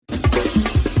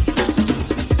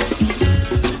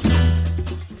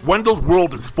Wendell's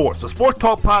World in Sports, a sports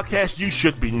talk podcast you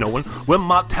should be knowing, when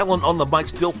my talent on the mic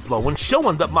still flowing,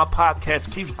 showing that my podcast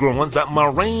keeps growing, that my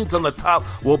reigns on the top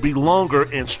will be longer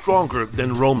and stronger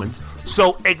than Romans.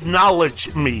 So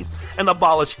acknowledge me and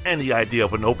abolish any idea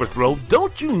of an overthrow.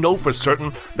 Don't you know for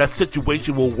certain that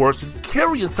situation will worsen?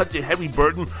 Carrying such a heavy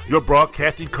burden, your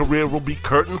broadcasting career will be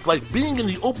curtains, like being in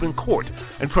the open court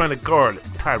and trying to guard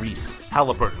Tyrese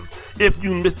Halliburton. If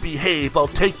you misbehave, I'll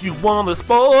take you on a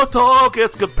sport talk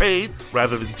escapade,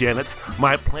 rather than Janet's,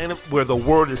 my planet where the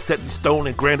word is set in stone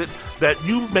and granted that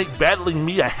you make battling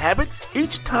me a habit.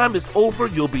 Each time it's over,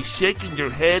 you'll be shaking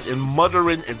your head and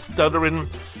muttering and stuttering.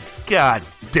 God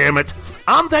damn it,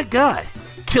 I'm that guy,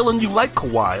 killing you like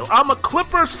Kawhi. I'm a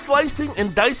clipper, slicing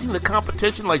and dicing the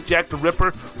competition like Jack the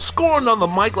Ripper, scoring on the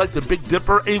mic like the Big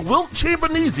Dipper, a Wilt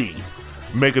Chamberlain,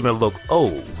 making it look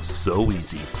oh so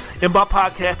easy. In my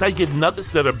podcast, I give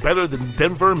nuggets that are better than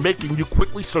Denver, making you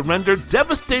quickly surrender,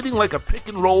 devastating like a pick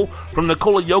and roll from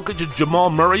Nikola Jokic and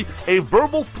Jamal Murray, a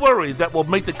verbal flurry that will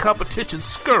make the competition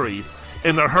scurry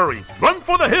in a hurry. Run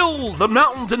for the hills, the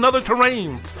mountains, and other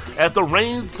terrains, as the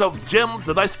rains of gems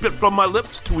that I spit from my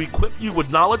lips to equip you with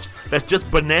knowledge that's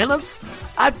just bananas.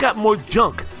 I've got more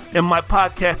junk in my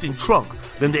podcasting trunk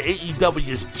than the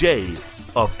AEW's J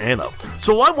of Anna.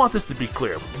 So I want this to be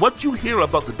clear. What you hear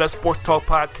about the best sports talk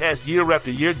podcast year after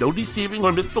year, no deceiving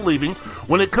or misbelieving.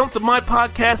 When it comes to my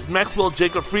podcast, Maxwell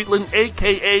Jacob Friedland,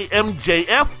 aka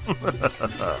MJF,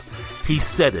 he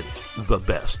said it the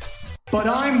best. But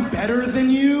I'm better than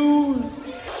you,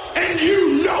 and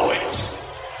you know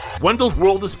it! Wendell's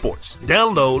World of Sports.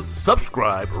 Download,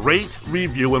 subscribe, rate,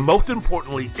 review, and most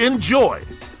importantly, enjoy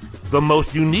the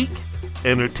most unique,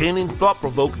 entertaining,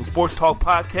 thought-provoking sports talk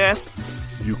podcast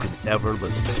you can ever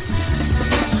listen to.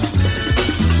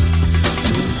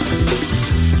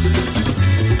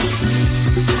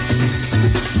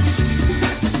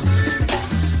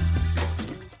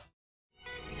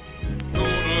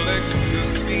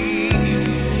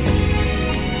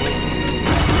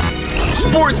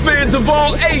 Sports fans of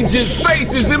all ages,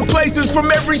 faces, and places from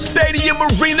every stadium,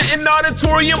 arena, and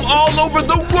auditorium all over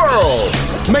the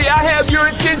world. May I have your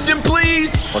attention,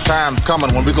 please? Well, time's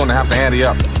coming when we're going to have to ante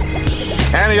up.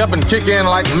 Ante up and kick in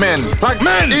like men. Like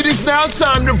men! It is now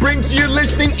time to bring to your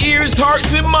listening ears,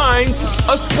 hearts, and minds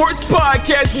a sports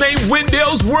podcast named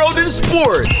Wendell's World in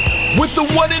Sports with the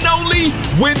one and only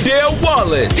Wendell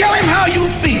Wallace. Tell him how you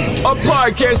feel. A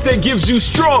podcast that gives you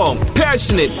strong,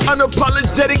 passionate,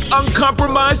 unapologetic,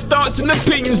 uncompromised thoughts and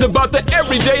opinions about the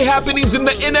everyday happenings in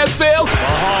the NFL.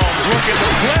 Mahomes looking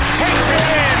to flip, takes it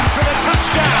in for the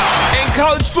touchdown. And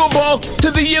college football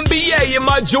to the NBA in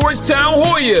my Georgetown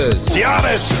Hoyas.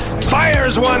 Giannis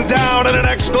fires one down and an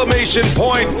exclamation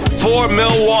point for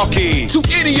Milwaukee. To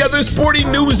any other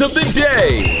sporting news of the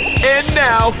day. And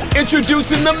now,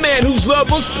 introducing the man whose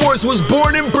love of sports was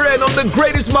born and bred on the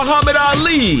greatest Muhammad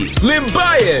Ali, Lim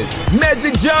Bias,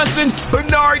 Magic Johnson,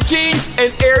 Bernard King,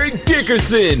 and Eric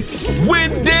Dickerson,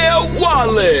 Wendell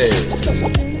Wallace.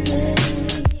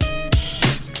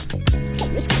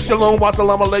 Shalom,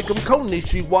 wassalamu alaikum,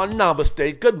 konnichiwa,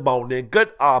 namaste, good morning,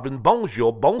 good afternoon,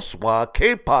 bonjour, bonsoir,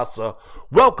 que pasa.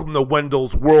 Welcome to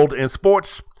Wendell's World in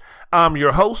Sports. I'm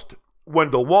your host,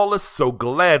 Wendell Wallace. So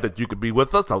glad that you could be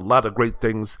with us. A lot of great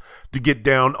things to get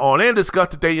down on and discuss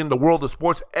today in the world of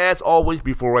sports. As always,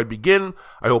 before I begin,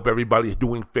 I hope everybody is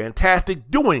doing fantastic,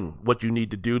 doing what you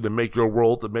need to do to make your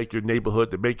world, to make your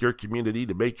neighborhood, to make your community,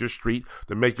 to make your street,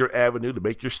 to make your avenue, to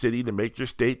make your city, to make your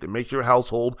state, to make your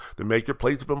household, to make your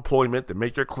place of employment, to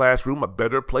make your classroom a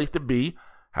better place to be.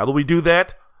 How do we do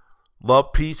that?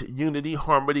 Love, peace, unity,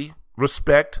 harmony,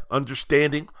 respect,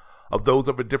 understanding of those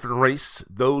of a different race,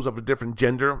 those of a different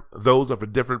gender, those of a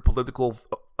different political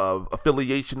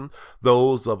affiliation,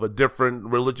 those of a different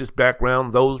religious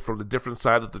background, those from the different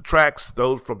side of the tracks,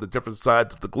 those from the different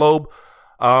sides of the globe.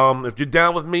 If you're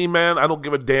down with me, man, I don't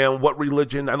give a damn what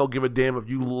religion. I don't give a damn if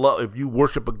you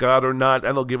worship a god or not.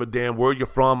 I don't give a damn where you're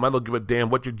from. I don't give a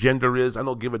damn what your gender is. I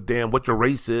don't give a damn what your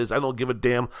race is. I don't give a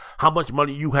damn how much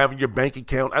money you have in your bank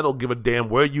account. I don't give a damn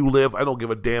where you live. I don't give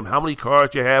a damn how many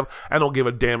cars you have. I don't give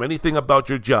a damn anything about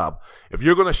your job. If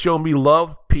you're going to show me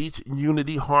love, peace,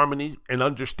 unity, harmony, and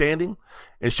understanding,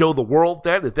 and show the world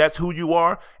that if that's who you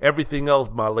are, everything else,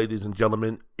 my ladies and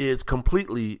gentlemen, is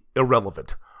completely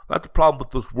irrelevant. That's the problem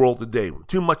with this world today.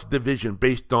 Too much division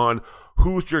based on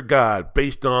who's your God,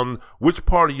 based on which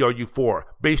party are you for,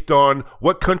 based on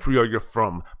what country are you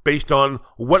from, based on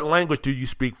what language do you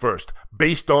speak first,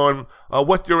 based on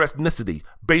what's your ethnicity,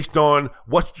 based on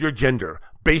what's your gender,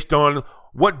 based on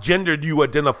What gender do you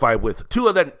identify with? Too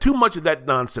much of that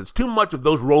nonsense, too much of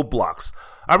those roadblocks.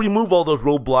 I remove all those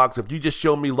roadblocks if you just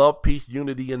show me love, peace,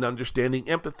 unity, and understanding,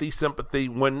 empathy, sympathy,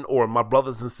 when or my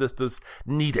brothers and sisters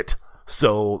need it.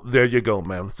 So there you go,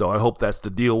 man. So I hope that's the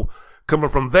deal coming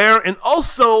from there. And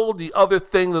also the other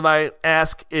thing that I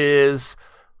ask is,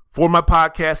 for my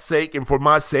podcast's sake and for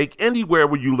my sake, anywhere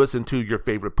where you listen to your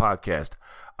favorite podcast,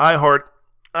 iHeart,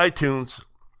 iTunes,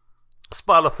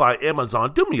 Spotify,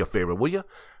 Amazon, do me a favor, will you?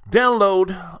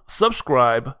 Download,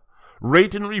 subscribe,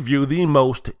 rate, and review the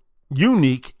most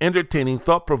unique, entertaining,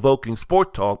 thought-provoking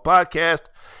sport talk podcast.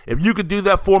 If you could do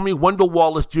that for me, Wendell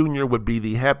Wallace Jr. would be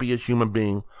the happiest human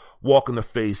being walking the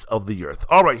face of the earth.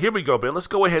 All right, here we go, Ben. Let's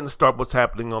go ahead and start what's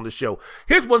happening on the show.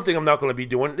 Here's one thing I'm not going to be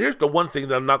doing. Here's the one thing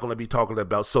that I'm not going to be talking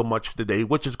about so much today,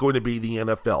 which is going to be the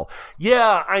NFL.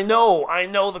 Yeah, I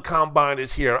know the combine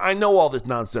is here. I know all this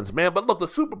nonsense, man. But look, the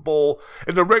Super Bowl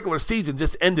and the regular season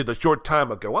just ended a short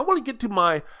time ago. I want to get to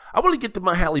my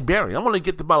Halle Berry. I want to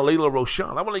get to my Layla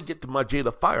Roshan. I want to get to my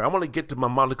Jada Fire. I want to get to my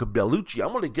Monica Bellucci. I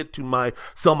want to get to my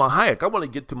Selma Hayek. I want to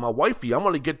get to my wifey. I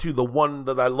want to get to the one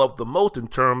that I love the most in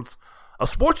terms of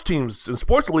sports teams and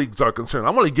sports leagues are concerned. I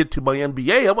want to get to my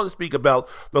NBA. I want to speak about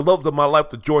the loves of my life,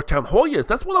 the Georgetown Hoyas.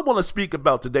 That's what I want to speak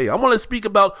about today. I want to speak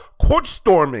about court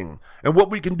storming and what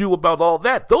we can do about all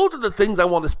that. Those are the things I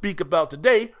want to speak about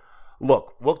today.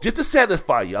 Look, just to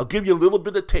satisfy you, I'll give you a little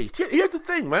bit of taste. Here's the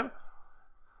thing, man.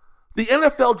 The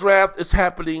NFL draft is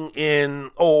happening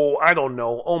in,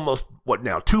 almost,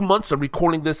 2 months? I'm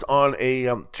recording this on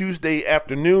a Tuesday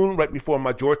afternoon, right before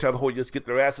my Georgetown Hoyas get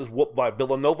their asses whooped by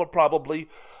Villanova, probably.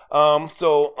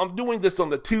 So I'm doing this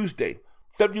on the Tuesday,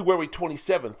 February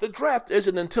 27th. The draft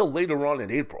isn't until later on in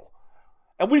April.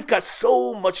 And we've got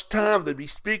so much time to be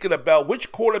speaking about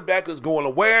which quarterback is going to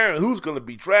where and who's going to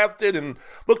be drafted. And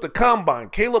look, the combine,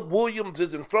 Caleb Williams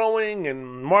isn't throwing,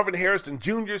 and Marvin Harrison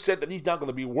Jr. said that he's not going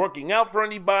to be working out for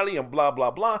anybody, and blah, blah,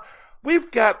 blah.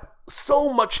 We've got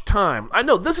so much time. I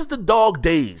know this is the dog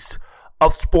days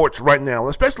of sports right now,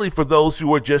 especially for those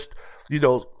who are just,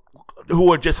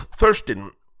 who are just thirsting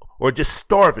or just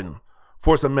starving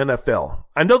for some NFL.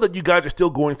 I know that you guys are still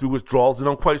going through withdrawals, and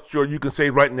I'm quite sure you can say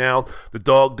right now the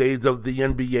dog days of the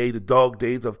NBA, the dog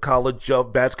days of college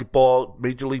basketball,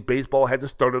 Major League Baseball hasn't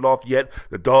started off yet,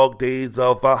 the dog days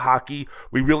of hockey.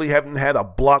 We really haven't had a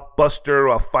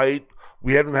blockbuster fight.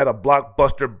 We haven't had a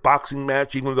blockbuster boxing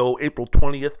match, even though April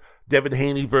 20th, Devin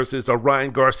Haney versus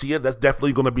Ryan Garcia. That's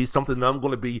definitely going to be something that I'm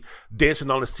going to be dancing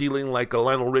on the ceiling like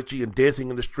Lionel Richie and dancing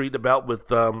in the street about with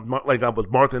like I was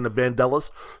Martha and the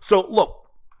Vandellas. So look,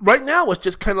 right now it's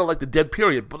just kind of like the dead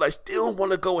period, but I still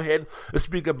want to go ahead and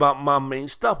speak about my main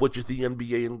stuff, which is the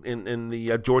NBA and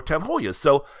the Georgetown Hoyas.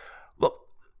 So look,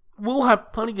 we'll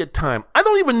have plenty of time. I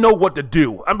don't even know what to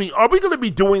do. I mean, are we going to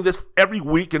be doing this every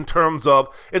week in terms of,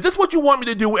 is this what you want me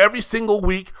to do every single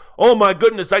week? Oh my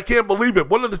goodness, I can't believe it.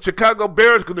 What are the Chicago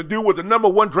Bears going to do with the number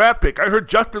 1 draft pick? I heard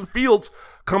Justin Fields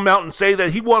come out and say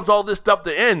that he wants all this stuff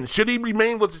to end. Should he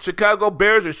remain with the Chicago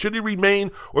Bears, or should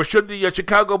the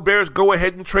Chicago Bears go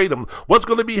ahead and trade him? What's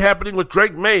going to be happening with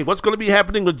Drake May? What's going to be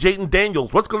happening with Jayden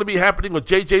Daniels? What's going to be happening with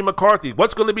J.J. McCarthy?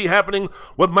 What's going to be happening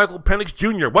with Michael Penix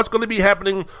Jr.? What's going to be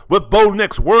happening with Bo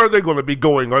Nix? Where are they going to be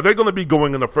going? Are they going to be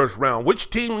going in the first round?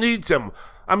 Which team needs him?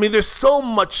 I mean, there's so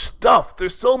much stuff.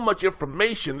 There's so much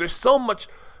information. There's so much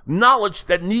knowledge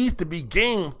that needs to be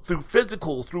gained through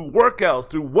physicals, through workouts,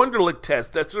 through Wonderlic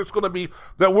tests. That we're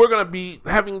going to be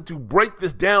having to break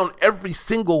this down every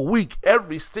single week,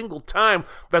 every single time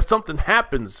that something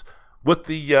happens with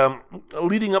the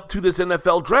leading up to this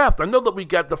NFL draft. I know that we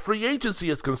got the free agency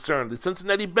is concerned. The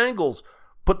Cincinnati Bengals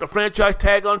put the franchise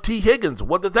tag on T. Higgins.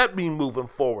 What does that mean moving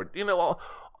forward?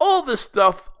 All this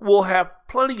stuff we'll have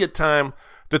plenty of time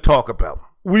to talk about.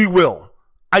 We will.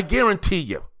 I guarantee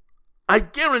you.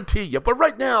 But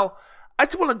right now, I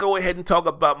just want to go ahead and talk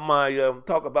about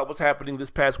what's happening this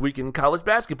past week in college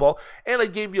basketball, and I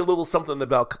gave you a little something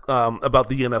about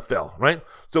the NFL, right?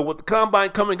 So with the combine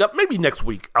coming up, maybe next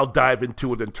week I'll dive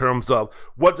into it in terms of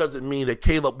what does it mean that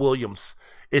Caleb Williams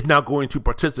is not going to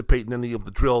participate in any of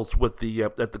the drills with the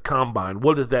at the combine.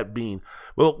 What does that mean?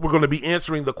 Well, we're going to be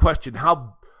answering the question: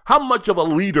 how much of a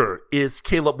leader is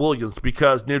Caleb Williams?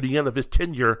 Because near the end of his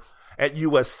tenure at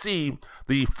USC,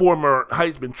 the former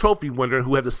Heisman Trophy winner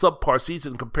who had a subpar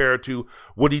season compared to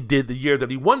what he did the year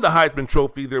that he won the Heisman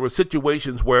Trophy, there were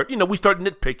situations where, we start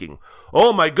nitpicking.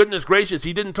 Oh my goodness gracious,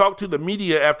 he didn't talk to the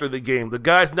media after the game. The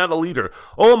guy's not a leader.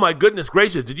 Oh my goodness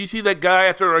gracious, did you see that guy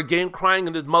after a game crying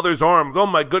in his mother's arms? Oh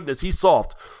my goodness, he's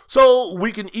soft. So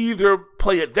we can either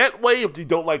play it that way if you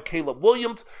don't like Caleb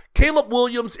Williams. Caleb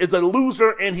Williams is a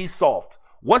loser and he's soft.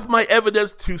 What's my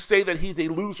evidence to say that he's a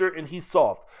loser and he's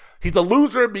soft? He's a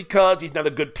loser because he's not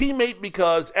a good teammate,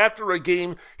 because after a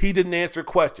game, he didn't answer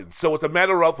questions. So it's a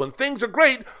matter of when things are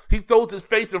great, he throws his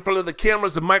face in front of the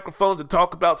cameras and microphones and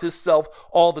talk about himself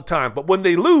all the time. But when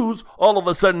they lose, all of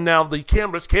a sudden now the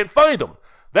cameras can't find him.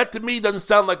 That to me doesn't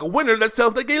sound like a winner. That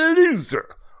sounds like a loser.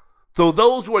 So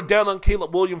those who are down on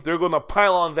Caleb Williams, they're going to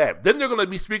pile on that. Then they're going to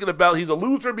be speaking about he's a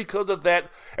loser because of that,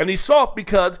 and he's soft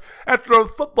because after a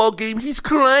football game, he's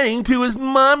crying to his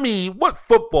mommy. What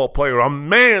football player? A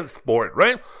man's sport,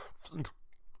 right?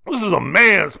 This is a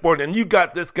man's sport, and you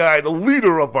got this guy, the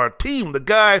leader of our team, the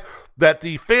guy that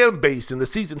the fan base and the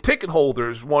season ticket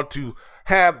holders want to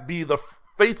have be the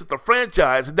face of the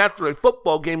franchise, and after a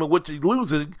football game in which he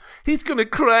loses, he's going to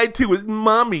cry to his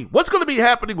mommy. What's going to be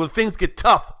happening when things get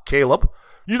tough, Caleb?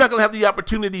 You're not going to have the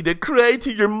opportunity to cry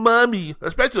to your mommy,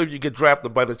 especially if you get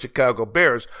drafted by the Chicago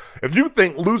Bears. If you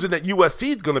think losing at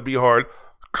USC is going to be hard,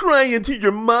 crying to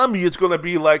your mommy is going to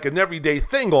be like an everyday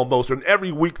thing almost, or an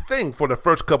every week thing for the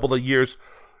first couple of years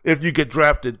if you get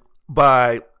drafted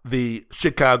by the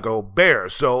Chicago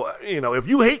Bears. So, if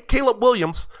you hate Caleb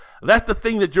Williams, that's the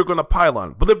thing that you're going to pile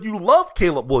on. But if you love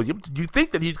Caleb Williams, you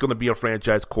think that he's going to be a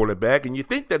franchise quarterback, and you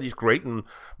think that he's great, and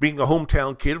being a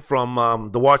hometown kid from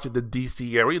the Washington,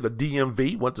 D.C. area, the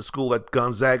DMV, went to school at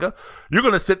Gonzaga, you're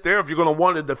going to sit there, if you're going to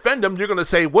want to defend him, you're going to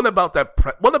say, what about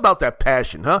that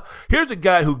passion, huh? Here's a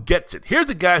guy who gets it. Here's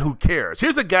a guy who cares.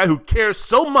 Here's a guy who cares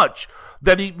so much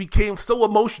that he became so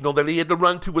emotional that he had to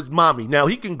run to his mommy. Now,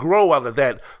 he can grow out of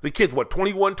that. The kid's,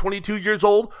 21, 22 years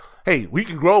old? Hey, we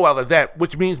can grow out of that,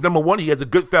 which means, number one, he has a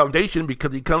good foundation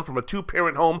because he comes from a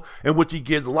two-parent home in which he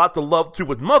gives lots of love to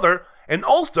his mother, and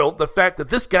also the fact that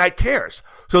this guy cares.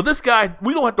 So this guy,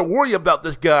 we don't have to worry about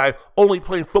this guy only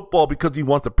playing football because he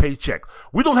wants a paycheck.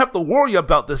 We don't have to worry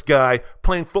about this guy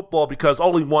playing football because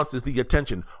all he wants is the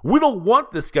attention. We don't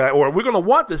want this guy, or we're going to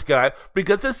want this guy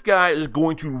because this guy is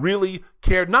going to really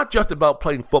care not just about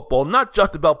playing football, not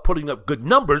just about putting up good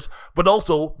numbers, but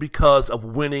also because of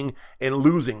winning and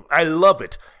losing. I love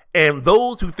it. And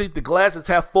those who think the glass is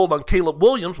half full on Caleb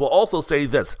Williams will also say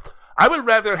this: I would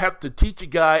rather have to teach a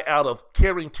guy out of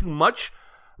caring too much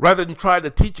rather than try to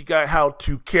teach a guy how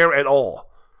to care at all.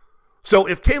 So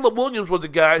if Caleb Williams was a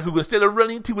guy who, instead of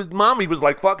running to his mommy, was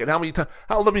like, fuck it, how many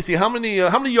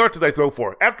yards did I throw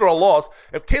for? After a loss,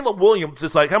 if Caleb Williams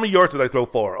is like, how many yards did I throw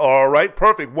for? All right,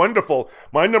 perfect, wonderful.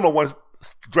 My number one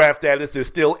draft status is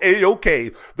still A-OK.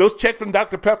 Those checks from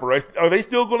Dr. Pepper, are they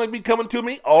still going to be coming to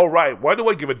me? All right. Why do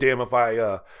I give a damn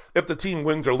if the team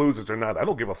wins or loses or not? I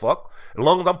don't give a fuck. As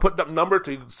long as I'm putting up number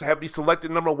to have me selected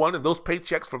number one and those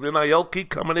paychecks from NIL keep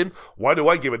coming in, why do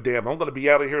I give a damn? I'm going to be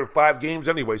out of here in 5 games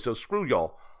anyway, so screw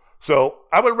y'all. So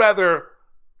I would rather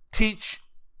try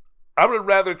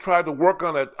to work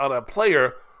on a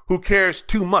player who cares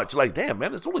too much. Like, damn,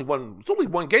 man, it's only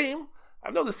one game. I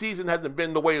know the season hasn't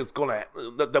been the way it's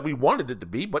that we wanted it to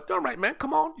be, but all right, man,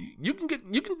 come on. You can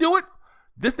do it.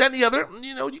 This, that, and the other.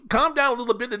 You calm down a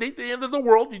little bit. It ain't the end of the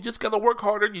world. You just got to work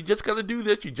harder. You just got to do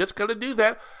this. You just got to do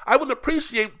that. I would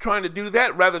appreciate trying to do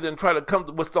that rather than try to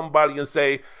come with somebody and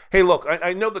say, hey, look,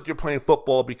 I know that you're playing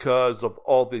football because of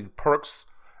all the perks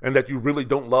and that you really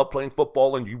don't love playing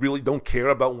football and you really don't care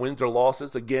about wins or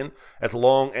losses, again, as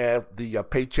long as the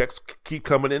paychecks keep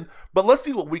coming in. But let's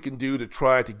see what we can do to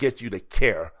try to get you to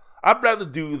care. I'd rather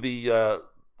do the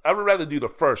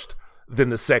first than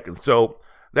the second. So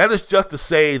that is just to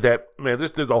say that, man,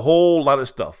 there's a whole lot of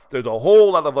stuff. There's a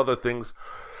whole lot of other things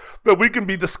that we can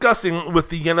be discussing with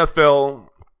the NFL,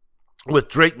 with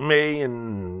Drake May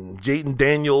and Jaden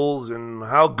Daniels, and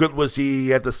how good was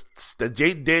he at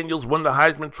Jaden Daniels won the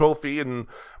Heisman Trophy and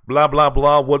blah, blah,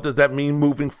 blah. What does that mean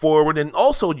moving forward? And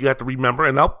also you have to remember,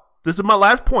 and this is my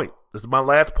last point.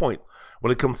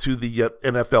 When it comes to the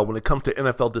NFL, when it comes to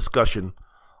NFL discussion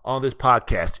on this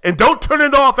podcast. And don't turn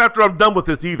it off after I'm done with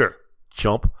this either,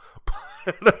 chump.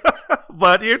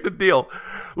 But here's the deal.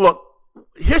 Look,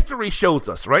 history shows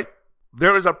us, right?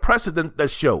 There is a precedent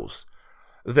that shows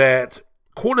that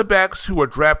quarterbacks who are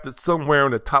drafted somewhere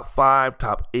in the top 5,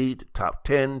 top 8, top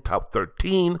 10, top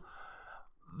 13,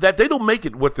 that they don't make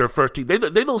it with their first team. They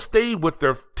don't stay with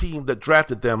their team that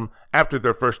drafted them after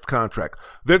their first contract.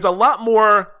 There's a lot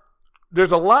more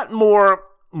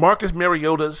Marcus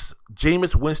Mariotas,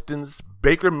 Jameis Winstons,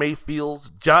 Baker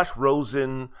Mayfields, Josh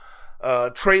Rosen,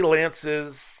 Trey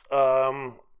Lances,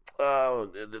 the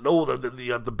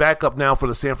backup now for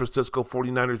the San Francisco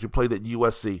 49ers who played at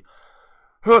USC.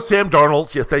 Sam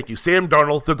Darnold. Yes, thank you. Sam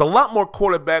Darnold. There's a lot more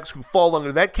quarterbacks who fall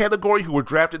under that category who were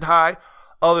drafted high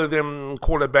other than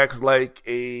quarterbacks like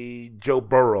a Joe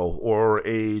Burrow or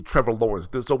a Trevor Lawrence.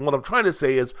 So what I'm trying to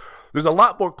say is there's a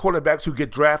lot more quarterbacks who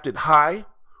get drafted high,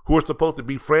 who are supposed to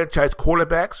be franchise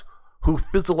quarterbacks, who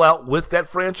fizzle out with that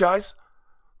franchise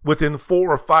within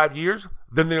 4 or 5 years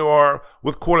than there are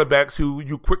with quarterbacks who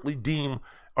you quickly deem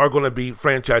are going to be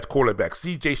franchise quarterbacks.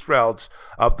 C.J. Strouds,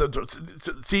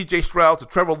 the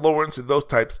Trevor Lawrence, and those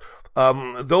types,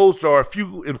 those are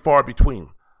few and far between.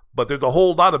 But there's a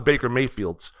whole lot of Baker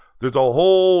Mayfields. There's a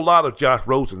whole lot of Josh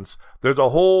Rosens. There's a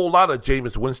whole lot of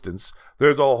Jameis Winstons.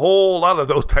 There's a whole lot of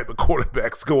those type of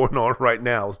quarterbacks going on right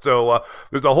now. So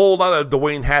there's a whole lot of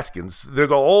Dwayne Haskins. There's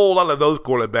a whole lot of those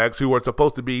quarterbacks who are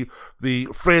supposed to be the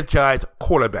franchise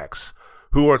quarterbacks,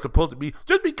 who are supposed to be,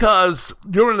 just because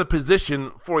you're in a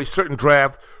position for a certain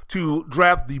draft to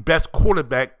draft the best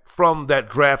quarterback from that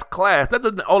draft class, that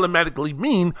doesn't automatically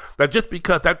mean that just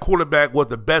because that quarterback was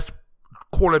the best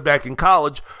quarterback in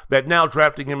college, that now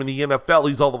drafting him in the NFL,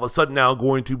 he's all of a sudden now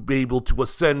going to be able to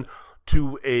ascend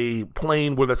to a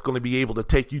plane where that's going to be able to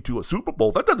take you to a Super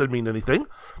Bowl. That doesn't mean anything.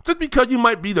 Just because you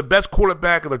might be the best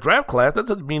quarterback in the draft class, that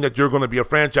doesn't mean that you're going to be a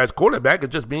franchise quarterback.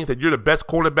 It just means that you're the best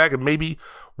quarterback and maybe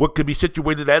what could be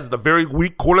situated as the very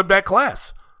weak quarterback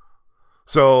class.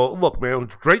 So, look, man,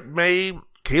 Drake May,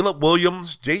 Caleb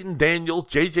Williams, Jayden Daniels,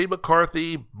 J.J.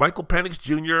 McCarthy, Michael Penix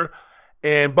Jr.,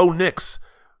 and Bo Nix.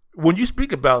 When you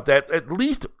speak about that, at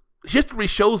least history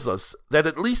shows us that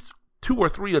at least 2 or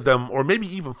 3 of them, or maybe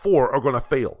even 4, are going to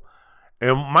fail.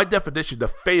 And my definition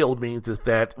of fail means is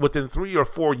that within 3 or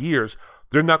 4 years,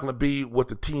 they're not going to be with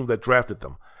the team that drafted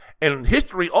them. And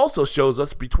history also shows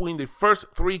us between the first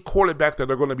 3 quarterbacks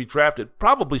that are going to be drafted,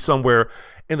 probably somewhere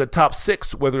in the top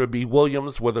 6, whether it be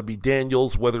Williams, whether it be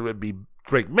Daniels, whether it be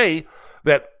Drake May,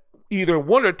 that either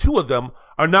 1 or 2 of them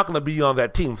are not going to be on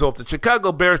that team. So if the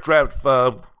Chicago Bears draft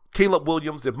Caleb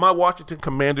Williams, if my Washington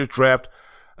Commanders draft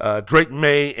Drake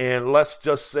May, and let's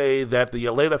just say that the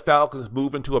Atlanta Falcons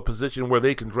move into a position where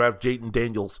they can draft Jayden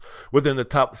Daniels within the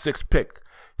top 6 pick,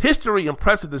 history and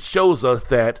precedent shows us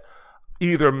that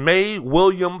either May,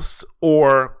 Williams,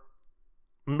 or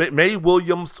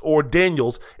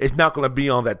Daniels is not going to be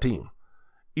on that team.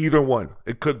 Either one.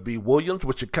 It could be Williams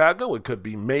with Chicago. It could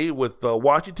be May with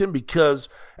Washington, because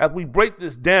as we break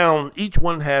this down, each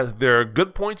one has their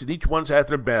good points and each one has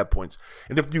their bad points.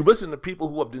 And if you listen to people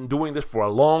who have been doing this for a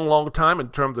long, long time in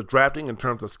terms of drafting, in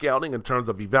terms of scouting, in terms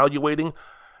of evaluating,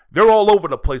 they're all over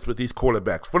the place with these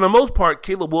quarterbacks. For the most part,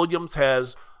 Caleb Williams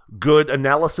has good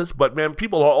analysis, but man,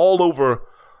 people are all over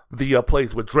the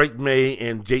place with Drake May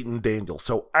and Jayden Daniels.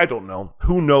 So I don't know.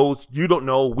 Who knows? You don't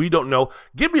know. We don't know.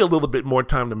 Give me a little bit more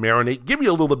time to marinate. Give me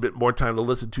a little bit more time to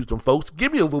listen to some folks.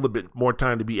 Give me a little bit more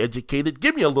time to be educated.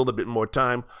 Give me a little bit more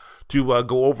time to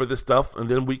go over this stuff, and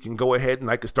then we can go ahead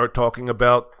and I can start talking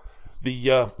about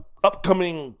the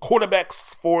upcoming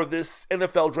quarterbacks for this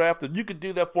NFL draft. And you could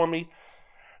do that for me.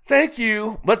 Thank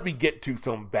you. Let me get to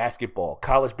some basketball,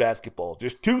 college basketball.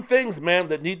 There's 2 things, man,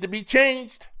 that need to be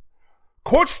changed.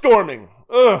 Court storming.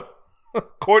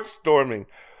 Court storming.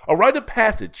 A rite of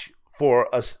passage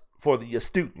for us, for the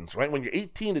students, right? When you're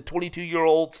 18 to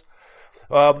 22-year-olds,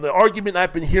 the argument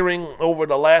I've been hearing over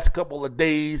the last couple of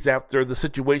days after the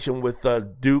situation with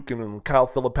Duke and Kyle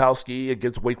Filipowski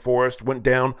against Wake Forest went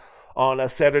down on a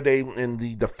Saturday, and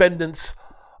the defendants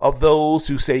of those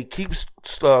who say keep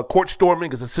court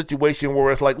storming is a situation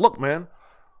where it's like, look, man,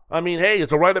 I mean, hey,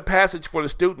 it's a rite of passage for the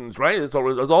students, right? It's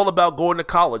all about going to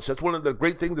college. That's one of the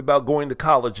great things about going to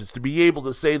college, is to be able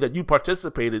to say that you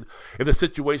participated in a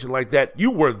situation like that.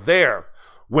 You were there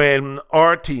when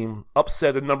our team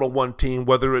upset a number 1 team,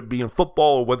 whether it be in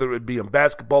football or whether it be in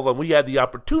basketball, and we had the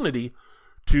opportunity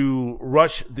to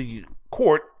rush the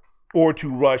court or to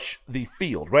rush the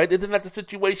field, right? Isn't that the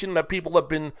situation that people have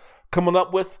been coming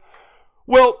up with?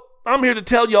 Well, I'm here to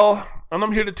tell y'all, and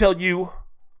I'm here to tell you,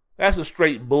 that's a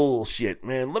straight bullshit,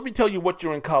 man. Let me tell you what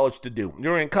you're in college to do.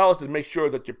 You're in college to make sure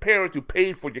that your parents who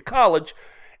paid for your college,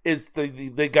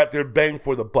 they got their bang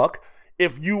for the buck.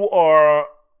 If you are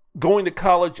going to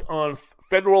college on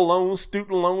federal loans,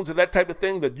 student loans, and that type of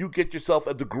thing, that you get yourself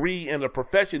a degree and a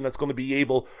profession that's going to be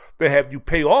able to have you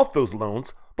pay off those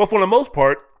loans. But for the most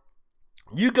part,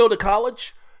 you go to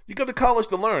college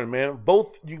to learn, man.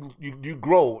 Both you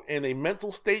grow in a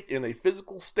mental state, in a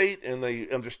physical state, in a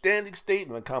understanding state,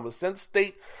 in a common sense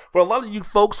state. For a lot of you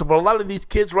folks, for a lot of these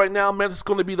kids right now, man, it's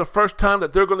going to be the first time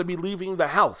that they're going to be leaving the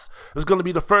house. It's going to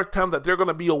be the first time that they're going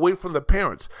to be away from their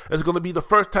parents. It's going to be the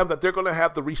first time that they're going to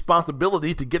have the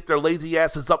responsibility to get their lazy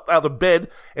asses up out of bed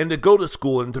and to go to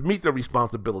school and to meet their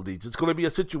responsibilities. It's going to be a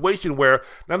situation where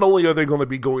not only are they going to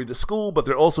be going to school, but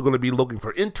they're also going to be looking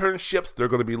for internships. They're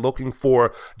going to be looking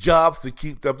for jobs to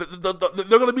keep them.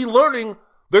 They're going to be learning.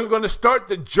 They're going to start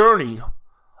the journey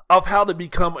of how to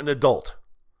become an adult.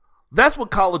 That's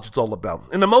what college is all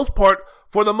about. For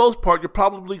the most part, you're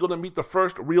probably going to meet the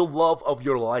first real love of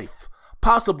your life,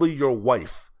 possibly your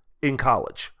wife, in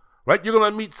college, right? You're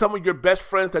going to meet some of your best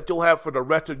friends that you'll have for the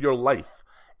rest of your life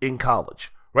in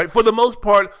college, right? For the most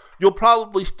part, you'll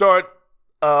probably start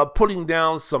putting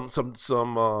down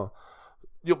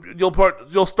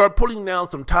you'll start putting down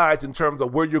some ties in terms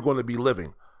of where you're going to be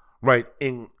living, right?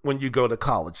 When you go to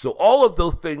college. So all of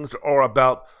those things are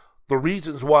about the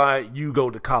reasons why you go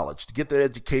to college: to get that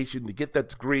education, to get that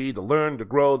degree, to learn, to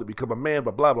grow, to become a man,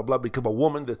 blah, blah, blah, blah, become a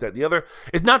woman, this, that, and the other.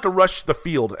 It's not to rush the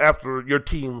field after your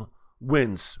team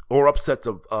wins or upsets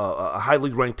a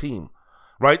highly ranked team,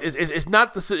 right? It's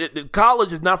not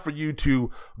college is not for you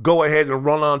to go ahead and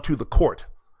run onto the court,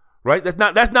 right? That's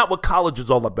not what college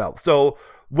is all about. So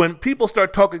when people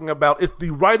start talking about it's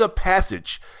the rite of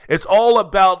passage, it's all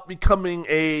about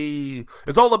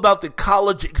it's all about the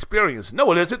college experience.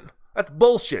 No, it isn't. That's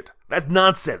bullshit. That's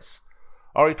nonsense.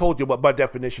 I already told you what my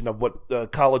definition of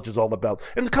what college is all about.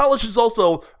 And college is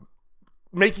also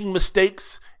making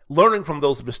mistakes, learning from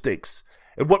those mistakes,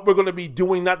 and what we're going to be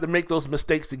doing not to make those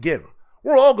mistakes again.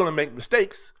 We're all going to make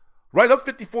mistakes, right? I'm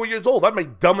 54 years old. I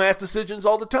make dumbass decisions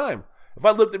all the time. If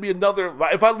I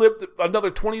lived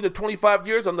another 20 to 25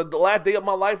 years on the last day of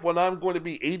my life when I'm going to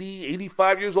be 80,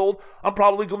 85 years old, I'm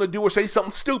probably going to do or say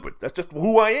something stupid. That's just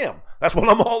who I am. That's what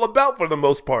I'm all about for the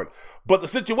most part. But the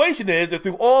situation is that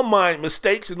through all my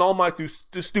mistakes and all my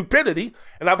stupidity,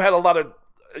 and I've had a lot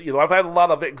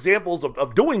of examples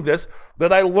of doing this,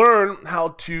 that I learn how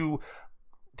to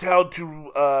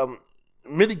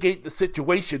mitigate the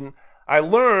situation. I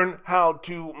learn how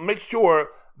to make sure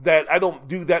that I don't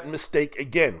do that mistake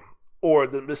again, or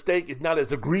the mistake is not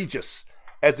as egregious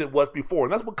as it was before.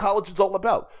 And that's what college is all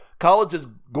about. College is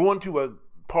going to a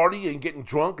party and getting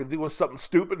drunk and doing something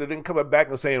stupid and then coming back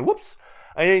and saying, whoops,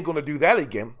 I ain't going to do that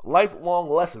again.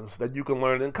 Lifelong lessons that you can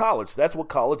learn in college. That's what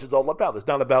college is all about. It's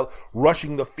not about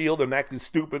rushing the field and acting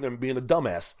stupid and being a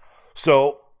dumbass.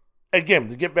 So, again,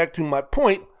 to get back to my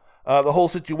point, the whole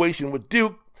situation with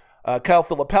Duke, Kyle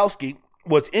Filipowski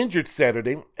was injured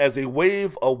Saturday as a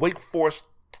wave of Wake Forest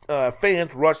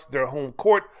fans rushed their home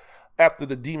court after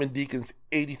the Demon Deacons'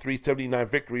 83-79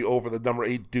 victory over the number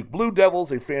 8 Duke Blue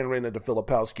Devils. A fan ran into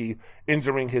Filipowski,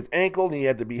 injuring his ankle, and he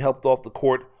had to be helped off the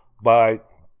court by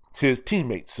his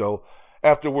teammates. So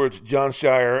afterwards, John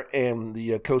Shire and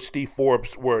the coach Steve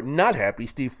Forbes were not happy.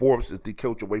 Steve Forbes is the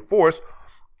coach of Wake Forest.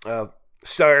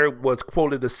 Shire was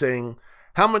quoted as saying,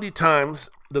 "How many times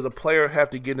does a player have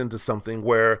to get into something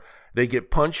where they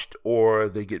get punched or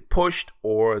they get pushed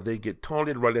or they get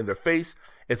taunted right in their face?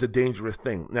 It's a dangerous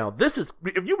thing." Now, this is,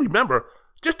 if you remember,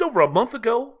 just over a month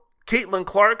ago, Caitlin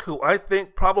Clark, who I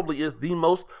think probably is the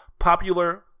most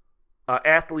popular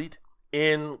athlete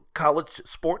in college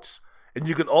sports, and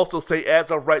you could also say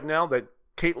as of right now that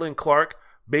Caitlin Clark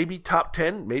maybe top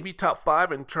 10, maybe top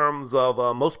 5 in terms of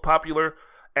most popular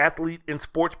athlete in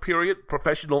sports, period,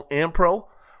 professional and pro.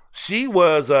 She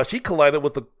collided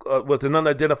with an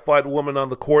unidentified woman on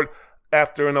the court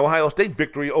after an Ohio State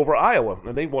victory over Iowa,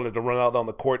 and they wanted to run out on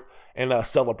the court and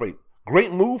celebrate.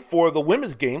 Great move for the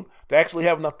women's game to actually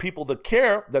have enough people to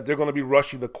care that they're going to be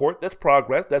rushing the court. That's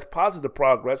progress. That's positive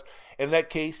progress in that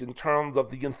case in terms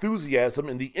of the enthusiasm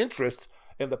and the interest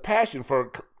and the passion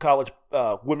for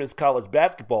women's college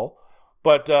basketball.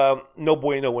 But no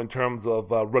bueno in terms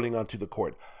of running onto the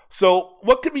court. So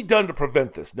what can be done to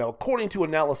prevent this? Now, according to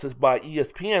analysis by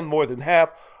ESPN, more than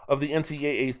half of the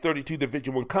NCAA's 32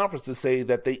 Division I conferences say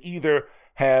that they either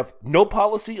have no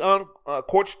policy on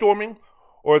court storming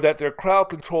or that their crowd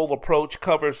control approach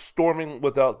covers storming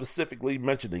without specifically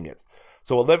mentioning it.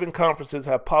 So 11 conferences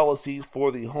have policies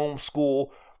for the home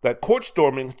school that court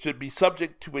storming should be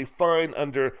subject to a fine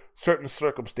under certain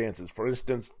circumstances. For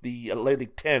instance, the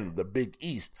Atlantic 10, the Big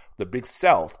East, the Big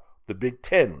South, the Big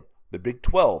 10, the Big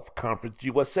 12, Conference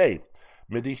USA,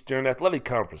 Mid-Eastern Athletic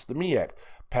Conference, the MEAC,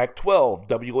 Pac-12,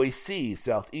 WAC,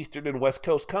 Southeastern and West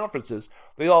Coast conferences.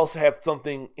 They also have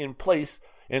something in place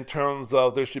in terms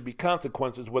of there should be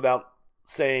consequences without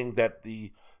saying that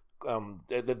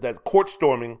that court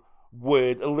storming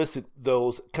would elicit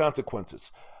those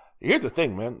consequences. Here's the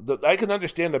thing, man. I can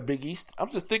understand the Big East. I'm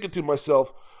just thinking to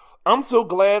myself, I'm so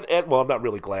glad I'm not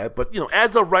really glad, but,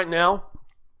 as of right now,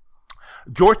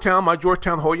 my Georgetown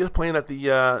Hoyas playing at the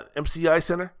MCI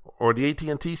Center or the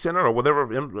AT&T Center or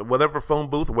whatever phone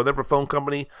booth or whatever phone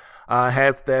company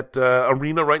has that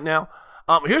arena right now.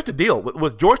 Here's the deal.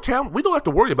 With Georgetown, we don't have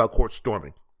to worry about court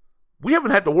storming. We haven't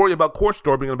had to worry about court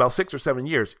storming in about 6 or 7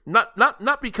 years.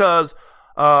 Not because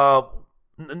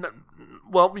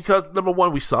Well, because number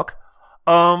one, we suck.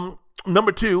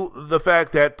 Number two, the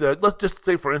fact that, let's just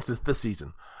say, for instance, this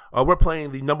season, we're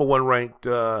playing the number one ranked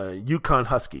UConn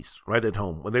Huskies right at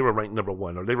home when they were ranked number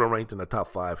one, or they were ranked in the top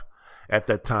 5 at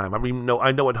that time.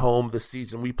 I know at home this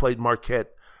season we played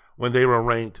Marquette when they were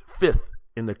ranked 5th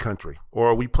in the country,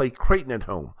 or we played Creighton at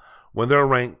home when they're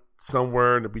ranked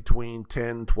somewhere in between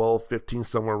 10, 12, 15,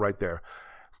 somewhere right there.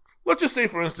 Let's just say,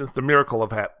 for instance, the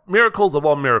miracles of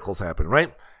all miracles happen,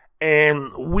 right?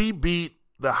 And we beat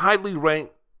the highly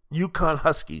ranked UConn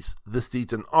Huskies this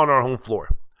season on our home floor.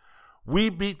 We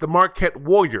beat the Marquette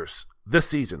Warriors this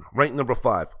season, ranked number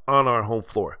 5, on our home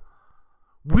floor.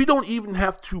 We don't even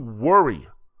have to worry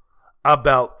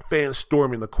about fans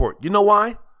storming the court. You know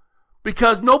why?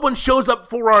 Because no one shows up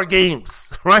for our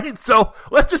games, right? So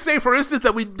let's just say, for instance,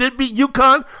 that we did beat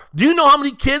UConn. Do you know how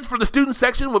many kids for the student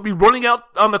section would be running out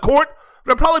on the court?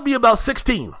 There'll probably be about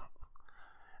 16.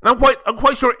 And I'm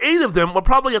quite sure 8 of them will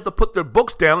probably have to put their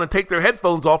books down and take their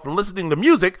headphones off from listening to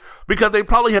music because they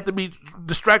probably have to be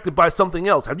distracted by something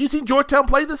else. Have you seen Georgetown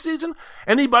play this season?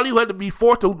 Anybody who had to be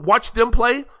forced to watch them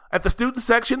play at the student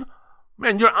section?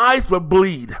 Man, your eyes would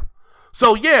bleed.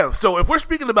 So if we're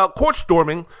speaking about court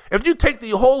storming, if you take the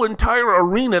whole entire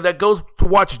arena that goes to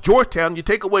watch Georgetown, you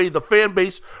take away the fan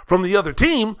base from the other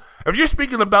team, if you're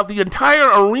speaking about the entire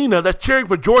arena that's cheering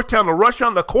for Georgetown to rush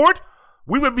on the court,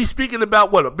 we would be speaking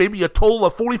about, maybe a total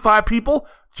of 45 people?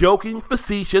 Joking,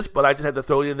 facetious, but I just had to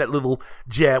throw in that little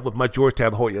jab with my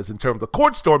Georgetown Hoyas in terms of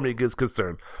court storming is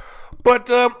concerned. But,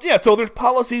 so there's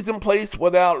policies in place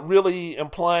without really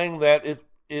implying that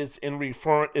it's in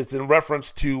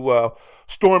reference to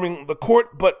storming the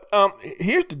court. But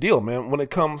here's the deal, man, when it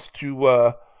comes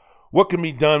to what can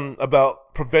be done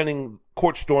about preventing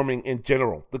court storming in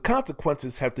general. The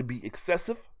consequences have to be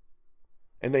excessive,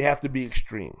 and they have to be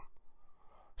extreme.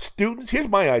 Students, here's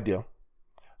my idea.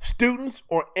 Students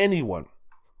or anyone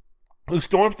who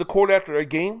storms the court after the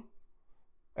game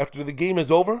is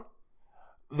over,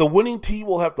 the winning team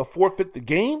will have to forfeit the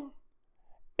game,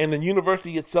 and the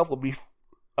university itself will be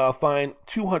fined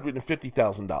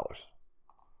 $250,000.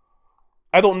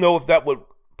 I don't know if that would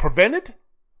prevent it,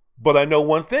 but I know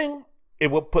one thing. It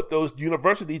will put those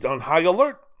universities on high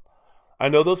alert. I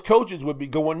know those coaches would be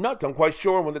going nuts. I'm quite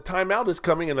sure when the timeout is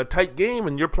coming in a tight game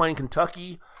and you're playing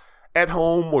Kentucky at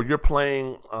home, or you're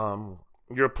playing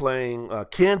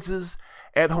Kansas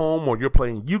at home, or you're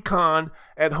playing UConn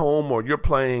at home, or you're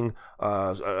playing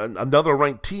another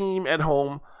ranked team at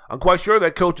home. I'm quite sure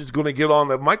that coach is going to get on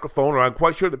the microphone, or I'm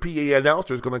quite sure the PA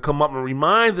announcer is going to come up and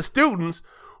remind the students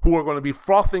who are going to be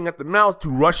frothing at the mouth to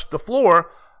rush the floor.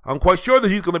 I'm quite sure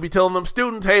that he's going to be telling them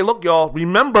students, hey, look, y'all,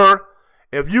 remember,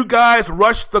 if you guys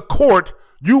rush the court,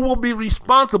 you will be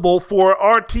responsible for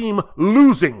our team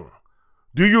losing.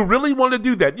 Do you really want to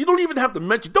do that? You don't even have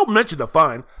to don't mention the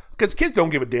fine, because kids don't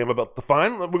give a damn about the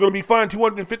fine. We're going to be fined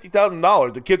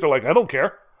 $250,000. The kids are like, I don't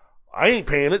care. I ain't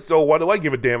paying it, so why do I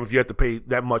give a damn if you have to pay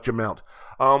that much amount?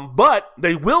 But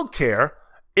they will care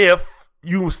if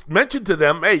you mention to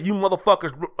them, hey, you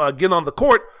motherfuckers get on the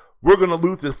court, we're going to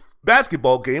lose this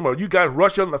basketball game, or you guys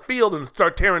rush on the field and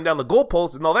start tearing down the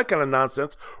goalposts and all that kind of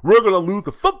nonsense, we're going to lose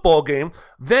the football game.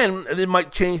 Then it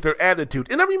might change their attitude.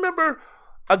 And I remember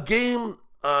a game,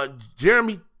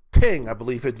 Jeremy Tang, I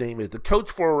believe his name is, the coach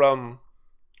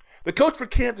for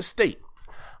Kansas State.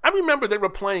 I remember they were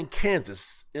playing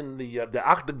Kansas in the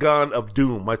Octagon of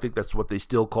Doom. I think that's what they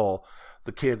still call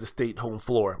the Kansas State home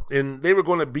floor. And they were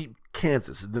going to beat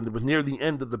Kansas. And then it was near the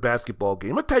end of the basketball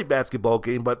game. A tight basketball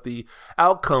game, but the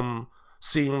outcome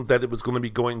seemed that it was going to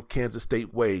be going Kansas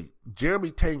State way.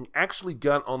 Jeremy Tang actually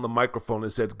got on the microphone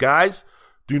and said, guys,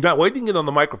 do not, well, he didn't get on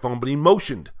the microphone, but he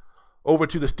motioned over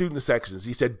to the student sections.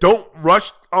 He said, don't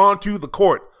rush onto the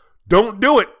court. Don't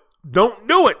do it. Don't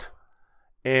do it.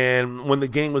 And when the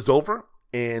game was over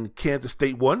and Kansas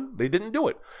State won, they didn't do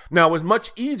it. Now, it was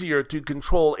much easier to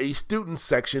control a student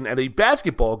section at a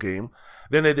basketball game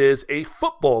than it is a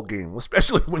football game,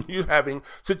 especially when you're having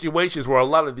situations where a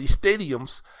lot of these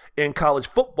stadiums in college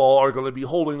football are going to be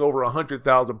holding over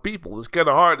 100,000 people. It's kind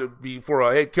of hard to be for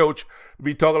a head coach to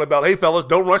be talking about, hey, fellas,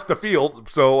 don't rush the field.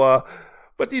 So,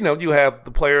 but, you know, you have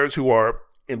the players who are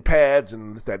in pads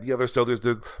and that, the other. So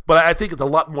but I think it's a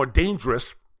lot more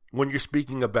dangerous when you're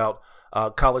speaking about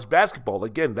college basketball.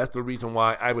 Again, that's the reason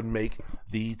why I would make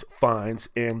these fines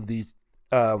and these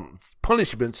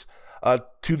punishments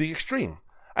to the extreme.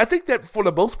 I think that for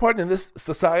the most part in this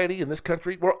society, in this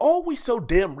country, we're always so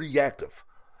damn reactive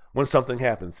when something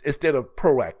happens instead of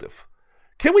proactive.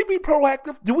 Can we be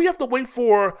proactive? Do we have to wait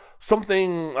for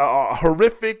something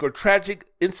horrific or tragic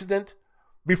incident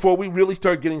before we really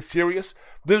start getting serious?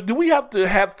 Do we have to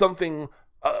have something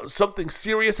something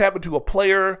serious happen to a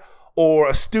player or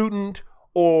a student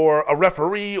or a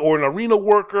referee or an arena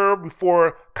worker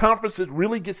before conferences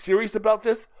really get serious about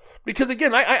this? Because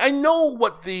again, I know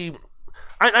what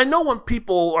I know when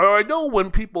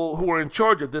people who are in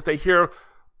charge of this, they hear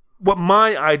what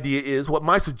my idea is, what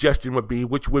my suggestion would be,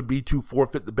 which would be to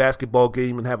forfeit the basketball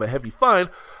game and have a heavy fine.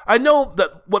 I know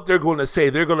that what they're going to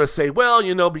say,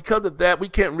 well, because of that, we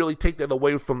can't really take that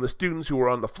away from the students who are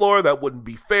on the floor. That wouldn't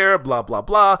be fair, blah, blah,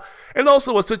 blah. And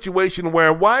also a situation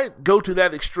where why go to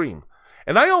that extreme?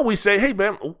 And I always say, hey,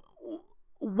 man,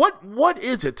 what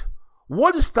is it?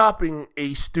 What is stopping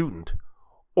a student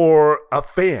or a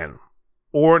fan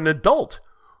or an adult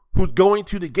who's going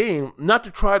to the game not to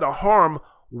try to harm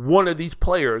one of these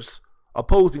players,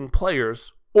 opposing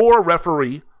players, or a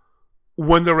referee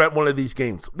when they're at one of these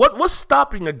games? What's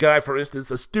stopping a guy, for instance,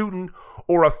 a student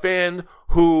or a fan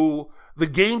who the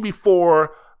game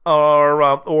before,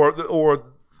 or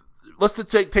let's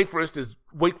just take for instance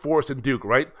Wake Forest and Duke,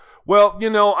 right? Well,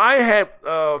 I had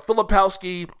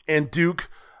Filipowski and Duke.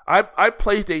 I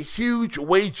placed a huge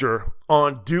wager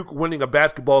on Duke winning a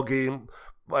basketball game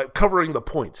by covering the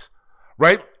points,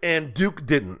 right? And Duke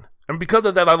didn't. And because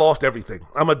of that, I lost everything.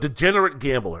 I'm a degenerate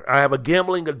gambler. I have a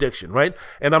gambling addiction, right?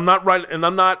 And I'm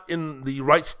not in the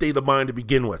right state of mind to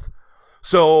begin with.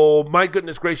 So, my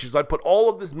goodness gracious, I put all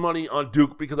of this money on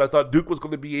Duke because I thought Duke was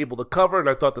going to be able to cover, and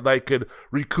I thought that I could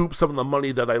recoup some of the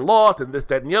money that I lost, and this,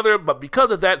 that, and the other. But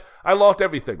because of that, I lost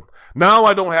everything. Now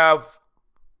I don't have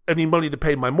any money to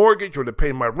pay my mortgage or to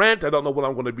pay my rent. I don't know what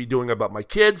I'm going to be doing about my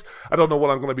kids. I don't know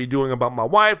what I'm going to be doing about my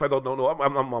wife. I don't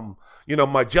know.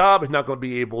 My job is not going to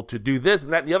be able to do this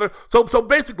and that and the other. So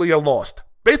basically, I'm lost.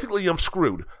 Basically, I'm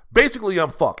screwed. Basically,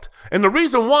 I'm fucked. And the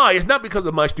reason why is not because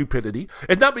of my stupidity.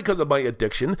 It's not because of my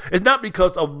addiction. It's not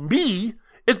because of me.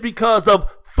 It's because of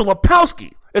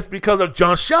Filipowski. It's because of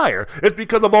John Shire. It's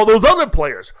because of all those other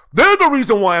players. They're the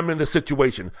reason why I'm in this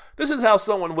situation. This is how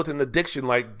someone with an addiction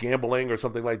like gambling or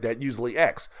something like that usually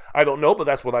acts. I don't know, but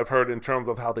that's what I've heard in terms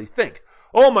of how they think.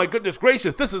 Oh my goodness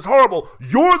gracious, this is horrible.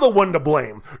 You're the one to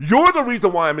blame. You're the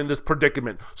reason why I'm in this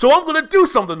predicament. So I'm going to do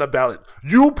something about it.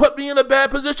 You put me in a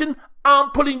bad position,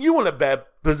 I'm putting you in a bad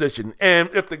position. And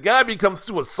if the guy becomes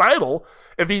suicidal,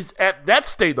 if he's at that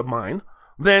state of mind,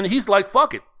 then he's like,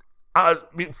 fuck it.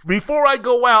 Before I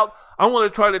go out, I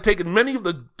want to try to take as many of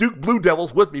the Duke Blue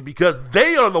Devils with me because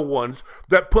they are the ones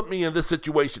that put me in this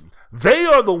situation. They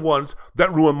are the ones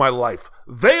that ruined my life.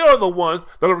 They are the ones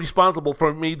that are responsible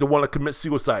for me to want to commit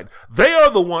suicide. They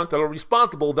are the ones that are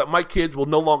responsible that my kids will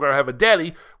no longer have a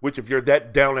daddy, which if you're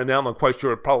that down and out, I'm quite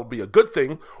sure it'd probably be a good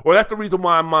thing. Or that's the reason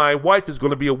why my wife is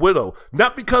going to be a widow.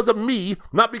 Not because of me,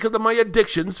 not because of my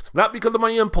addictions, not because of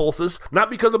my impulses, not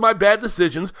because of my bad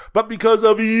decisions, but because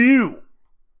of you.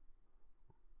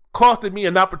 Costed me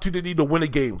an opportunity to win a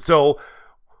game. So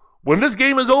when this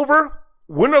game is over,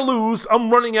 win or lose, I'm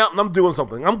running out and I'm doing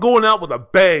something. I'm going out with a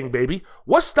bang, baby.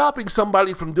 What's stopping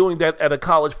somebody from doing that at a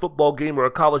college football game or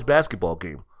a college basketball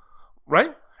game?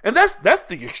 Right? And that's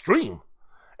the extreme.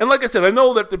 And like I said, I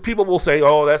know that the people will say,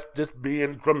 oh, that's just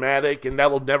being dramatic and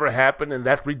that'll never happen and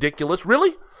that's ridiculous.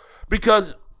 Really?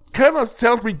 Because it kind of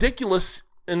sounds ridiculous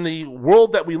in the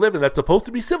world that we live in that's supposed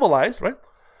to be civilized, right?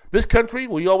 This country,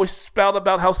 we always spout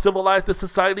about how civilized this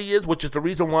society is, which is the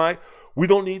reason why we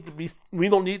don't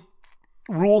need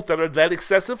rules that are that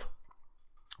excessive,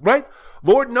 right?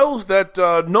 Lord knows that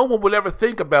no one would ever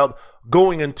think about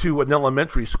going into an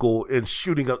elementary school and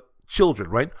shooting up children,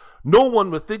 right? No one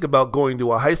would think about going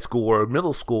to a high school or a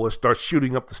middle school and start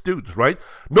shooting up the students, right?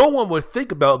 No one would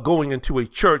think about going into a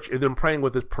church and then praying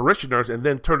with his parishioners and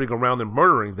then turning around and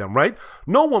murdering them, right?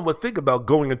 No one would think about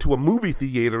going into a movie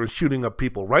theater and shooting up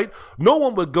people, right? No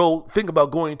one would think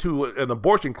about going to an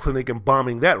abortion clinic and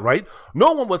bombing that, right?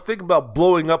 No one would think about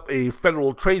blowing up a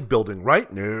Federal Trade building,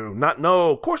 right? No,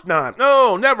 of course not.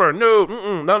 No, never, no.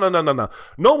 No.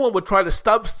 No one would try to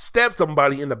stab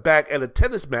somebody in the back at a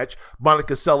tennis match,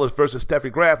 Monica Seles versus Steffi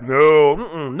Graf. No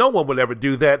one would ever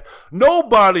do that.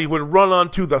 Nobody would run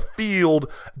onto the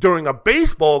field during a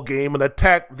baseball game and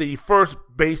attack the first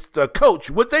base coach,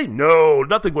 would they? No,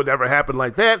 nothing would ever happen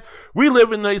like that. We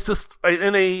live in a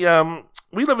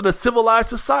civilized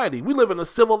society. We live in a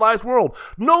civilized world.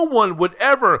 No one would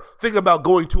ever think about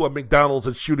going to a McDonald's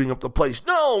and shooting up the place.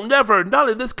 No, never. Not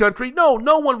in this country. No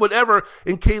one would ever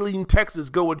in Kaleen, Texas,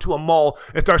 go into a mall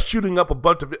and start shooting up a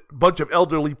bunch of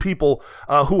elderly people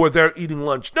who are there eating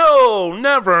lunch. No,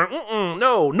 never.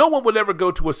 No one would ever go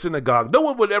to a synagogue. No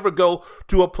one would ever go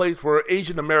to a place where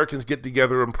Asian Americans get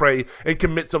together and pray and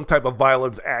commit some type of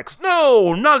violence acts.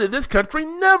 No, not in this country.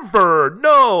 Never.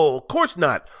 No, of course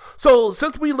not. So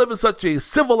since we live in such a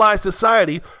civilized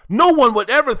society, no one would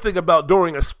ever think about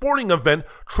during a sporting event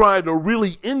trying to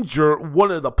really injure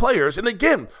one of the players. And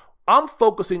again, I'm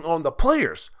focusing on the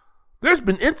players. There's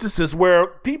been instances where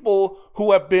people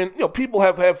who have been, people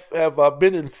have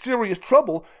been in serious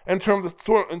trouble in terms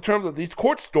of these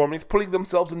court stormings, putting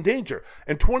themselves in danger.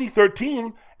 In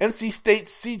 2013, NC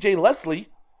State's C.J. Leslie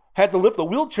had to lift a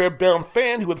wheelchair-bound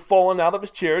fan who had fallen out of his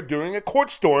chair during a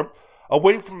court storm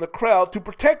away from the crowd to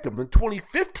protect him. In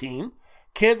 2015,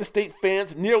 Kansas State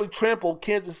fans nearly trampled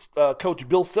Kansas coach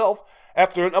Bill Self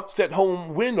after an upset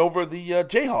home win over the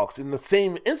Jayhawks. In the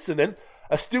same incident,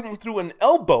 a student threw an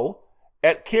elbow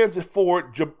at Kansas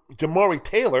forward Jamari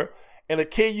Taylor, and a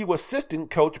KU assistant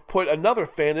coach put another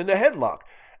fan in a headlock.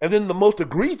 And then the most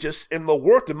egregious and the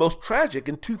worst and most tragic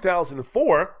in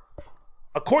 2004,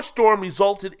 a court storm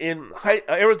resulted in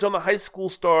Arizona high school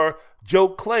star Joe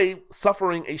Clay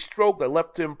suffering a stroke that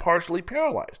left him partially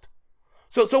paralyzed.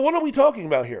 So what are we talking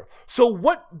about here? So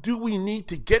what do we need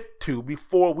to get to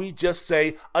before we just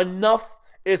say enough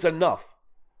is enough?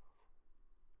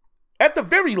 At the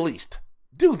very least,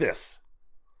 do this.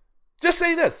 Just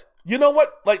say this. You know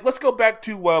what? Like, let's go back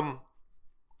to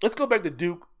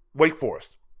Duke, Wake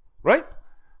Forest, right?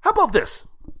 How about this?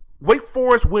 Wake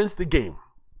Forest wins the game.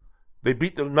 They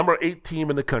beat the number 8 team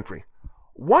in the country.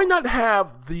 Why not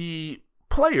have the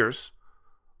players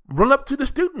run up to the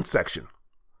student section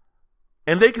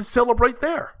and they can celebrate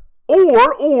there?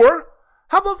 Or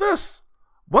how about this?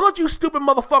 Why don't you stupid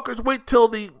motherfuckers wait till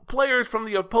the players from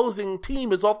the opposing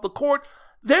team is off the court?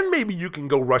 Then maybe you can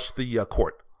go rush the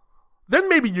court. Then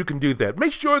maybe you can do that.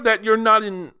 Make sure that you're not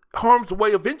in harm's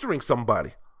way of injuring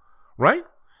somebody, right?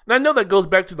 And I know that goes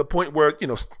back to the point where,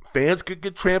 fans could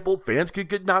get trampled, fans could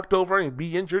get knocked over and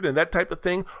be injured and that type of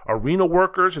thing, arena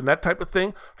workers and that type of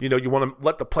thing. You want to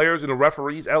let the players and the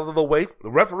referees out of the way.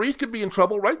 The referees could be in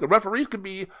trouble, right? The referees could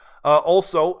be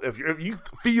also, if you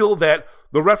feel that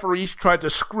the referees tried to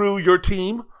screw your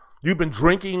team, you've been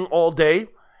drinking all day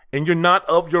and you're not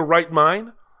of your right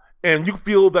mind, and you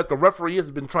feel that the referee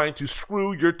has been trying to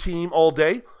screw your team all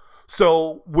day,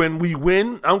 so when we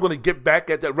win, I'm going to get back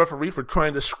at that referee for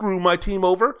trying to screw my team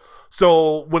over.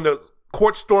 So when the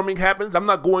court storming happens, I'm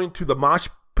not going to the mosh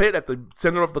pit at the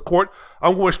center of the court.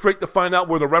 I'm going straight to find out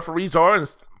where the referees are and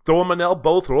throw them an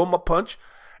elbow, throw them a punch.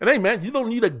 And hey, man, you don't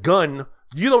need a gun.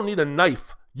 You don't need a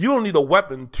knife. You don't need a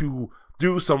weapon to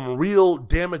do some real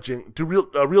damage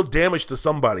to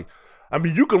somebody. I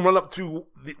mean, you can run up to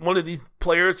one of these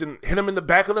players and hit him in the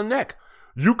back of the neck.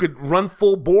 You could run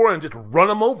full bore and just run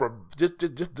him over, just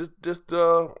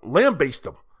lambaste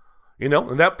him,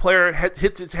 and that player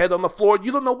hits his head on the floor.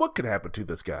 You don't know what could happen to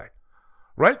this guy,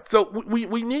 right? So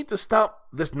we need to stop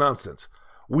this nonsense.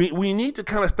 We need to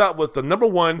kind of stop with the number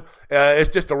one,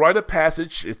 it's just a rite of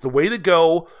passage. It's the way to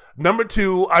go. Number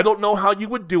two, I don't know how you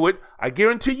would do it. I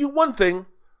guarantee you one thing,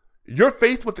 you're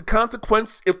faced with the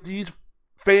consequence if these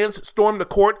fans storm the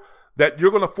court that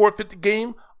you're going to forfeit the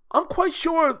game. I'm quite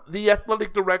sure the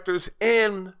athletic directors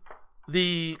and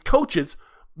the coaches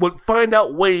would find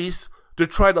out ways to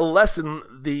try to lessen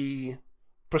the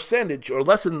percentage or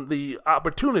lessen the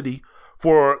opportunity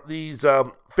for these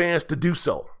fans to do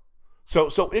so.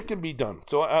 So it can be done.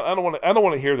 So I don't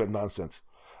want to hear that nonsense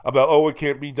about, it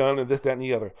can't be done and this, that, and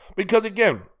the other. Because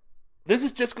again, this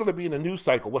is just going to be in a news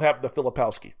cycle. What happened to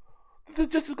Filipowski? This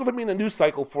just is going to be in a news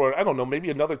cycle for, I don't know, maybe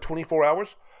another 24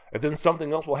 hours. And then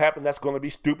something else will happen that's going to be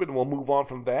stupid, and we'll move on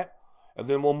from that. And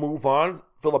then we'll move on.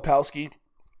 Filipowski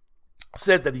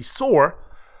said that he's sore,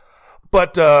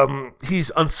 but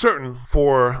he's uncertain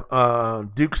for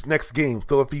Duke's next game.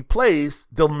 So if he plays,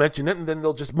 they'll mention it, and then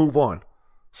they'll just move on.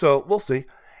 So we'll see.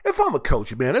 If I'm a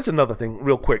coach, man, that's another thing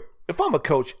real quick. If I'm a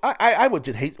coach, I would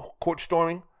just hate court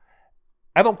storming.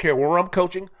 I don't care where I'm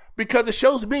coaching, because it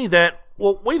shows me that,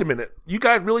 well, wait a minute. You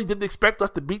guys really didn't expect us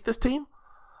to beat this team?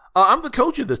 I'm the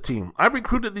coach of this team. I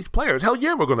recruited these players. Hell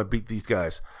yeah, we're going to beat these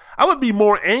guys. I would be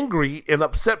more angry and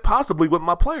upset possibly with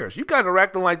my players. You guys are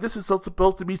acting like this is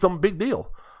supposed to be some big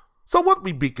deal. So what,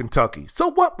 we beat Kentucky? So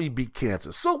what, we beat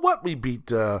Kansas? So what, we beat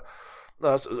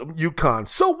UConn?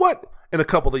 So what, in a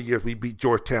couple of years we beat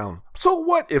Georgetown? So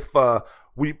what if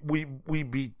we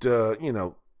beat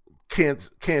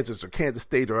Kansas or Kansas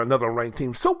State or another ranked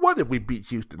team? So what if we beat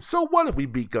Houston? So what if we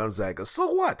beat Gonzaga?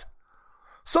 So what?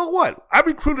 So what? I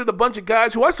recruited a bunch of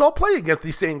guys who I saw play against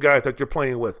these same guys that you're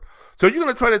playing with. So you're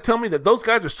going to try to tell me that those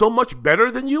guys are so much better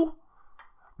than you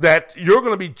that you're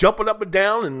going to be jumping up and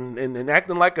down and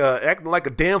acting like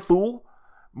a damn fool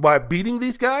by beating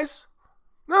these guys?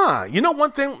 Nah, you know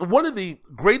one thing? One of the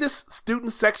greatest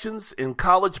student sections in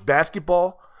college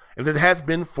basketball, and it has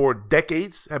been for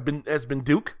decades, has been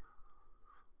Duke.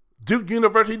 Duke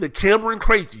University, the Cameron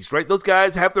Crazies, right? Those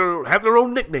guys have their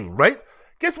own nickname, right?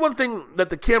 Guess one thing that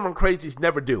the Cameron Crazies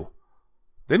never do?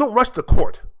 They don't rush the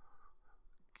court.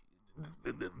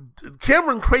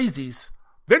 Cameron Crazies,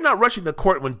 they're not rushing the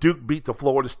court when Duke beat to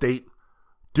Florida State,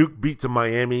 Duke beat to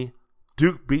Miami,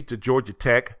 Duke beat to Georgia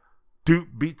Tech, Duke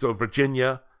beat to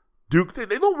Virginia. Duke, they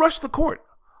don't rush the court.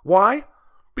 Why?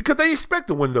 Because they expect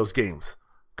to win those games.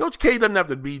 Coach K doesn't have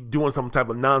to be doing some type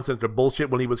of nonsense or bullshit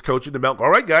when he was coaching about, all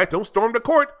right, guys, don't storm the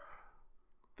court.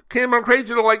 Cameron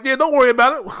Crazy are like, yeah, don't worry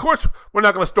about it. Of course, we're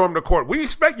not going to storm the court. We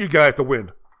expect you guys to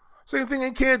win. Same thing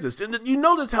in Kansas. And you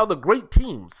notice how the great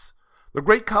teams, the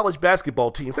great college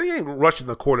basketball teams, they ain't rushing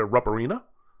the court at Rupp Arena.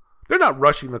 They're not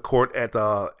rushing the court at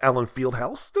Allen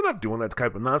Fieldhouse. They're not doing that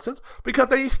type of nonsense because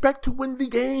they expect to win the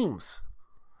games.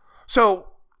 So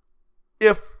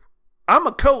if I'm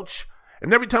a coach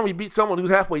and every time we beat someone who's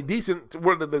halfway decent,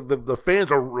 where the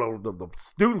fans are, the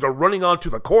students are running onto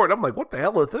the court, I'm like, what the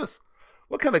hell is this?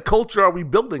 What kind of culture are we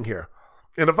building here?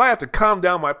 And if I have to calm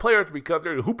down my players because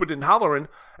they're hooping and hollering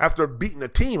after beating a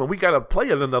team and we got to play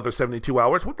in another 72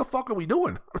 hours, what the fuck are we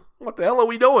doing? What the hell are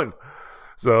we doing?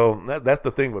 So that's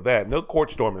the thing with that. No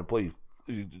court storming, please.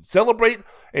 Celebrate.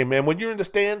 Hey, man, when you're in the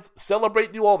stands,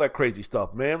 celebrate, do all that crazy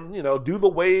stuff, man. You know, do the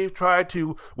wave, try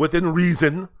to, within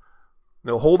reason,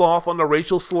 hold off on the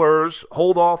racial slurs,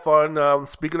 hold off on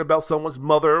speaking about someone's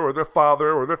mother or their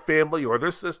father or their family or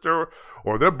their sister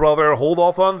or their brother. Hold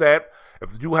off on that.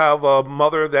 If you have a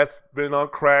mother that's been on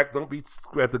crack, don't be,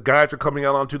 as the guys are coming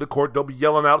out onto the court, don't be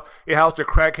yelling out, hey, how's your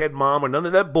crackhead mom, or none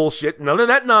of that bullshit, none of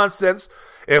that nonsense.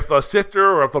 If a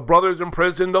sister or if a brother's in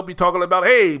prison, don't be talking about,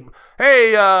 hey,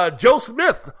 Joe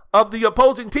Smith of the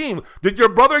opposing team, did your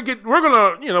brother we're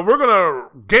gonna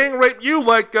gang rape you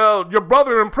like your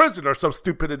brother in prison or some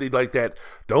stupidity like that.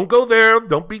 Don't go there.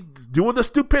 Don't be doing the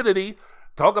stupidity.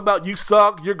 Talk about you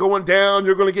suck, you're going down,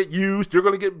 you're going to get used, you're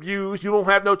going to get abused, you don't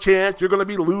have no chance, you're going to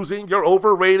be losing, you're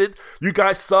overrated, you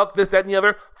guys suck, this, that, and the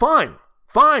other. Fine,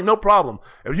 no problem.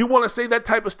 If you want to say that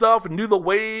type of stuff and do the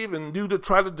wave and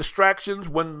try the distractions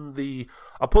when the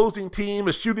opposing team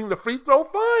is shooting the free throw,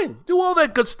 fine. Do all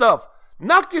that good stuff.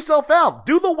 Knock yourself out.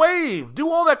 Do the wave. Do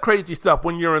all that crazy stuff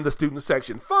when you're in the student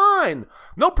section. Fine.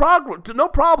 No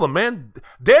problem, man.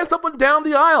 Dance up and down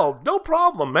the aisle. No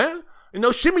problem, man.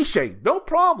 Shimmy shake, no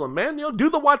problem, man. Do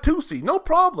the Watusi, no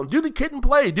problem. Do the kid and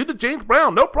play, do the James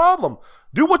Brown, no problem.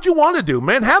 Do what you want to do,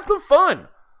 man. Have some fun.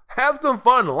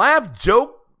 Laugh,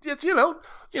 joke. Just,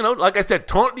 like I said,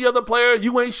 taunt the other player.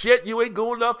 You ain't shit. You ain't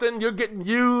doing nothing. You're getting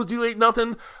used. You ain't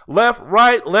nothing. Left,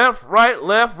 right.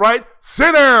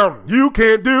 Sit down. You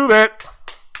can't do that.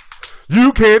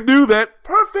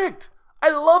 Perfect. I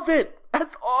love it.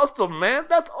 That's awesome, man.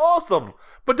 That's awesome.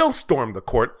 But don't storm the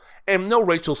court. And no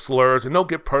racial slurs, and don't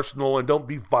get personal, and don't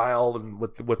be vile and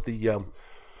with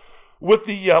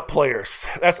the players.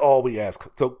 That's all we ask.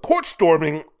 So court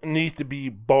storming needs to be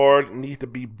barred, needs to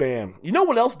be banned. You know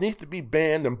what else needs to be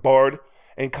banned and barred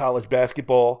in college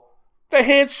basketball? The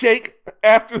handshake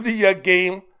after the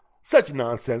game. Such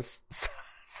nonsense.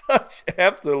 Such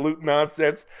absolute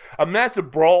nonsense. A massive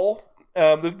brawl.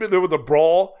 There was a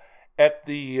brawl at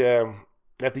the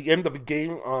end of the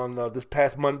game on this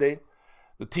past Monday.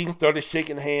 The team started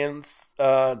shaking hands.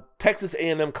 Texas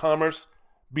A&M Commerce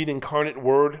beat Incarnate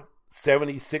Word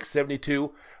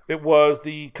 76-72. It was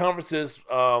the conference's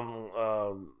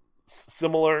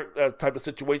similar type of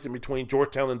situation between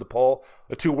Georgetown and DePaul,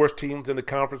 the two worst teams in the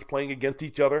conference playing against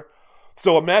each other.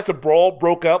 So a massive brawl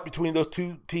broke out between those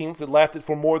two teams that lasted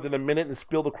for more than a minute and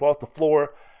spilled across the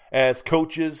floor as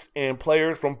coaches and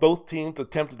players from both teams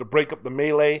attempted to break up the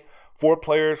melee. 4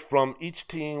 players from each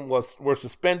team were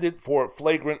suspended for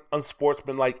flagrant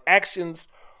unsportsmanlike actions.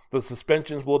 The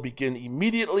suspensions will begin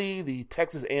immediately. The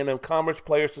Texas A&M Commerce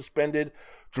players suspended: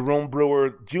 Jerome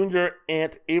Brewer Jr.,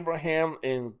 Ant Abraham,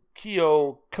 and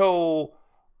Kyoko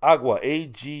Agwa,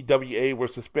 AGWA, were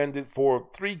suspended for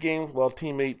 3 games, while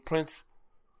teammate Prince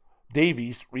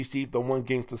Davies received a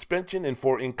 1-game suspension. And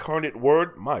for Incarnate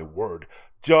Word, my word,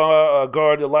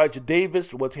 guard Elijah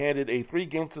Davis was handed a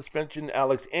 3-game suspension.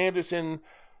 Alex Anderson,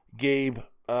 Gabe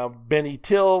Benny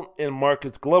Till, and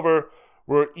Marcus Glover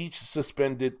were each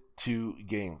suspended 2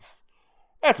 games.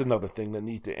 That's another thing that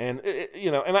needs to end.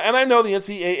 And I know the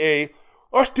NCAA,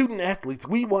 our student athletes,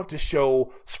 we want to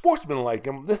show sportsmanlike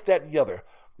and this, that, and the other.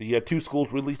 The 2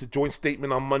 schools released a joint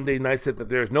statement on Monday night, said that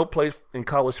there is no place in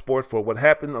college sports for what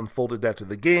happened unfolded after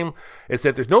the game. It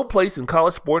said there's no place in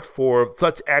college sports for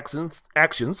such actions.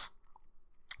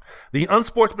 The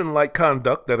unsportsmanlike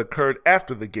conduct that occurred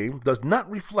after the game does not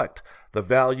reflect the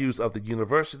values of the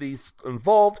universities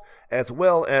involved, as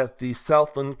well as the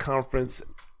Southland Conference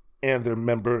and their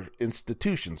member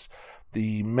institutions.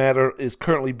 The matter is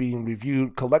currently being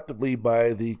reviewed collectively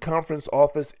by the conference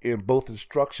office in both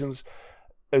institutions,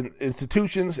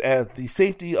 as the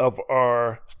safety of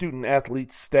our student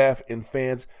athletes, staff, and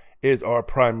fans is our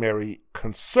primary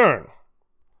concern.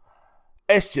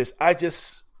 I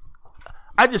just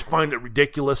find it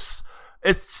ridiculous.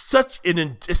 It's such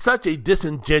a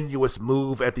disingenuous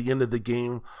move at the end of the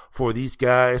game for these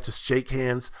guys to shake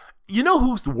hands. You know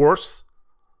who's the worst?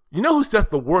 You know who's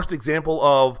just the worst example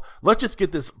of, let's just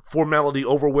get this formality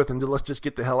over with and let's just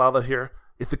get the hell out of here?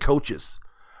 It's the coaches.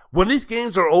 When these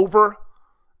games are over,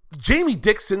 Jamie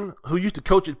Dixon, who used to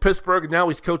coach at Pittsburgh and now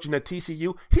he's coaching at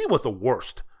TCU, he was the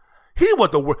worst. He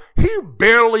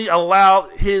barely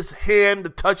allowed his hand to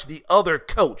touch the other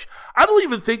coach. I don't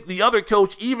even think the other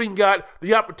coach even got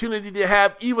the opportunity to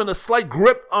have even a slight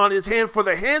grip on his hand for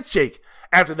the handshake.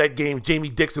 After that game, Jamie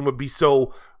Dixon would be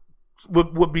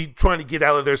trying to get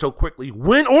out of there so quickly,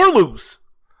 win or lose.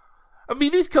 I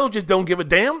mean, these coaches don't give a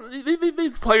damn.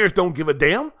 These players don't give a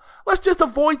damn. Let's just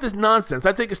avoid this nonsense.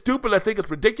 I think it's stupid. I think it's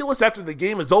ridiculous. After the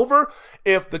game is over,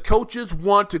 if the coaches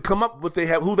want to come up with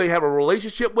who they have a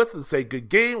relationship with and say, good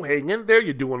game, hang in there,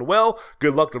 you're doing well,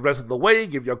 good luck the rest of the way,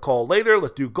 give you a call later,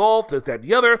 let's do golf, this, that,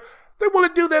 the other. They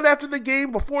want to do that after the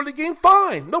game, before the game,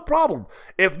 fine, no problem.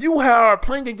 If you are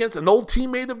playing against an old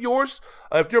teammate of yours,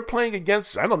 if you're playing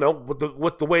against, I don't know,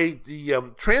 with the way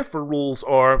the transfer rules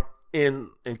are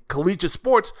in collegiate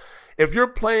sports, if you're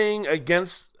playing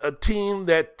against a team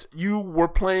that you were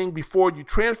playing before you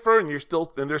transfer, and there's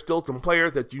still some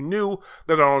players that you knew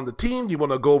that are on the team, you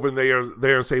want to go over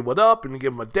there and say what up and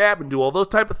give them a dab and do all those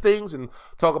type of things and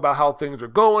talk about how things are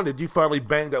going. Did you finally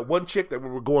bang that one chick that we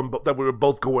were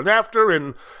both going after?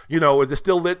 And is it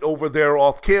still lit over there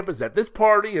off campus at this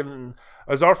party? And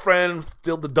is our friend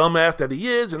still the dumbass that he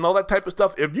is? And all that type of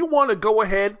stuff. If you want to go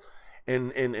ahead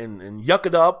and yuck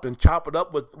it up and chop it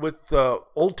up with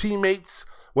old teammates,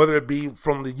 whether it be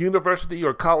from the university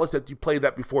or college that you played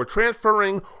that before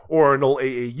transferring, or an old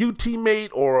AAU teammate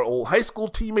or an old high school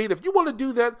teammate, if you want to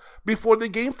do that before the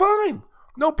game, fine,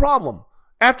 no problem.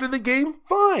 After the game,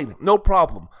 fine, no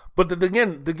problem. But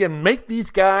again, make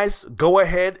these guys go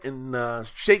ahead and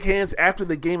shake hands after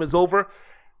the game is over.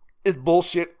 It's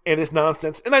bullshit and it's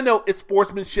nonsense. And I know it's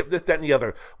sportsmanship, this, that, and the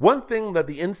other. One thing that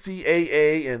the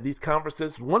NCAA and these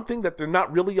conferences, one thing that they're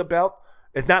not really about,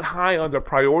 is not high on their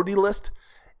priority list,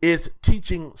 is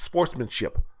teaching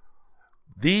sportsmanship.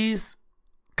 These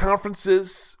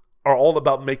conferences are all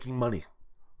about making money,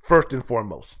 first and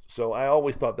foremost. So I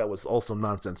always thought that was also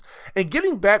nonsense. And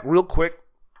getting back real quick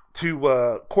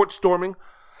to court storming,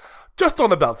 just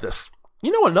thought about this.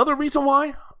 Another reason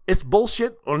why it's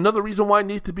bullshit, or another reason why it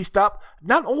needs to be stopped,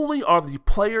 not only are the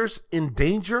players in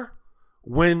danger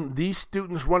when these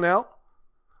students run out,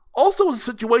 also a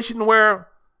situation where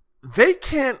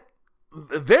they're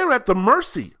at the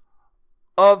mercy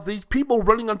of these people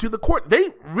running onto the court. They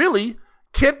really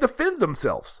can't defend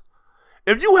themselves.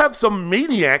 If you have some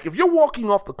maniac, if you're walking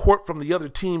off the court from the other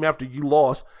team after you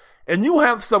lost, and you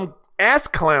have some ass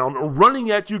clown running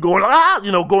at you going,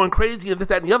 going crazy and this,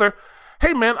 that, and the other,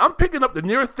 hey man, I'm picking up the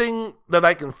nearest thing that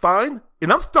I can find,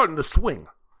 and I'm starting to swing.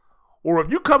 Or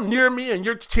if you come near me and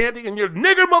you're chanting and you're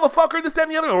nigger motherfucker, this, that,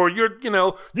 and the other, or you're,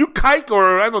 you kike,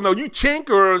 or I don't know, you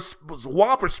chink, or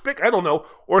wop, or spick, I don't know,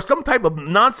 or some type of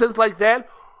nonsense like that,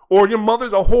 or your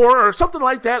mother's a whore, or something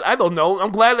like that, I don't know,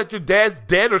 I'm glad that your dad's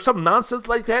dead, or some nonsense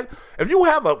like that. If you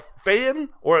have a fan,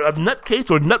 or a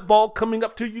nutcase, or nutball coming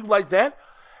up to you like that,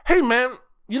 hey man,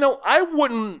 I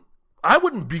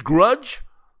wouldn't begrudge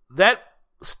that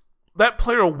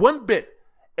player one bit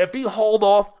if he hauled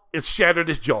off and shattered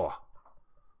his jaw.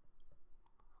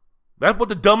 That's what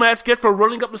the dumbass gets for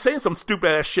running up and saying some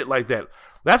stupid ass shit like that.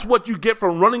 That's what you get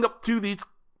for running up to these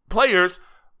players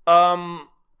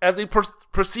as a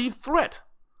perceived threat.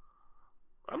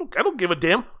 I don't give a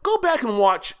damn. Go back and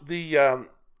watch the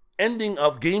ending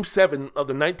of Game 7 of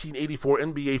the 1984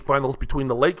 NBA Finals between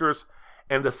the Lakers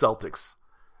and the Celtics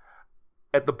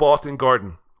at the Boston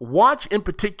Garden. Watch in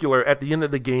particular at the end of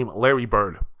the game, Larry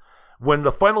Bird. When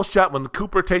the final shot, when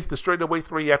Cooper takes the straightaway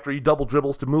three after he double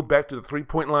dribbles to move back to the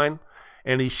 3-point line,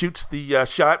 and he shoots the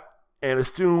shot, and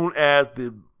as soon as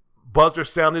the buzzer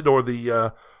sounded or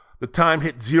the time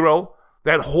hit 0,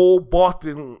 that whole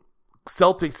Boston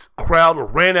Celtics crowd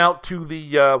ran out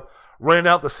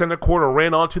the center court or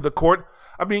ran onto the court.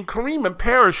 I mean, Kareem and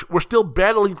Parrish were still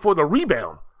battling for the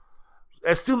rebound.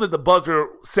 As soon as the buzzer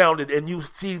sounded and you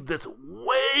see this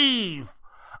wave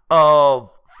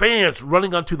of fans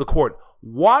running onto the court.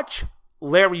 Watch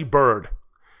Larry Bird.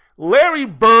 Larry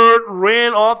Bird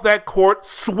ran off that court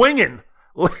swinging.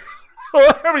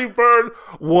 Larry Bird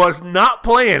was not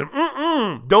playing.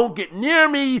 Don't get near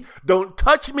me. Don't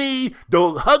touch me.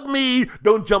 Don't hug me.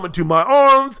 Don't jump into my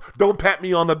arms. Don't pat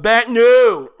me on the back.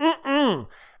 No.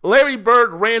 Larry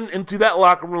Bird ran into that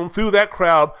locker room through that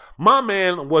crowd. My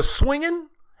man was swinging,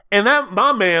 and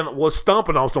my man was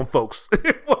stomping on some folks.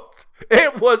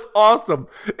 It was awesome.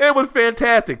 It was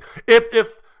fantastic.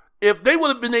 If they would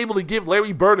have been able to give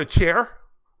Larry Bird a chair,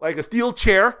 like a steel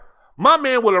chair, my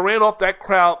man would have ran off that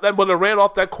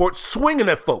court swinging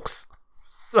at folks.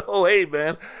 So, hey,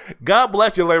 man, God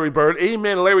bless you, Larry Bird.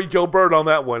 Amen, Larry Joe Bird on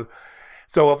that one.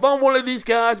 So if I'm one of these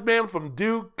guys, man, from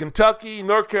Duke, Kentucky,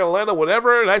 North Carolina,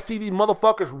 whatever, and I see these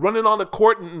motherfuckers running on the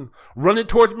court and running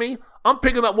towards me, I'm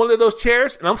picking up one of those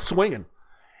chairs and I'm swinging.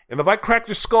 And if I crack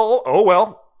your skull, oh,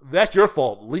 well, that's your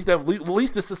fault. At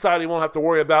least the society won't have to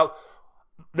worry about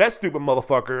that stupid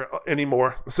motherfucker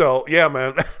anymore. So, yeah,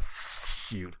 man.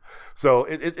 Shoot. So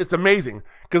it's amazing.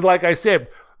 Because like I said,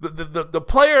 the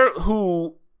player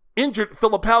who injured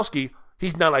Filipowski,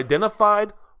 he's not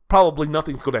identified. Probably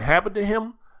nothing's going to happen to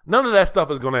him. None of that stuff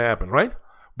is going to happen, right?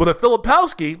 But if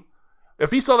Filipowski,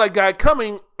 if he saw that guy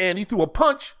coming and he threw a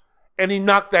punch and he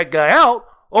knocked that guy out,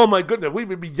 oh my goodness, we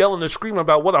would be yelling and screaming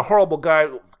about what a horrible guy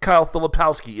Kyle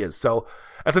Filipowski is. So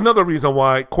that's another reason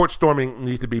why court storming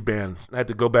needs to be banned. I had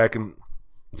to go back and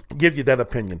give you that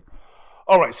opinion.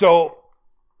 All right, so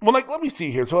let me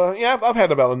see here. So I've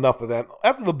had about enough of that.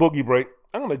 After the boogie break,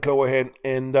 I'm going to go ahead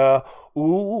and, I'm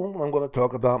going to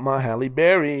talk about my Halle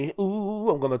Berry.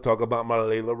 I'm going to talk about my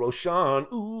Layla Roshan.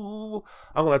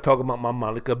 I'm going to talk about my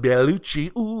Monica Bellucci.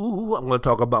 I'm going to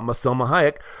talk about my Selma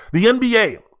Hayek. The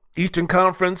NBA, Eastern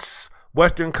Conference,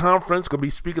 Western Conference, going to be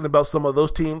speaking about some of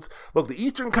those teams. Look, the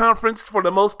Eastern Conference, for the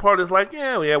most part, is like,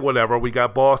 yeah, whatever. We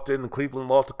got Boston and Cleveland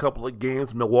lost a couple of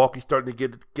games. Milwaukee's starting to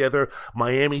get it together.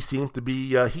 Miami seems to be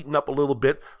heating up a little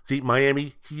bit. See,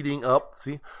 Miami heating up.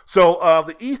 See? So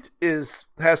the East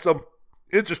has some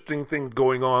interesting things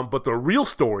going on, but the real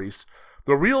stories,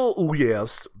 the real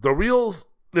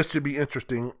this should be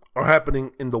interesting, are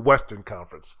happening in the Western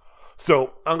Conference.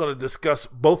 So I'm going to discuss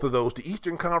both of those, the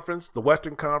Eastern Conference, the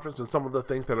Western Conference, and some of the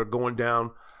things that are going down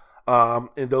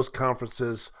in those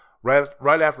conferences right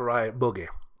after I boogie.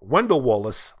 Wendell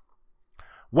Wallace,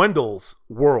 Wendell's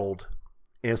World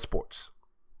in Sports.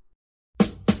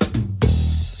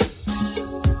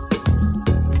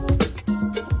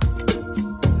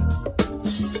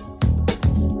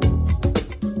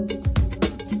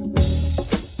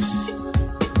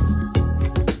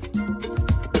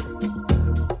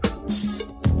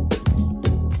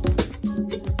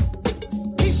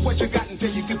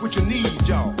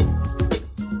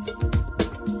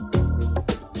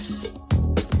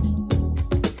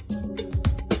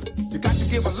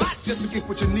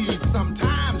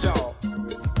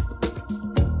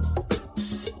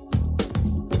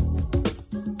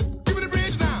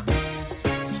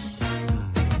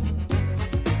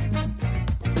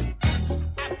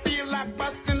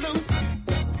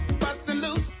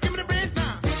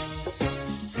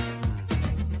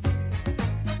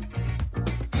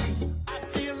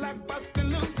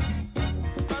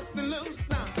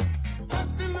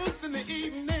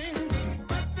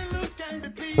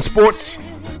 Sports.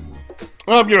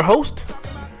 I'm your host,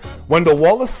 Wendell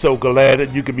Wallace. So glad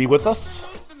that you could be with us.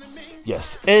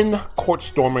 Yes, end court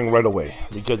storming right away.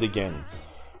 Because again,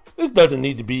 this doesn't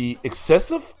need to be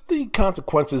excessive. The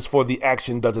consequences for the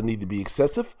action doesn't need to be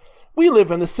excessive. We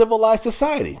live in a civilized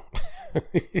society.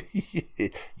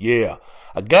 Yeah.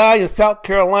 A guy in South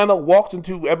Carolina walks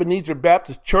into Ebenezer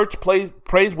Baptist Church,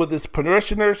 prays with his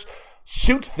parishioners,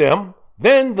 shoots them.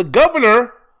 Then the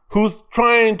governor, who's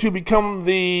trying to become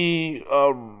the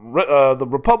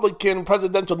Republican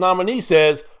presidential nominee,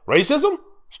 says, racism?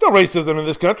 There's no racism in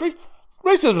this country.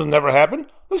 Racism never happened.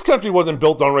 This country wasn't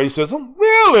built on racism.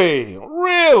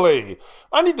 Really?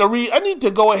 I need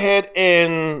to go ahead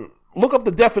and look up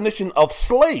the definition of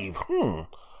slave.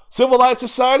 Civilized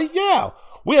society? Yeah.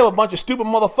 We have a bunch of stupid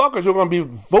motherfuckers who are going to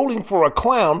be voting for a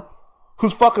clown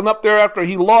who's fucking up there after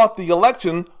he lost the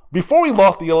election. Before he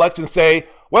lost the election, say,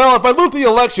 well, if I lose the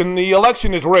election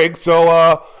is rigged,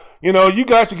 so, you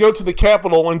guys should go to the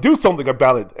Capitol and do something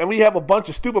about it. And we have a bunch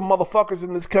of stupid motherfuckers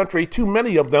in this country, too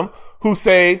many of them, who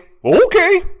say,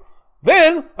 okay.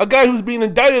 Then a guy who's being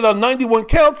indicted on 91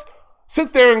 counts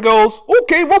sits there and goes,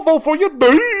 okay, we'll vote for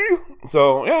you.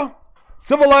 So, yeah.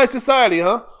 Civilized society,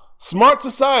 huh? Smart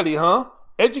society, huh?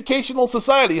 Educational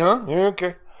society, huh? Yeah,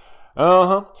 okay.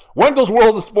 Wendell's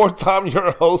World of Sports. I'm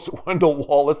your host, Wendell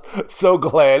Wallace. So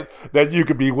glad that you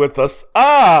could be with us.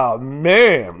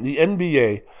 Man, the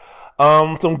NBA.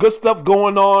 Some good stuff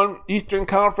going on. Eastern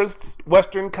Conference,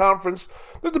 Western Conference.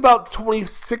 There's about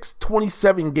 26,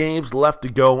 27 games left to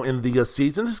go in the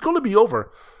season. It's going to be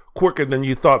over quicker than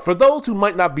you thought. For those who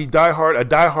might not be a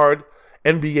diehard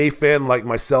NBA fan like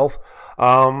myself,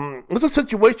 it's a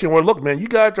situation where, look, man, you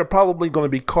guys are probably going to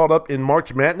be caught up in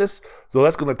March Madness, so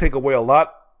that's going to take away a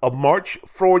lot of March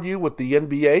for you with the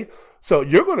NBA. So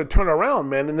you're going to turn around,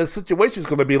 man, and this situation is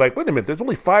going to be like, wait a minute, there's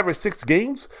only 5 or 6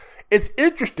 games? It's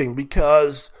interesting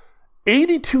because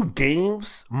 82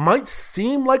 games might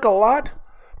seem like a lot,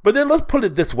 but then let's put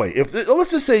it this way.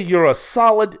 Let's just say you're a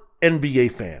solid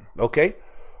NBA fan, okay?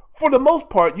 For the most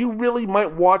part, you really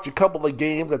might watch a couple of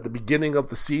games at the beginning of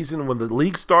the season when the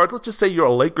league starts. Let's just say you're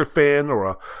a Laker fan or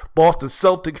a Boston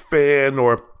Celtics fan,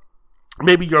 or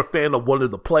maybe you're a fan of one of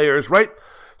the players, right?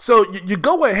 So you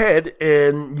go ahead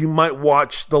and you might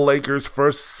watch the Lakers'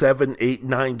 first 7, 8,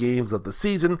 9 games of the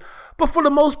season. But for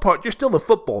the most part, you're still in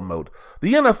football mode.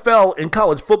 The NFL and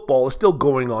college football is still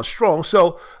going on strong.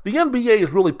 So the NBA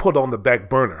is really put on the back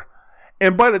burner.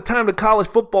 And by the time the college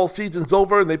football season's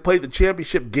over and they play the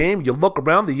championship game, you look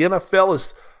around, the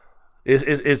NFL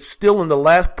is still in the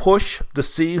last push to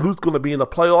see who's going to be in the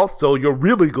playoffs. So you're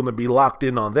really going to be locked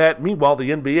in on that. Meanwhile, the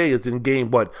NBA is in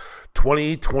game,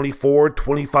 20, 24,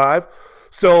 25.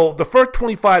 So the first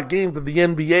 25 games of the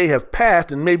NBA have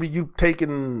passed, and maybe you've paid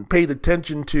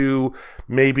attention to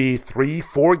maybe 3,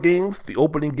 4 games, the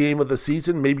opening game of the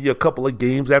season, maybe a couple of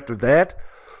games after that.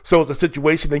 So it's a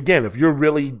situation, again, if you're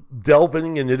really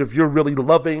delving in it, if you're really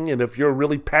loving, and if you're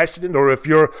really passionate, or if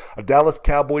you're a Dallas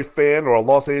Cowboy fan, or a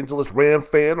Los Angeles Ram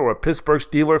fan, or a Pittsburgh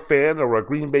Steelers fan, or a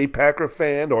Green Bay Packer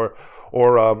fan, or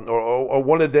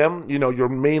one of them, you're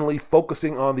mainly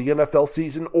focusing on the NFL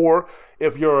season. Or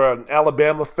if you're an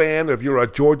Alabama fan, if you're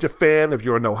a Georgia fan, if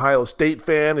you're an Ohio State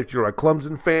fan, if you're a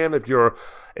Clemson fan, if you're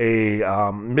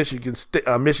a Michigan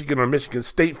or Michigan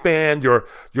State fan, you're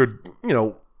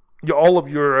all of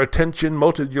your attention,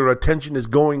 most of your attention is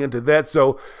going into that.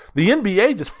 So the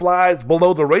NBA just flies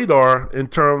below the radar in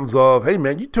terms of, hey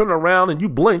man, you turn around and you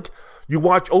blink, you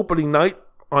watch opening night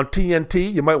on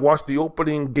TNT, you might watch the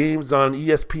opening games on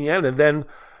ESPN, and then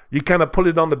you kind of put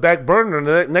it on the back burner, and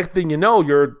the next thing you know,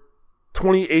 you're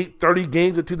 28, 30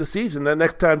 games into the season the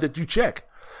next time that you check.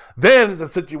 Then there's a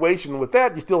situation with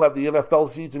that, you still have the NFL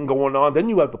season going on, then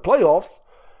you have the playoffs.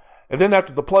 And then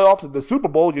after the playoffs and the Super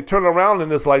Bowl, you turn around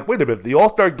and it's like, wait a minute, the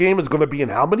All-Star game is going to be in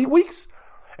how many weeks?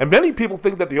 And many people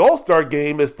think that the All-Star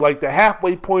game is like the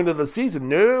halfway point of the season.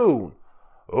 No.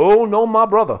 Oh, no, my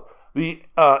brother. The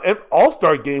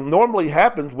All-Star game normally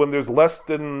happens when there's less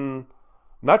than,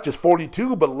 not just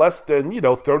 42, but less than,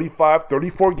 35,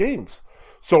 34 games.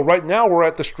 So right now we're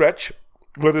at the stretch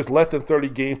where there's less than 30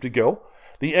 games to go.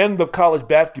 The end of college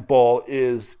basketball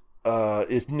is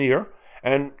near.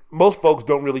 And most folks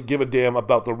don't really give a damn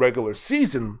about the regular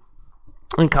season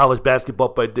in college basketball,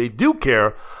 but they do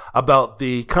care about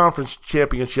the conference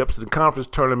championships, the conference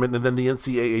tournament, and then the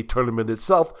NCAA tournament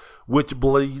itself, which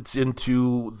bleeds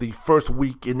into the first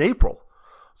week in April.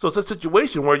 So it's a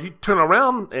situation where you turn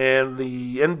around and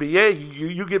the NBA,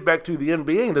 you get back to the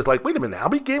NBA, and it's like, wait a minute, how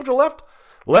many games are left?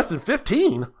 Less than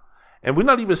 15. And we're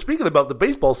not even speaking about the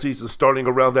baseball season starting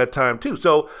around that time, too.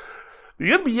 So the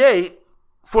NBA,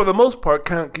 for the most part,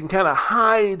 can kind of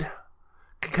hide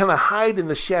in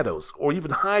the shadows, or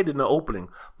even hide in the opening,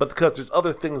 but because there's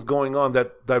other things going on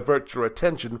that divert your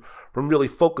attention from really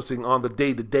focusing on the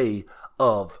day-to-day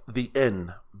of the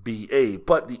NBA.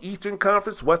 But the Eastern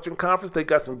Conference, Western Conference, they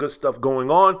got some good stuff going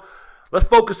on. Let's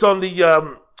focus on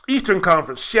the Eastern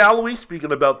Conference, shall we?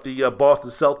 Speaking about the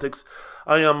Boston Celtics,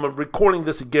 I am recording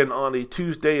this again on a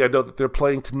Tuesday. I know that they're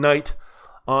playing tonight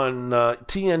on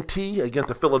TNT against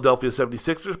the Philadelphia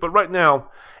 76ers. But right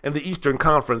now, in the Eastern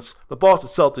Conference, the Boston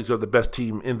Celtics are the best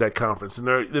team in that conference,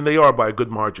 and they are by a good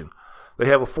margin. They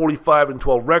have a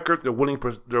 45-12 record. They're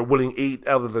winning 8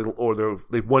 out of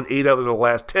they've won 8 out of the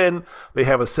last 10. They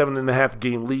have a 7.5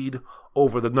 game lead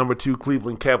over the number 2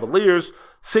 Cleveland Cavaliers.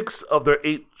 6 of their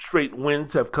 8 straight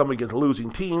wins have come against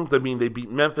losing teams. I mean, they beat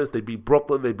Memphis, they beat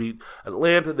Brooklyn, they beat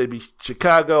Atlanta, they beat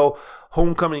Chicago.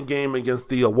 Homecoming game against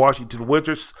the Washington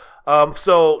Wizards.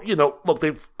 Look,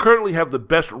 they currently have the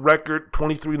best record,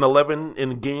 23-11,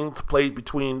 in games played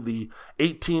between the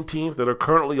 18 teams that are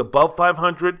currently above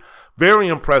 500. Very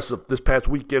impressive this past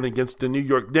weekend against the New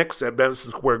York Knicks at Madison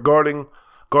Square Garden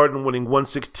winning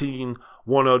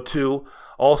 116-102.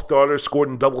 All starters scored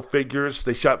in double figures.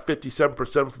 They shot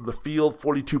 57% from the field,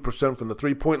 42% from the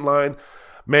three-point line.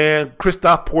 Man,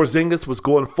 Kristaps Porzingis was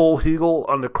going full heel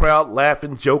on the crowd,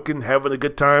 laughing, joking, having a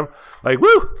good time. Like,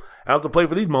 woo, I don't have to play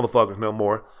for these motherfuckers no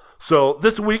more. So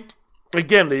this week,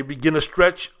 again, they begin a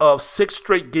stretch of 6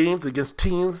 straight games against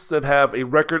teams that have a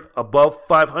record above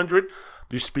 500.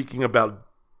 You're speaking about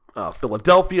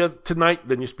Philadelphia tonight.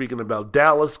 Then you're speaking about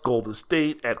Dallas, Golden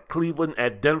State, at Cleveland,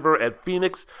 at Denver, at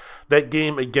Phoenix. That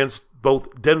game against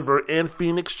both Denver and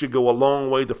Phoenix should go a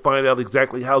long way to find out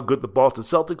exactly how good the Boston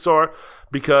Celtics are,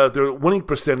 because their winning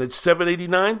percentage,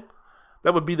 789,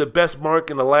 that would be the best mark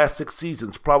in the last 6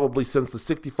 seasons, probably since the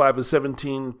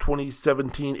 65-17,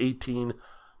 2017-18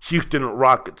 Houston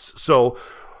Rockets. So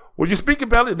when you speak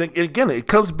about it, and again, it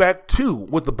comes back to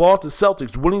with the Boston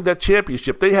Celtics winning that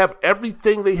championship. They have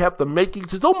everything. They have the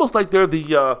makings. It's almost like they're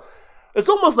it's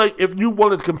almost like if you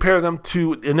wanted to compare them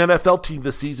to an NFL team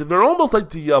this season, they're almost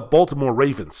like the Baltimore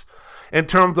Ravens in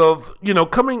terms of,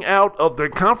 coming out of their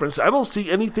conference. I don't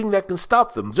see anything that can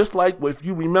stop them. Just like if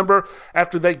you remember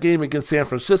after that game against San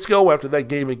Francisco, after that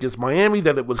game against Miami,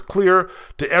 that it was clear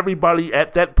to everybody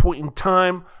at that point in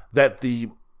time that the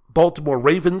Baltimore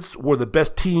Ravens were the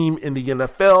best team in the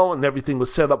NFL, and everything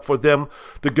was set up for them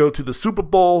to go to the Super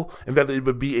Bowl, and that it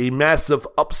would be a massive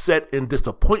upset and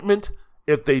disappointment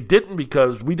if they didn't,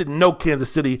 because we didn't know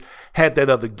Kansas City had that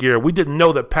other gear. We didn't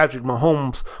know that Patrick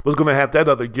Mahomes was going to have that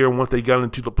other gear once they got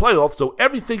into the playoffs. So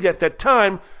everything at that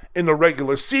time in the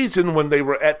regular season, when they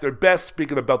were at their best,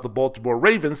 speaking about the Baltimore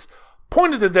Ravens,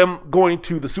 pointed to them going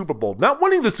to the Super Bowl. Not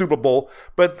winning the Super Bowl,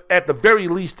 but at the very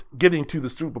least getting to the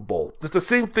Super Bowl. It's the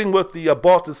same thing with the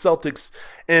Boston Celtics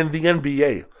and the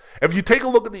NBA. If you take a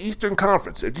look at the Eastern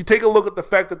Conference, if you take a look at the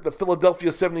fact that the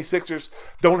Philadelphia 76ers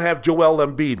don't have Joel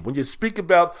Embiid, when you speak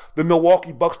about the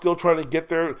Milwaukee Bucks still trying to get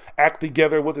their act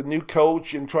together with a new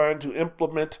coach and trying to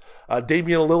implement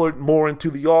Damian Lillard more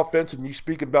into the offense, and you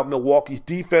speak about Milwaukee's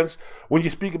defense, when you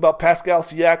speak about Pascal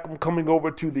Siakam coming over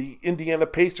to the Indiana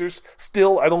Pacers,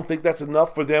 still I don't think that's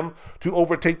enough for them to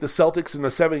overtake the Celtics in a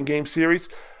 7-game series.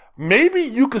 Maybe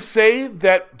you could say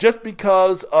that just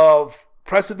because of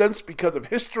precedents, because of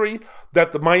history,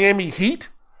 that the Miami Heat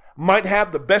might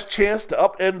have the best chance to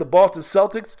upend the Boston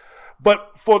Celtics.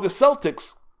 But for the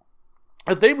Celtics,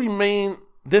 if they remain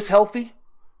this healthy,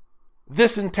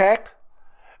 this intact,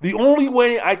 the only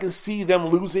way I can see them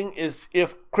losing is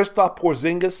if Kristaps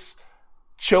Porzingis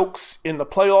chokes in the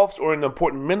playoffs or in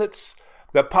important minutes,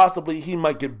 that possibly he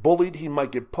might get bullied, he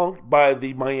might get punked by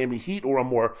the Miami Heat or a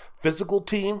more physical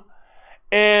team.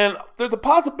 And there's a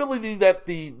possibility that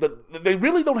they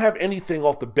really don't have anything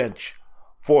off the bench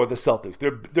for the Celtics.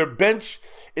 Their bench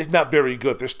is not very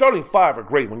good. Their starting 5 are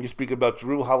great when you speak about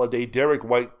Jrue Holiday, Derek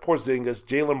White, Porzingis,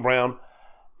 Jaylen Brown,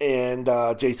 and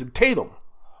Jason Tatum.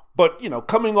 But,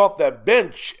 coming off that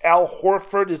bench, Al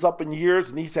Horford is up in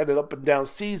years, and he's had an up and down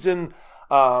season.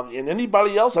 And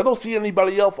anybody else, I don't see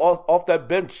anybody else off that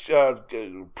bench.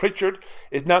 Pritchard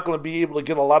is not going to be able to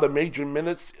get a lot of major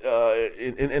minutes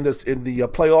in the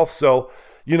playoffs. So,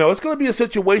 it's going to be a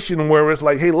situation where it's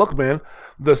like, hey, look, man,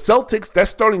 the Celtics, that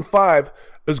starting 5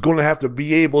 is going to have to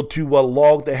be able to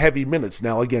log the heavy minutes.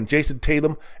 Now, again, Jason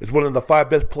Tatum is one of the 5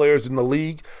 best players in the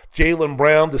league. Jaylen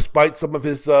Brown, despite some of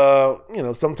his,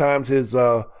 sometimes his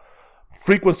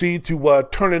frequency to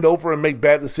turn it over and make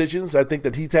bad decisions, I think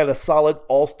that he's had a solid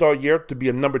all-star year to be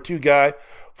a number 2 guy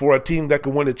for a team that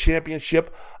can win a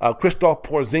championship. Kristaps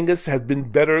Porzingis has been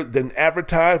better than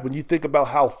advertised when you think about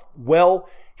how well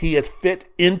he has fit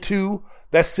into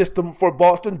that system for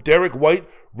Boston. Derek White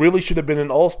really should have been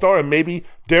an all-star, and maybe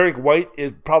Derek White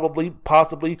is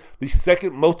possibly the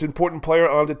second most important player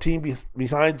on the team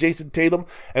behind Jason Tatum.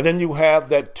 And then you have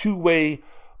that two-way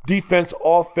defense,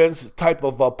 offense type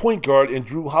of point guard in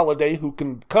Jrue Holiday, who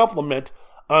can complement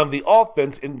on the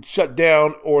offense and shut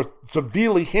down or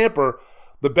severely hamper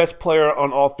the best player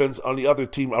on offense on the other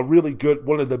team. A really good,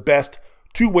 one of the best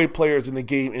two-way players in the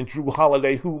game in Jrue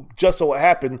Holiday, who just so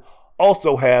happened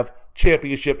also have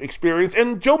championship experience.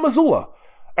 And Joe Mazzulla,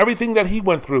 everything that he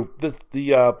went through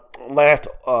the last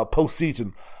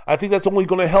postseason, I think that's only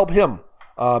going to help him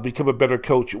become a better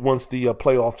coach once the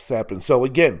playoffs happen. So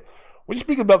again, when you're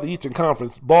speaking about the Eastern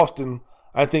Conference, Boston,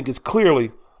 I think, is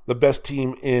clearly the best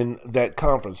team in that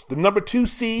conference. The number 2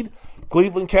 seed,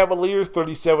 Cleveland Cavaliers,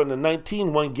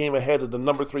 37-19, 1 game ahead of the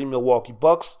number 3 Milwaukee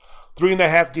Bucks,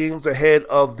 3.5 games ahead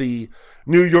of the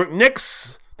New York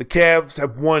Knicks. The Cavs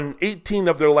have won 18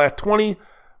 of their last 20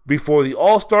 before the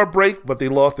All-Star break, but they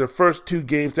lost their first 2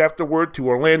 games afterward to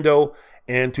Orlando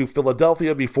and to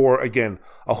Philadelphia before, again,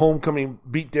 a homecoming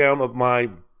beatdown of my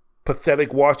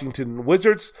pathetic Washington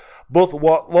Wizards. Both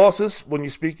losses, when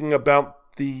you're speaking about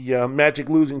the Magic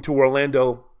losing to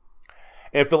Orlando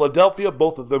And Philadelphia,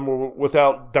 both of them were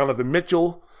without Donovan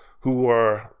Mitchell,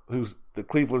 who's the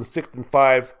Cleveland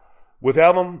 6-5.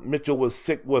 Without him, Mitchell was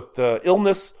sick with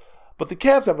illness. But the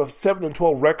Cavs have a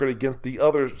 7-12 record against the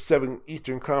other 7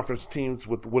 Eastern Conference teams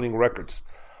with winning records.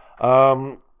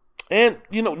 And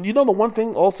you know the one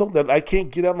thing also that I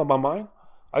can't get out of my mind?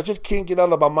 I just can't get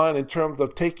out of my mind in terms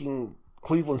of taking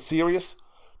Cleveland serious,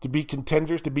 to be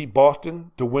contenders, to beat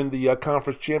Boston, to win the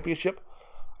conference championship.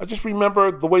 I just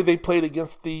remember the way they played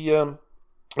against the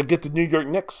New York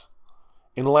Knicks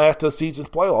in last season's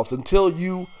playoffs. Until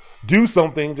you do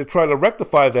something to try to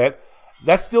rectify that,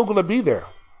 that's still going to be there.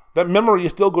 That memory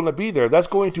is still going to be there. That's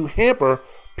going to hamper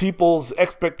people's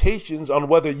expectations on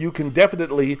whether you can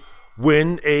definitely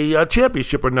win a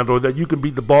championship or not, or that you can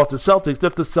beat the Boston Celtics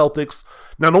if the Celtics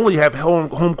not only have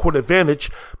home court advantage,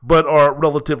 but are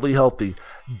relatively healthy.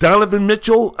 Donovan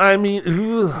Mitchell and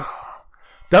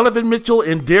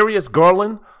Darius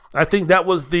Garland, I think that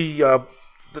was the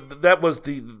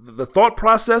thought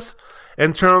process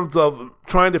in terms of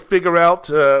trying to figure out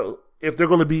if they're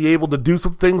going to be able to do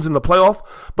some things in the playoff.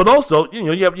 But also,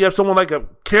 you have someone like a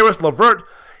Karis LeVert.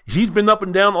 He's been up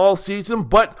and down all season,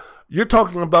 but you're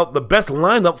talking about the best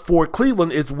lineup for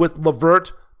Cleveland is with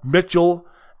LeVert, Mitchell,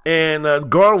 and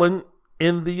Garland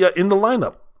in the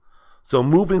lineup. So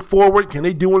moving forward, can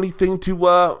they do anything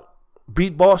to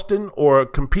beat Boston or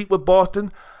compete with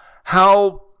Boston?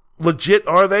 How legit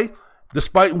are they?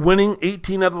 Despite winning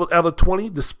 18 out of 20,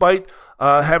 despite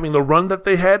having the run that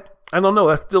they had, I don't know.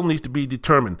 That still needs to be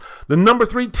determined. The number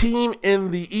 3 team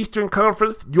in the Eastern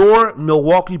Conference, your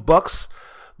Milwaukee Bucks.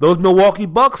 Those Milwaukee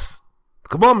Bucks,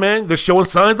 come on, man. They're showing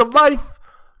signs of life.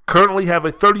 Currently have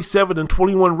a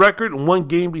 37-21 record and 1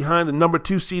 game behind the number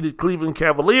 2 seeded Cleveland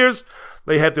Cavaliers.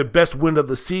 They had their best win of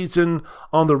the season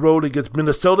on the road against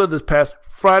Minnesota this past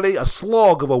Friday. A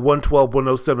slog of a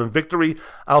 112-107 victory.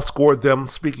 Outscored them,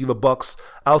 speaking of the Bucks,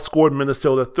 outscored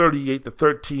Minnesota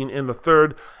 38-13 in the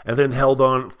third and then held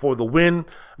on for the win.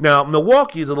 Now,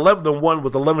 Milwaukee is 11-1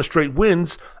 with 11 straight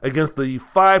wins against the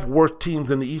 5 worst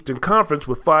teams in the Eastern Conference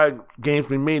with 5 games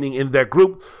remaining in that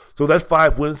group. So that's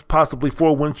 5 wins, possibly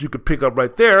 4 wins you could pick up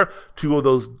right there. 2 of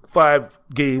those 5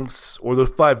 games or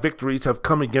those 5 victories have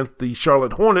come against the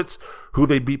Charlotte Hornets, who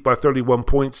they beat by 31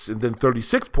 points and then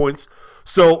 36 points.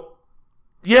 So,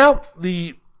 yeah,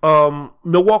 the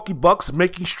Milwaukee Bucks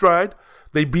making stride.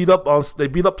 They beat up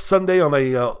Sunday on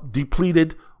a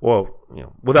depleted,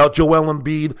 without Joel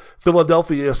Embiid,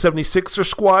 Philadelphia 76er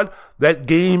squad. That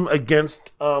game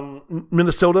against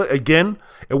Minnesota, again,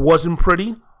 it wasn't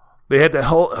pretty. They had to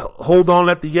hold on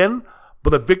at the end,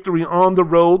 but a victory on the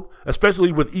road,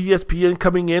 especially with ESPN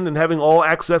coming in and having all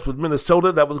access with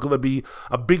Minnesota, that was going to be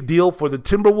a big deal for the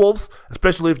Timberwolves,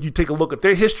 especially if you take a look at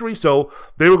their history. So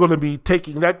they were going to be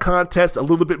taking that contest a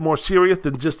little bit more serious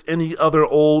than just any other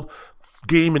old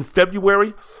game in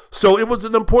February. So it was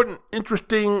an important,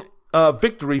 interesting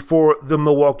victory for the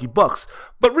Milwaukee Bucks.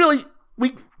 But really,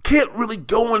 we can't really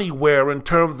go anywhere in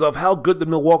terms of how good the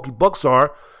Milwaukee Bucks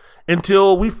are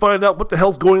until we find out what the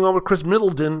hell's going on with Chris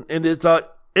Middleton and his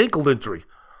ankle injury.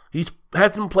 He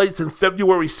hasn't played since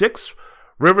February 6th.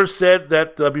 Rivers said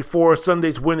that before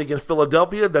Sunday's win against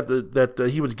Philadelphia that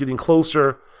he was getting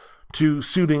closer to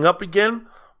suiting up again.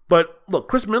 But look,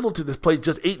 Chris Middleton has played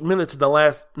just 8 minutes in the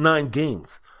last 9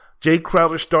 games. Jay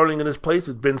Crowder starting in his place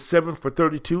has been 7 for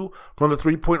 32 from the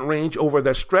 3-point range over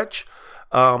that stretch.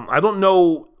 I don't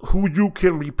know who you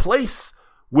can replace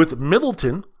with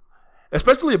Middleton.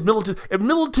 Especially if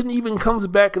Middleton even comes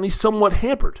back and he's somewhat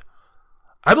hampered.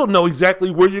 I don't know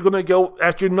exactly where you're going to go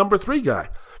as your number 3 guy.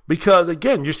 Because,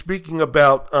 again, you're speaking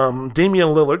about Damian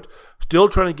Lillard still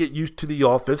trying to get used to the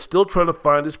offense, still trying to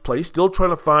find his place, still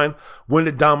trying to find when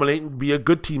to dominate and be a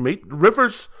good teammate.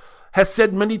 Rivers has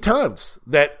said many times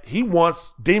that he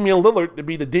wants Damian Lillard to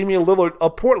be the Damian Lillard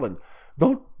of Portland.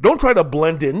 Don't try to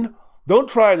blend in. Don't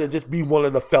try to just be one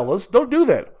of the fellas. Don't do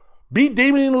that. Be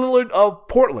Damian Lillard of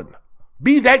Portland.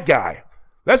 Be that guy.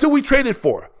 That's who we traded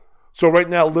for. So right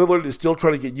now, Lillard is still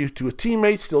trying to get used to his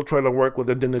teammates, still trying to work with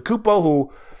Antetokounmpo,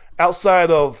 who outside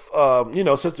of,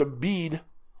 since Embiid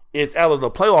is out of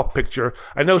the playoff picture,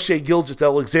 I know Shai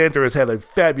Gilgeous-Alexander has had a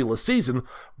fabulous season,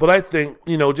 but I think,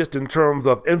 just in terms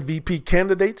of MVP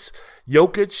candidates,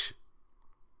 Jokic,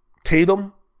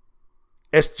 Tatum,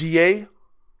 SGA,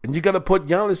 and you got to put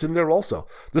Giannis in there also.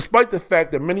 Despite the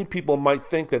fact that many people might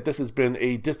think that this has been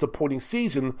a disappointing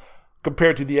season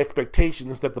compared to the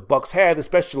expectations that the Bucks had,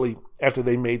 especially after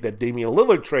they made that Damian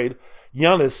Lillard trade,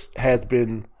 Giannis has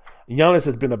been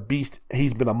a beast.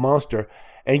 He's been a monster.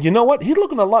 And you know what? He's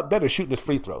looking a lot better shooting his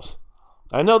free throws.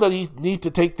 I know that he needs to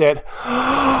take that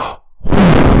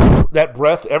that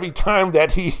breath every time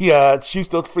that he shoots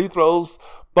those free throws.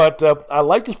 But I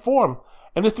like his form.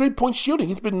 And the three-point shooting,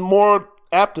 he's been more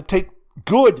apt to take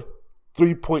good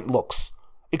three-point looks,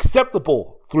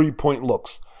 acceptable three-point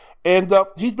looks. And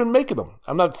he's been making them.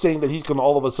 I'm not saying that he's going to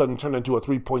all of a sudden turn into a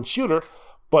three-point shooter,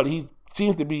 but he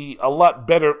seems to be a lot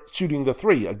better shooting the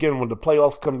three. Again, when the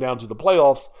playoffs come down to the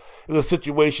playoffs, it's a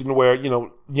situation where,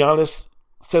 Giannis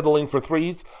settling for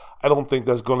threes, I don't think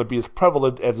that's going to be as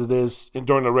prevalent as it is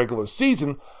during the regular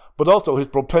season, but also his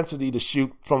propensity to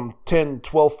shoot from 10,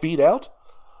 12 feet out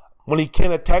when he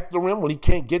can't attack the rim, when he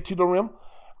can't get to the rim.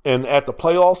 And at the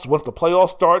playoffs, once the playoffs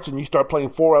starts and you start playing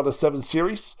 4 out of 7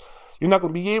 series, you're not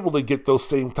going to be able to get those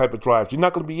same type of drives. You're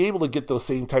not going to be able to get those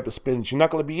same type of spins. You're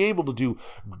not going to be able to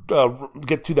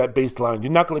get to that baseline.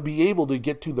 You're not going to be able to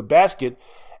get to the basket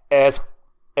as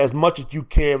much as you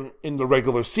can in the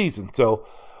regular season. So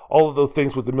all of those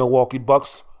things with the Milwaukee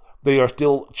Bucks, they are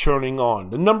still churning on.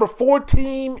 The number 4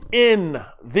 team in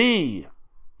the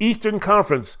Eastern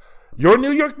Conference, your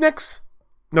New York Knicks?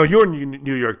 No, your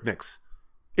New York Knicks.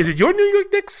 Is it your New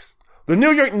York Knicks? The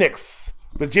New York Knicks.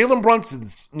 The Jalen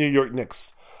Brunson's New York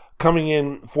Knicks coming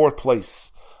in 4th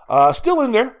place. Still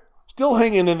in there. Still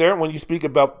hanging in there when you speak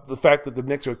about the fact that the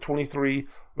Knicks are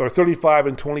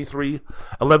 35-23,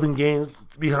 11 games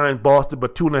behind Boston,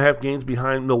 but 2.5 games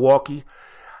behind Milwaukee.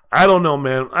 I don't know,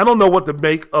 man. I don't know what to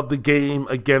make of the game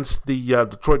against the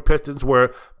Detroit Pistons,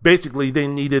 where basically they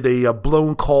needed a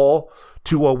blown call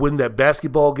to win that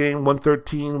basketball game,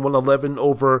 113-111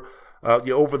 over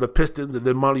the Pistons, and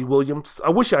then Monty Williams. I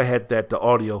wish I had that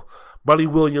audio. Monty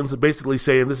Williams is basically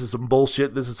saying this is some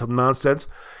bullshit, this is some nonsense.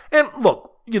 And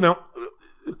look, the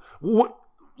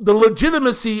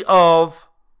legitimacy of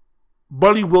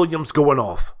Monty Williams going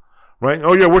off, right?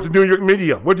 Oh yeah, where's the New York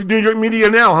media? Where's the New York media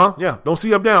now, huh? Yeah, don't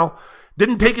see him now.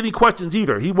 Didn't take any questions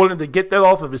either. He wanted to get that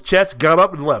off of his chest, got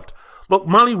up and left. Look,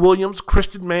 Monty Williams,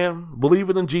 Christian man,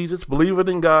 believing in Jesus, believing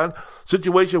in God,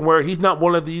 situation where he's not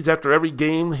one of these after every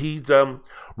game. He's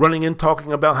running in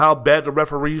talking about how bad the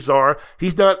referees are.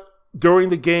 He's not during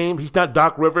the game. He's not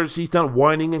Doc Rivers. He's not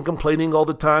whining and complaining all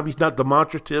the time. He's not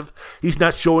demonstrative. He's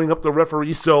not showing up the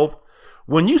referee. So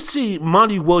when you see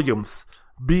Monty Williams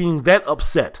being that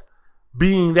upset,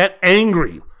 being that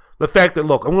angry, the fact that,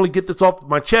 look, I'm going to get this off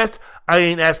my chest. I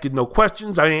ain't asking no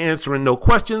questions. I ain't answering no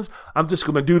questions. I'm just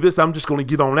going to do this. I'm just going to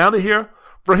get on out of here.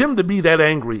 For him to be that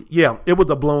angry, yeah, it was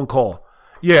a blown call.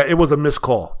 Yeah, it was a missed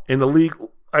call. In the league,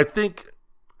 I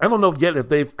don't know yet if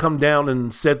they've come down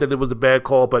and said that it was a bad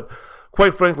call, but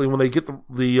quite frankly, when they get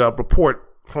the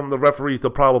report from the referees, they'll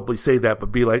probably say that,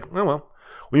 but be like, oh, well,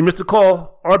 we missed the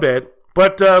call. Our bad.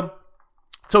 But,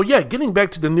 so yeah, getting back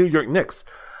to the New York Knicks.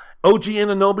 OG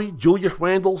Anunoby, Julius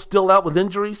Randle still out with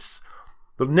injuries.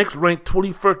 The Knicks ranked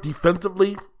 21st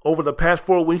defensively over the past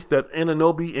 4 weeks that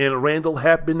Anunoby and Randle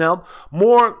have been out.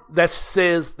 More that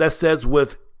says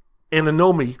with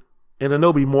Anunoby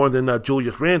more than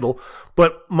Julius Randle.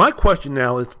 But my question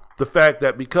now is the fact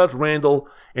that because Randle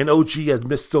and OG has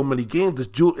missed so many games, is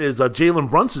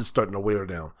Jalen Brunson starting to wear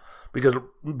down? Because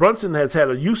Brunson has had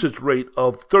a usage rate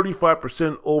of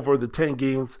 35% over the 10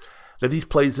 games that he's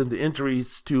played into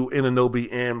injuries to Anunoby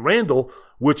and Randle,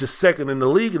 which is second in the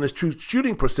league, and his true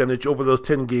shooting percentage over those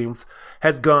 10 games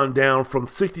has gone down from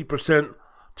 60%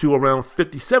 to around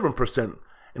 57%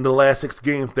 in the last 6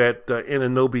 games that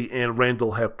Anunoby and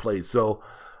Randle have played. So,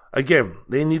 again,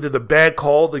 they needed a bad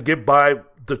call to get by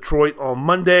Detroit on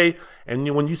Monday, and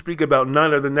when you speak about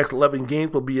 9 of the next 11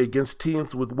 games will be against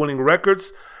teams with winning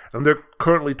records, and they're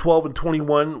currently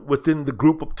 12-21 within the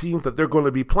group of teams that they're going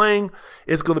to be playing.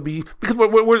 It's going to be, because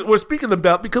we're speaking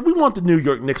about, because we want the New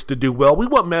York Knicks to do well. We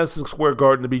want Madison Square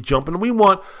Garden to be jumping. We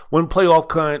want, when playoff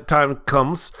time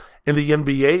comes in the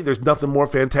NBA, there's nothing more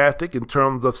fantastic in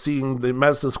terms of seeing the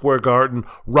Madison Square Garden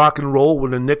rock and roll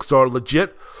when the Knicks are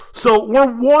legit. So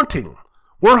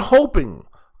we're hoping,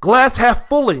 glass half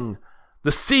fulling,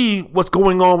 to see what's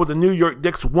going on with the New York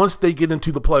Knicks once they get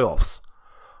into the playoffs.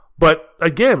 But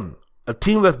again, a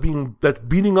team that's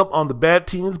beating up on the bad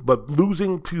teams but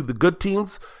losing to the good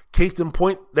teams. Case in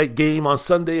point, that game on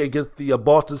Sunday against the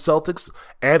Boston Celtics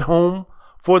at home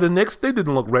for the Knicks, they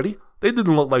didn't look ready. They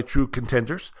didn't look like true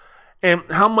contenders. And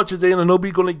how much is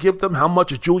Anunoby going to give them? How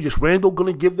much is Julius Randle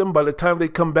going to give them by the time they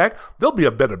come back? They'll be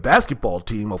a better basketball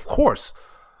team, of course.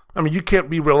 I mean, you can't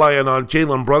be relying on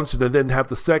Jalen Brunson and then have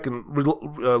the second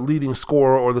leading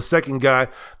scorer or the second guy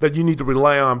that you need to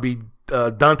rely on be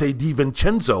Dante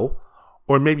DiVincenzo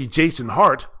or maybe Jason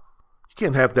Hart. You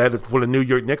can't have that for the New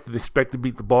York Knicks and expect to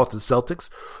beat the Boston Celtics.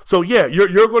 So, yeah,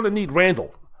 you're going to need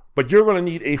Randle, but you're going to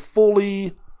need a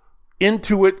fully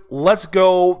into it. Let's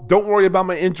go. Don't worry about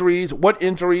my injuries. What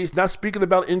injuries? Not speaking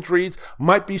about injuries.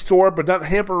 Might be sore, but not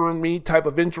hampering me type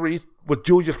of injuries with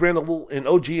Julius Randle and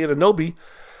OG Anunoby.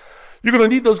 You're going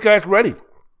to need those guys ready.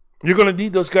 You're going to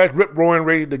need those guys rip-roaring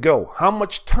ready to go. How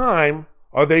much time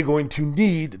are they going to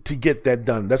need to get that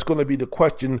done? That's going to be the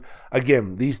question.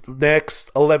 Again, these next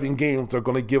 11 games are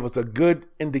going to give us a good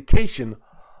indication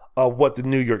of what the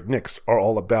New York Knicks are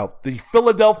all about. The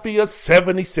Philadelphia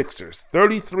 76ers,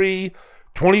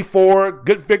 33-24,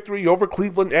 good victory over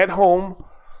Cleveland at home.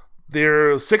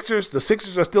 The Sixers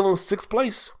are still in 6th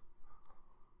place.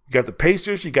 You got the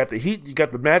Pacers, you got the Heat, you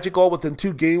got the Magic all within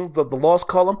 2 games of the loss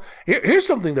column. Here's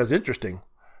something that's interesting,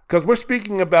 because we're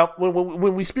speaking about,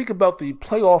 when we speak about the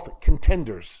playoff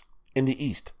contenders in the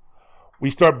East, we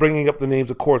start bringing up the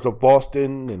names, of course, of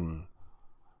Boston and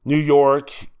New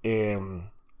York and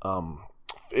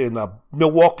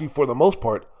Milwaukee for the most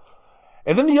part.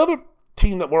 And then the other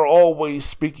team that we're always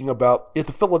speaking about is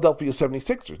the Philadelphia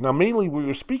 76ers. Now, mainly we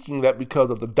were speaking that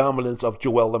because of the dominance of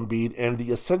Joel Embiid and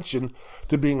the ascension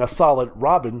to being a solid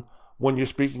Robin when you're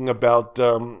speaking about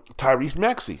Tyrese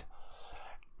Maxey.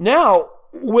 Now,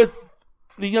 with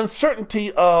the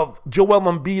uncertainty of Joel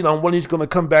Embiid on when he's going to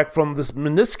come back from this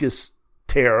meniscus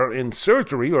tear in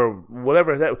surgery or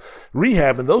whatever, that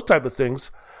rehab and those type of things,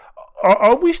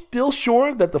 are we still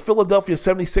sure that the Philadelphia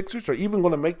 76ers are even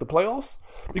going to make the playoffs?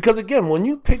 Because again, when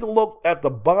you take a look at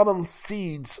the bottom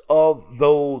seeds of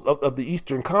the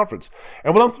Eastern Conference,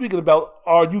 and what I'm speaking about,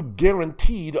 are you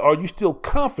guaranteed, are you still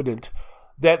confident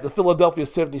that the Philadelphia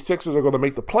 76ers are going to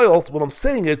make the playoffs? What I'm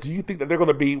saying is, do you think that they're going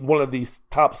to be one of these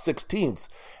top 6 teams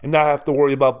and not have to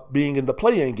worry about being in the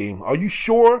play-in game? Are you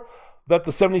sure that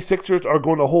the 76ers are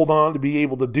going to hold on to be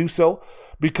able to do so?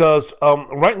 Because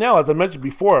right now, as I mentioned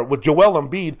before, with Joel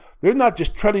Embiid, they're not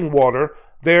just treading water,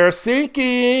 they're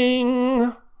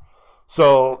sinking.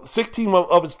 So 16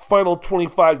 of his final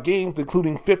 25 games,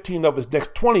 including 15 of his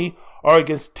next 20, are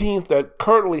against teams that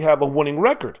currently have a winning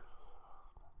record.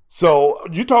 So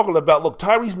you're talking about, look,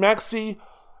 Tyrese Maxey,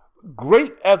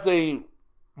 great as a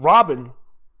Robin,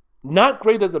 not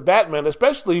great as a Batman,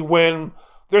 especially when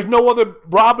there's no other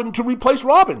Robin to replace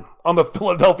Robin on the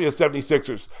Philadelphia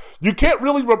 76ers. You can't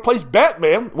really replace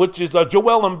Batman, which is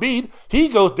Joel Embiid. He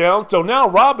goes down, so now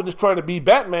Robin is trying to be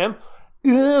Batman.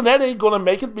 That ain't going to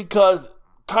make it, because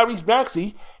Tyrese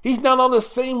Maxey, he's not on the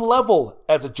same level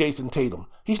as a Jason Tatum.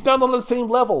 He's not on the same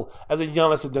level as a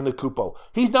Giannis Antetokounmpo.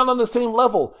 He's not on the same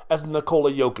level as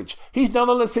Nikola Jokic. He's not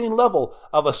on the same level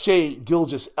of a Shai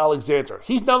Gilgeous-Alexander.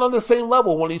 He's not on the same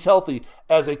level when he's healthy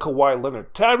as a Kawhi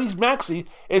Leonard. Tyrese Maxey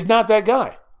is not that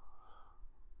guy.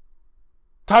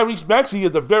 Tyrese Maxey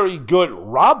is a very good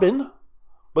Robin,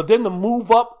 but then to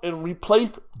move up and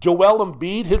replace Joel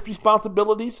Embiid, his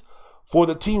responsibilities for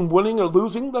the team winning or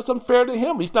losing, that's unfair to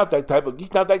him. He's not that guy.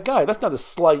 That's not a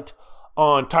slight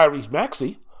on Tyrese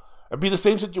Maxey. It'd be the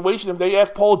same situation if they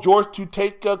asked Paul George to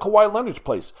take Kawhi Leonard's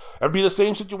place. It'd be the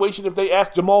same situation if they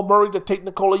asked Jamal Murray to take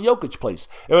Nikola Jokic's place.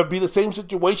 It would be the same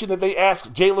situation if they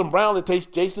asked Jaylen Brown to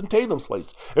take Jason Tatum's place.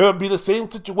 It would be the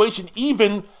same situation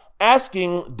even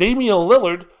asking Damian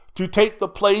Lillard to take the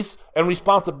place and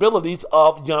responsibilities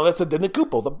of Giannis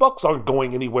Antetokounmpo. The Bucks aren't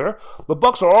going anywhere. The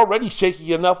Bucks are already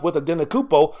shaky enough with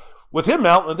Antetokounmpo. With him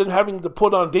out and then having to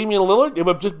put on Damian Lillard, it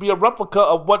would just be a replica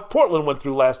of what Portland went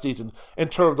through last season in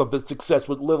terms of its success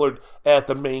with Lillard as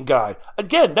the main guy.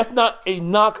 Again, that's not a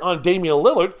knock on Damian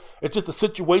Lillard. It's just the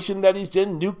situation that he's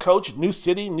in. New coach, new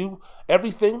city, new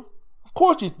everything. Of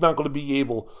course he's not going to be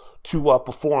able to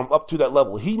perform up to that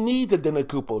level. He needs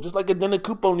Antetokounmpo, just like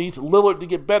Antetokounmpo needs Lillard to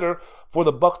get better for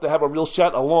the Bucks to have a real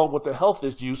shot, along with the health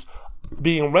issues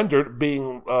being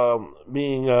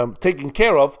taken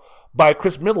care of by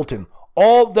Chris Middleton.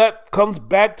 All that comes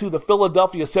back to the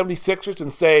Philadelphia 76ers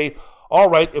and say, all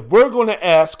right, if we're going to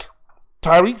ask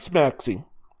Tyrese Maxey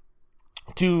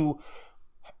to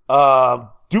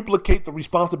duplicate the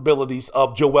responsibilities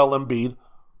of Joel Embiid,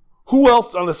 who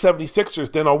else on the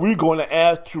 76ers then are we going to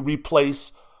ask to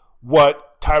replace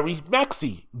what Tyrese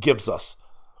Maxey gives us?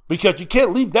 Because you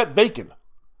can't leave that vacant.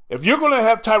 If you're going to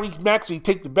have Tyrese Maxey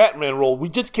take the Batman role, we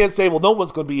just can't say, well, no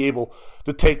one's going to be able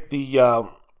to take the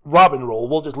Robin role.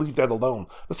 We'll just leave that alone.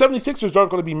 The 76ers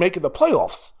aren't going to be making the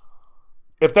playoffs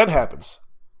if that happens.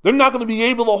 They're not going to be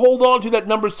able to hold on to that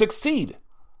number 6 seed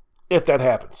if that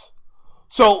happens.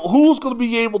 So who's going to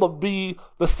be able to be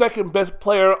the second best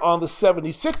player on the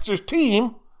 76ers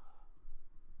team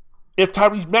if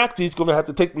Tyrese Maxey is going to have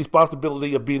to take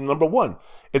responsibility of being number 1?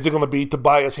 Is it going to be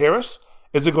Tobias Harris?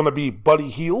 Is it going to be Buddy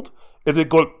Hield? Is it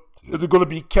going to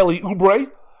be Kelly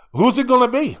Oubre? Who's it going to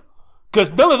be?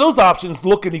 Because none of those options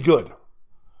look any good.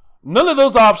 None of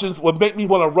those options would make me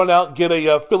want to run out, get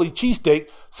a Philly cheesesteak,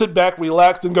 sit back,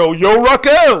 relax, and go, yo,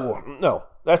 Rocco! No,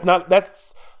 that's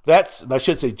I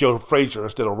should say Joe Frazier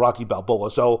instead of Rocky Balboa.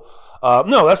 So,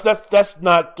 no, that's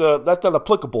not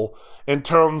applicable in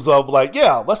terms of like,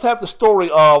 yeah, let's have the story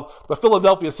of the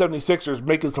Philadelphia 76ers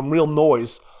making some real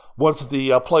noise once the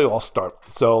playoffs start.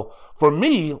 So, for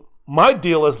me, my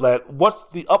deal is that what's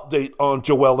the update on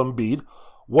Joel Embiid?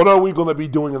 What are we going to be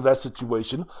doing in that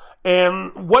situation?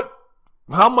 And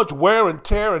how much wear and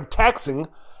tear and taxing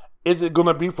is it going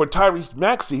to be for Tyrese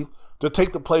Maxey to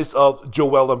take the place of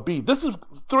Joel Embiid? This is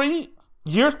 3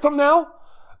 years from now.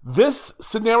 This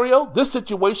scenario, this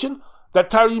situation that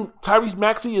Tyrese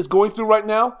Maxey is going through right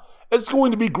now, it's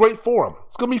going to be great for him.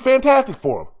 It's going to be fantastic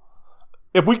for him.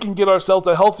 If we can get ourselves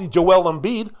a healthy Joel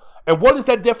Embiid. And what is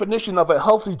that definition of a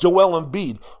healthy Joel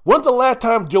Embiid? When's the last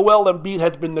time Joel Embiid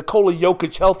has been Nikola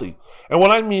Jokic healthy? And when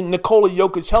I mean Nikola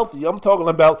Jokic healthy, I'm talking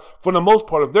about, for the most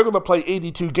part, if they're going to play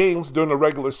 82 games during the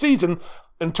regular season,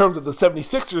 in terms of the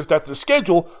 76ers, that's their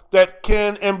schedule, that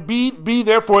can Embiid be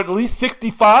there for at least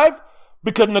 65?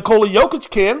 Because Nikola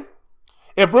Jokic can.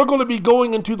 If we're going to be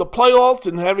going into the playoffs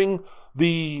and having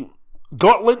the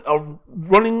gauntlet of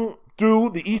running through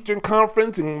the Eastern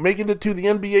Conference and making it to the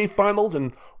NBA Finals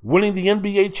and winning the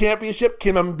NBA championship,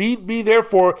 can Embiid be there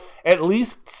for at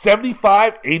least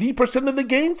 75, 80% of the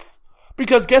games?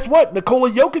 Because guess what? Nikola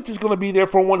Jokic is going to be there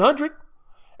for 100,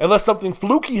 unless something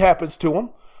fluky happens to him.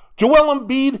 Joel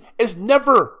Embiid is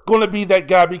never going to be that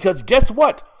guy, because guess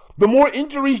what? The more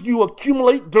injuries you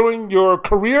accumulate during your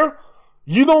career,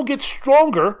 you don't get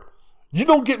stronger, you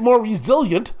don't get more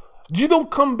resilient, you don't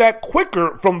come back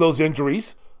quicker from those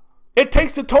injuries. It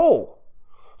takes a toll.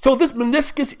 So this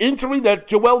meniscus injury that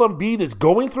Joel Embiid is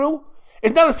going through,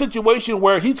 it's not a situation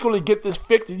where he's going to get this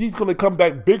fixed and he's going to come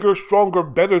back bigger, stronger,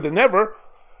 better than ever.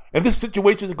 And this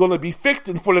situation is going to be fixed,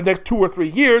 and for the next 2 or 3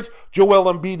 years,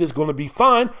 Joel Embiid is going to be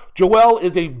fine. Joel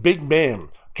is a big man.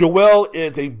 Joel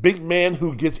is a big man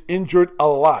who gets injured a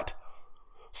lot.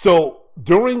 So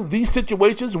during these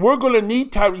situations, we're going to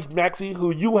need Tyrese Maxey,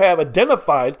 who you have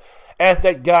identified as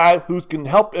that guy who can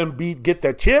help Embiid get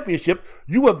that championship.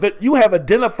 You have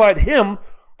identified him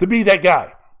to be that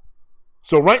guy.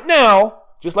 So right now,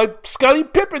 just like Scottie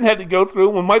Pippen had to go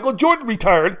through when Michael Jordan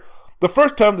retired the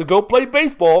first time to go play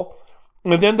baseball,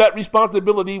 and then that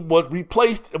responsibility was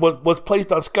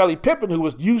placed on Scottie Pippen, who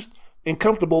was used and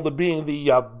comfortable to being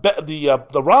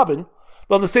the Robin.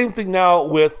 Well, the same thing now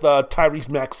with Tyrese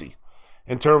Maxey,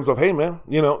 in terms of, hey man,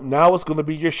 now it's going to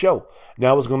be your show.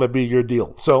 Now it's going to be your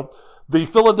deal. So the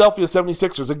Philadelphia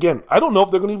 76ers, again, I don't know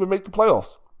if they're going to even make the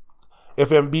playoffs if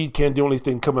Embiid can't do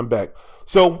anything coming back.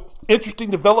 So interesting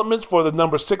developments for the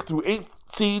number 6 through 8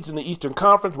 seeds in the Eastern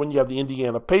Conference, when you have the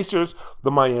Indiana Pacers,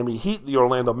 the Miami Heat, the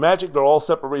Orlando Magic. They're all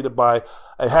separated by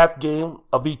a half game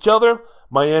of each other.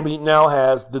 Miami now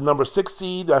has the number 6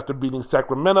 seed after beating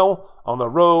Sacramento on the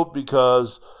road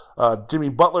because Jimmy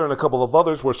Butler and a couple of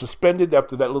others were suspended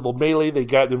after that little melee they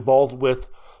got involved with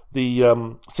the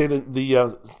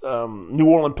New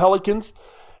Orleans Pelicans.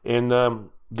 And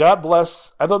God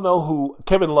bless, I don't know who,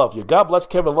 Kevin Love. Yeah, God bless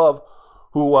Kevin Love,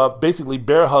 who basically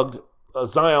bear hugged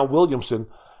Zion Williamson.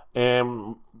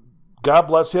 And God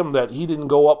bless him that he didn't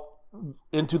go up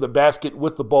into the basket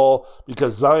with the ball,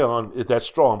 because Zion is that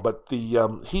strong. But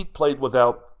the Heat played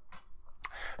without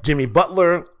Jimmy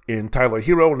Butler and Tyler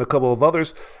Hero and a couple of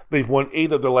others. They've won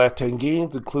 8 of their last 10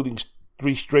 games, including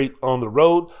 3 straight on the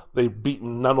road. They've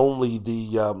beaten not only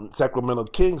the Sacramento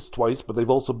Kings twice, but they've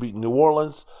also beaten New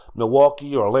Orleans,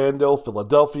 Milwaukee, Orlando,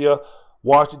 Philadelphia,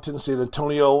 Washington, San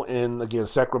Antonio, and again,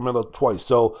 Sacramento twice.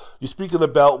 So you're speaking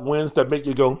about wins that make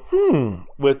you go,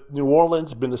 with New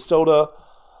Orleans, Minnesota,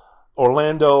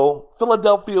 Orlando,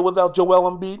 Philadelphia without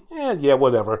Joel Embiid, yeah,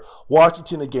 whatever.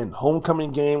 Washington, again,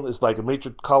 homecoming game. It's like a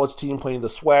major college team playing the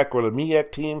SWAC or the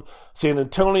MEAC team. San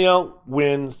Antonio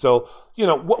wins. So,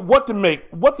 what to make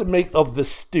of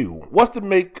this stew? What's to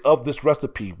make of this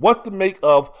recipe? What's to make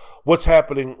of what's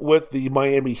happening with the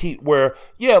Miami Heat, where,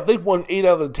 yeah, they've won 8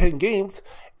 out of the 10 games,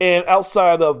 and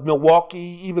outside of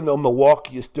Milwaukee, even though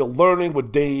Milwaukee is still learning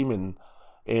with Dame and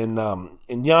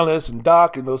Giannis and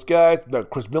Doc and those guys.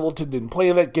 Chris Middleton didn't play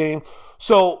in that game.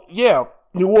 So, yeah,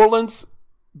 New Orleans,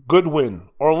 good win.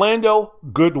 Orlando,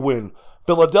 good win.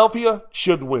 Philadelphia,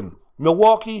 should win.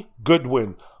 Milwaukee, good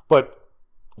win. But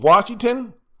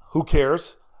Washington, who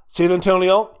cares? San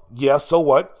Antonio, yeah, so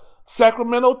what?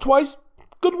 Sacramento, twice,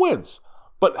 good wins.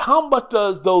 But how much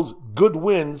does those good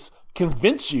wins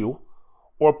convince you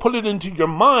or put it into your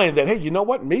mind that, hey, you know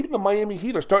what? Maybe the Miami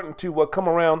Heat are starting to come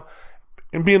around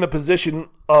and be in a position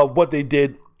of what they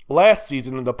did last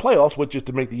season in the playoffs, which is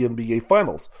to make the NBA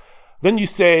Finals. Then you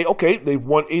say, okay, they've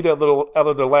won 8 out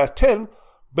of their last 10,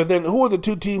 but then who are the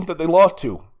 2 teams that they lost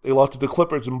to? They lost to the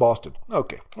Clippers in Boston.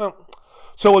 Okay. Well,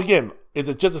 so again, is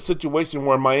it just a situation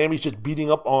where Miami's just beating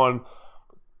up on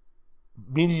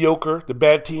mediocre, the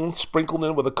bad teams, sprinkled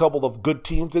in with a couple of good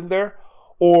teams in there?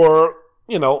 Or,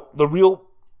 the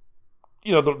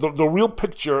real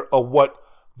picture of what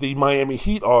the Miami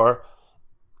Heat are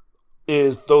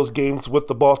is those games with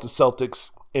the Boston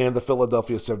Celtics and the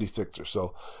Philadelphia 76ers.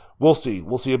 So we'll see.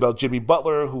 We'll see about Jimmy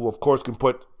Butler, who of course can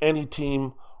put any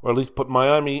team, or at least put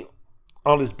Miami,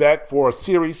 on his back for a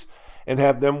series and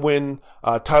have them win.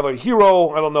 Tyler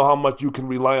Hero, I don't know how much you can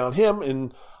rely on him.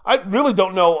 And I really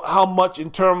don't know how much in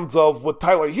terms of with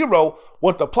Tyler Hero,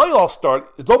 once the playoffs start,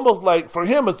 it's almost like,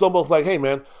 hey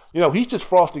man, he's just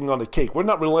frosting on the cake. We're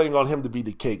not relying on him to be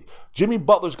the cake. Jimmy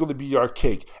Butler's going to be our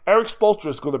cake. Eric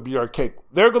Spoelstra is going to be our cake.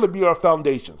 They're going to be our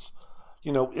foundations.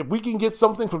 If we can get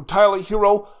something from Tyler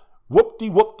Hero,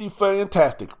 whoop-de-whoop-de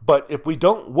fantastic. But if we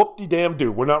don't,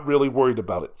 whoop-de-damn-do. We're not really worried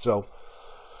about it. So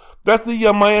that's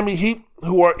the Miami Heat,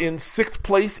 who are in 6th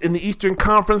place in the Eastern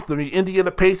Conference. The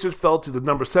Indiana Pacers fell to the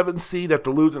number 7 seed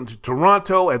after losing to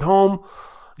Toronto at home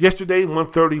yesterday,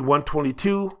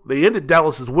 130-122. They ended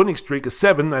Dallas's winning streak of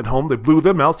 7 at home. They blew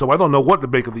them out, so I don't know what to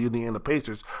make of the Indiana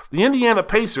Pacers. The Indiana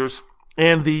Pacers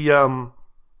and the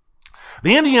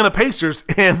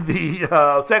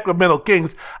Sacramento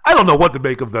Kings, I don't know what to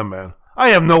make of them, man. I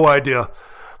have no idea.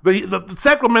 The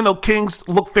Sacramento Kings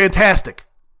look fantastic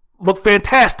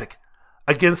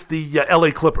against the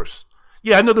LA Clippers.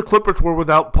 Yeah, I know the Clippers were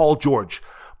without Paul George,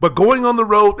 but going on the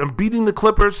road and beating the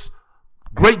Clippers,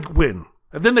 great win.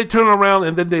 And then they turn around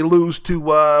and then they lose to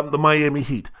the Miami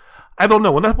Heat. I don't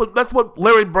know, and that's what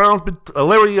Mike Brown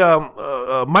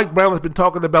has been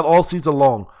talking about all season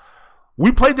long.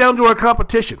 We play down to our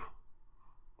competition.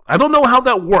 I don't know how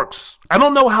that works. I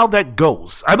don't know how that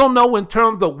goes. I don't know in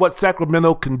terms of what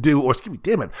Sacramento can do,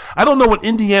 I don't know what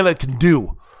Indiana can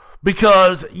do.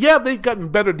 Because, yeah, they've gotten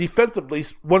better defensively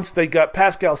once they got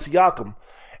Pascal Siakam.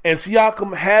 And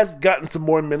Siakam has gotten some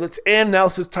more minutes. And now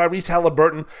since Tyrese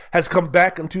Halliburton has come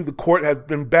back into the court, has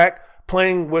been back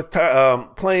playing with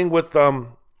Pascal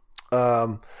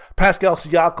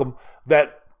Siakam,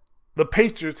 that the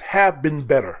Pacers have been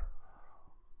better.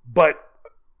 But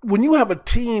when you have a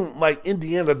team like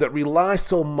Indiana that relies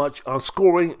so much on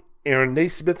scoring, Aaron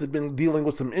Naismith has been dealing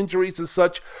with some injuries and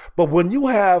such. But when you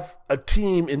have a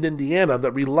team in Indiana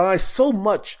that relies so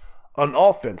much on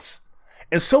offense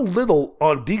and so little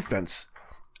on defense,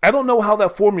 I don't know how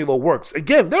that formula works.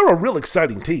 Again, they're a real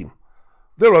exciting team.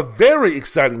 They're a very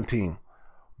exciting team.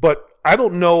 But I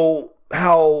don't know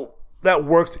how that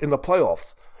works in the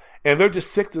playoffs. And they're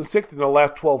just 6-6 in the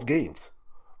last 12 games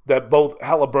that both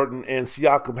Halliburton and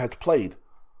Siakam has played.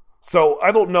 So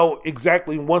I don't know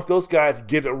exactly, once those guys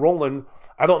get it rolling,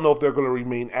 I don't know if they're going to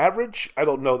remain average. I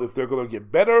don't know if they're going to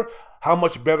get better, how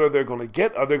much better they're going to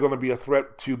get. Are they going to be a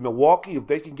threat to Milwaukee if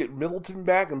they can get Middleton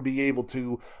back and be able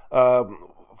to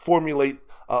formulate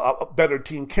a better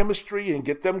team chemistry and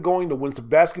get them going to win some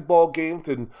basketball games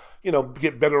and,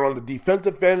 get better on the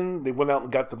defensive end? They went out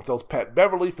and got themselves Pat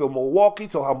Beverly for Milwaukee,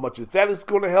 so how much of that is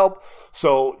going to help?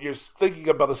 So you're thinking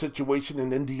about a situation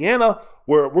in Indiana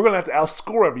where we're going to have to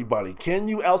outscore everybody. Can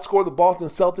you outscore the Boston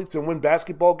Celtics and win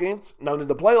basketball games? Not in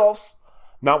the playoffs,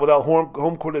 not without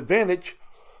home court advantage.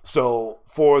 So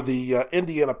for the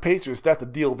Indiana Pacers, that's the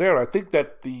deal there. I think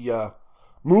that the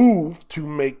move to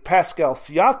make Pascal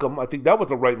Siakam, I think that was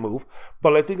the right move,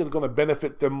 but I think it's going to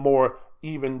benefit them more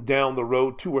even down the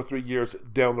road, 2 or 3 years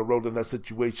down the road in that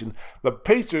situation. The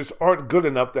Pacers aren't good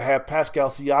enough to have Pascal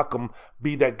Siakam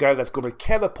be that guy that's going to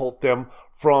catapult them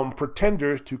from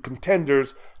pretenders to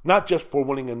contenders, not just for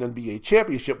winning an NBA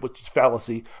championship, which is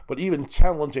fallacy, but even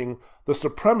challenging the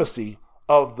supremacy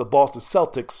of the Boston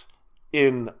Celtics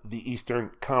in the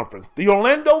Eastern Conference. The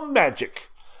Orlando Magic.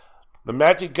 The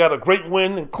Magic got a great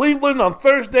win in Cleveland on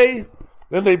Thursday.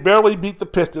 Then they barely beat the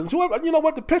Pistons. You know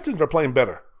what? The Pistons are playing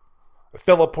better. It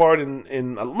fell apart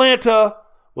in Atlanta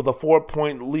with a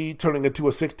 4-point lead, turning into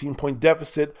a 16-point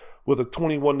deficit with a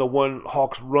 21-1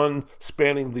 Hawks run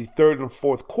spanning the third and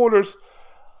fourth quarters.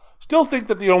 Still think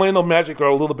that the Orlando Magic are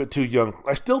a little bit too young.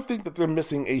 I still think that they're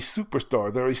missing a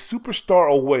superstar. They're a superstar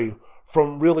away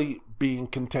from really being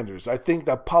contenders. I think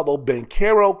that Paolo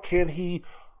Banchero, can he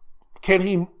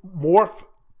morph?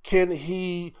 Can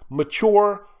he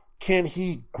mature? Can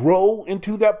he grow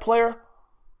into that player?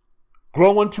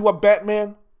 Grow into a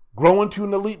Batman? Grow into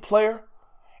an elite player?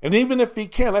 And even if he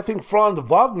can, I think Franz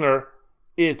Wagner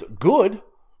is good,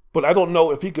 but I don't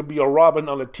know if he could be a Robin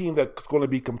on a team that's going to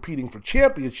be competing for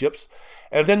championships.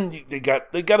 And then they got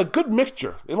a good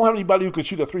mixture. They don't have anybody who can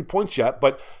shoot a 3-point shot,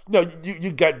 but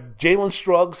you got Jalen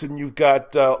Struggs and you've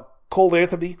got Cole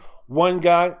Anthony. One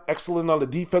guy excellent on the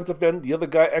defensive end, the other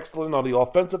guy excellent on the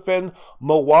offensive end.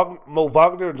 Mo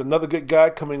Wagner is another good guy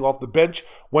coming off the bench.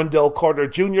 Wendell Carter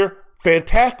Jr.,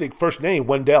 fantastic first name,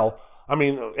 Wendell. I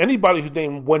mean, anybody who's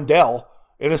named Wendell,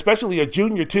 and especially a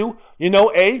junior too,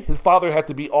 A, his father had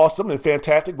to be awesome and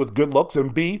fantastic with good looks,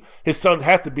 and B, his son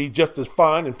had to be just as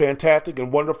fine and fantastic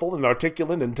and wonderful and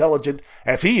articulate and intelligent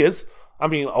as he is. I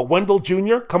mean, a Wendell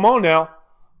Jr., come on now.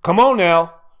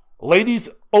 Ladies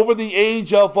over the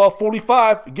age of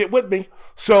 45, get with me.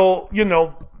 So,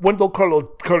 Wendell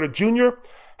Carter Jr.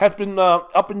 has been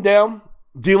up and down,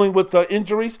 dealing with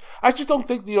injuries. I just don't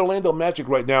think the Orlando Magic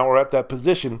right now are at that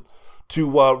position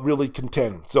to really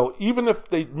contend. So even if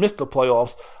they miss the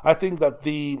playoffs, I think that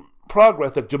the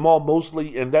progress that Jamal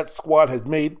Mosley and that squad has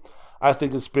made, I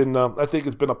think it's been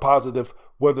a positive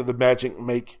whether the Magic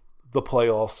make the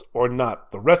playoffs or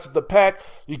not. The rest of the pack,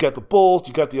 you got the Bulls,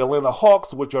 you got the Atlanta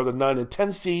Hawks, which are the 9 and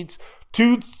 10 seeds.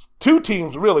 Two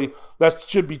teams really that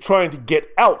should be trying to get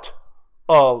out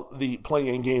of the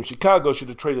play-in game. Chicago should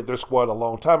have traded their squad a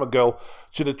long time ago.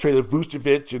 Should have traded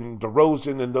Vucevic and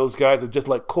DeRozan and those guys, and just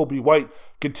let Kobe White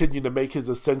continue to make his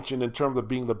ascension in terms of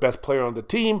being the best player on the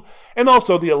team. And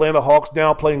also the Atlanta Hawks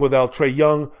now playing without Trae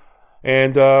Young.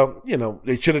 And,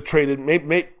 they should have traded,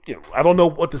 maybe I don't know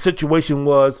what the situation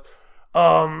was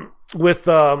with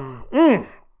Trae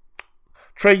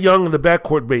Young in the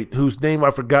backcourt mate, whose name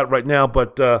I forgot right now,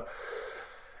 but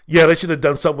they should have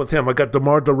done something with him. I got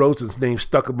DeMar DeRozan's name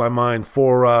stuck in my mind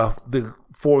for the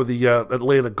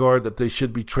Atlanta guard that they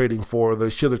should be trading for. They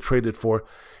should have traded for.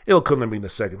 It'll come to me in a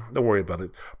second. Don't worry about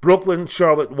it. Brooklyn,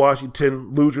 Charlotte,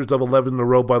 Washington, losers of 11 in a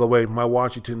row, by the way, my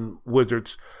Washington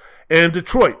Wizards, and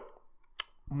Detroit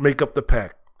make up the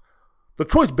pack.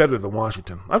 Detroit's better than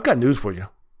Washington. I've got news for you.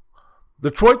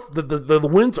 Detroit, the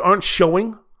wins aren't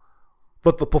showing,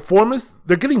 but the performance,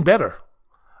 they're getting better.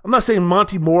 I'm not saying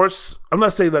Monty Morris. I'm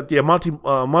not saying that,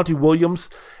 Monty Williams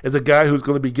is a guy who's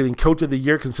going to be getting Coach of the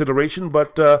Year consideration,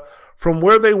 but from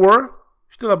where they were,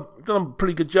 he's done a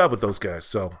pretty good job with those guys.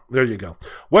 So there you go.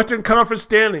 Western Conference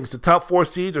standings, the top 4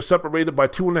 seeds are separated by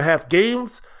 2.5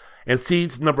 games, and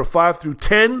seeds number 5 through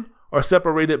 10 are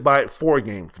separated by 4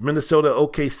 games. Minnesota,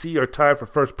 OKC are tied for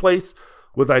first place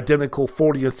with identical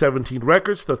 40 and 17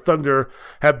 records. The Thunder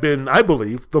have been, I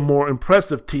believe, the more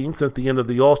impressive team since the end of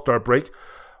the All-Star break.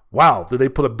 Wow, did they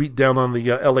put a beat down on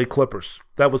the LA Clippers.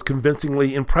 That was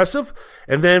convincingly impressive.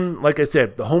 And then, like I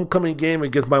said, the homecoming game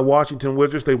against my Washington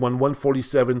Wizards, they won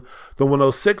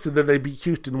 147-106, and then they beat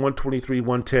Houston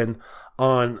 123-110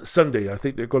 on Sunday. I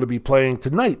think they're going to be playing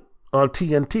tonight on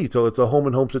TNT, so it's a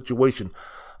home-and-home situation,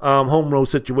 home-road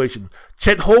situation.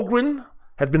 Chet Holmgren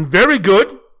has been very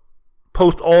good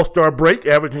post-All-Star break,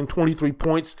 averaging 23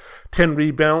 points, 10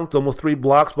 rebounds, almost 3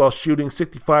 blocks while shooting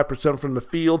 65% from the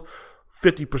field,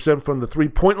 50% from the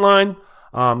three-point line.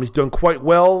 He's done quite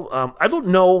well. I don't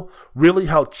know really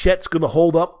how Chet's going to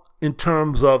hold up in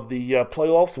terms of the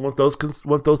playoffs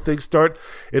once those things start.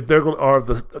 If they're going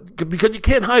to because you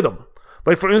can't hide them.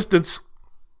 Like for instance,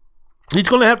 he's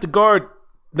going to have to guard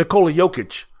Nikola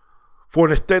Jokic for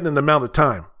an extended amount of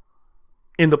time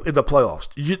in the playoffs.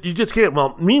 You just can't.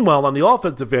 Well, meanwhile on the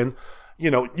offensive end,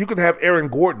 you can have Aaron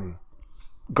Gordon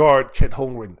guard Chet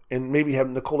Holmgren and maybe have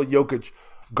Nikola Jokic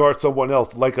guard someone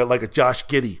else, like a Josh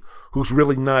Giddey, who's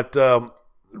really not,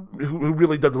 who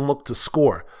really doesn't look to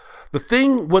score. The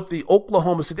thing with the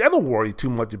Oklahoma City, I don't worry too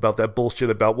much about that bullshit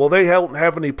about, well, they don't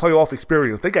have any playoff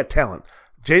experience. They got talent.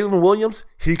 Jalen Williams,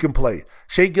 he can play.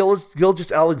 Shai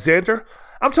Gilgeous-Alexander,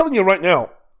 I'm telling you right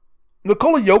now,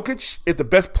 Nikola Jokic is the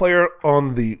best player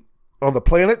on the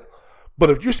planet. But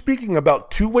if you're speaking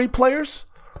about two-way players,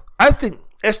 I think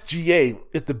SGA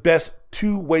is the best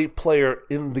two-way player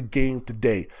in the game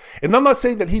today. And I'm not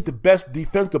saying that he's the best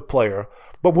defensive player,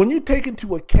 but when you take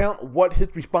into account what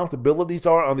his responsibilities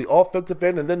are on the offensive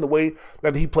end and then the way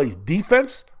that he plays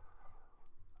defense,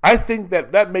 I think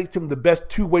that makes him the best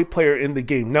two-way player in the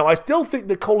game. Now, I still think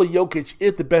Nikola Jokic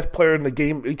is the best player in the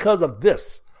game because of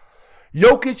this.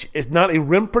 Jokic is not a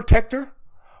rim protector,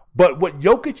 but what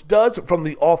Jokic does from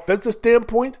the offensive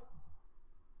standpoint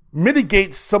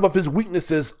mitigates some of his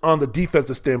weaknesses on the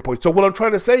defensive standpoint. So what I'm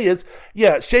trying to say is,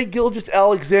 Shai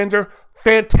Gilgeous-Alexander,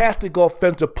 fantastic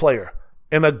offensive player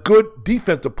and a good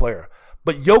defensive player.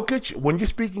 But Jokic, when you're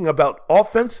speaking about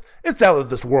offense, it's out of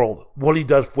this world what he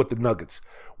does with the Nuggets.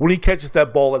 When he catches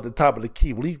that ball at the top of the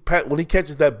key, when he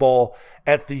catches that ball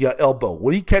at the elbow,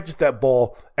 when he catches that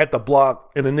ball at the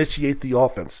block and initiates the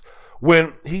offense.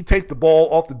 when he takes the ball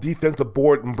off the defensive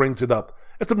board and brings it up.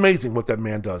 It's amazing what that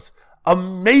man does.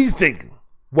 Amazing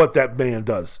what that man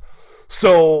does.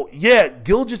 So, yeah,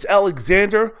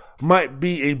 Gilgeous-Alexander might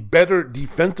be a better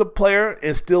defensive player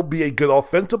and still be a good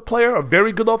offensive player, a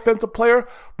very good offensive player.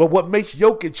 But what makes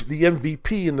Jokic the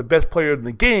MVP and the best player in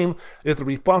the game is the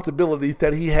responsibilities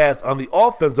that he has on the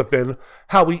offensive end,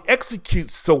 how he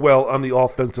executes so well on the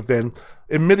offensive end.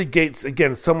 It mitigates,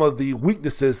 again, some of the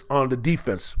weaknesses on the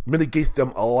defense, mitigates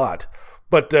them a lot.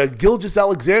 But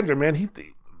Gilgeous-Alexander, man, he's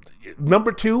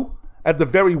number 2 at the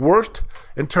very worst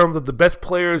in terms of the best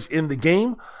players in the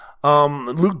game.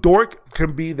 Luke Dort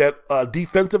can be that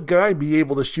defensive guy, be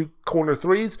able to shoot corner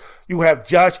threes. You have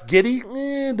Josh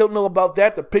Giddey. Don't know about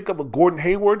that. The pickup of Gordon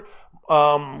Hayward.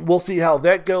 We'll see how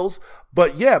that goes.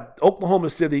 But yeah, Oklahoma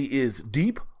City is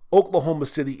deep. Oklahoma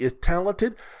City is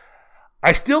talented.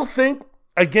 I still think,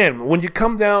 again, when you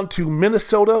come down to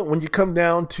Minnesota, when you come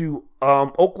down to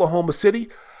Oklahoma City,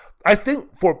 I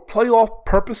think for playoff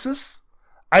purposes,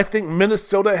 I think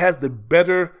Minnesota has the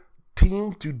better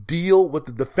team to deal with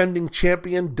the defending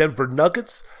champion Denver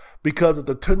Nuggets because of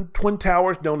the twin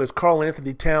towers known as Karl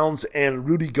Anthony Towns and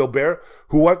Rudy Gobert,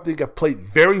 who I think have played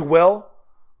very well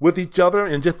with each other,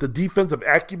 and just the defensive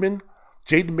acumen,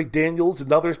 Jaden McDaniels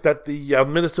and others that the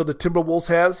Minnesota Timberwolves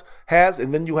has,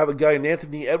 and then you have a guy in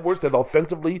Anthony Edwards that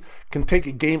offensively can take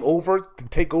a game over, can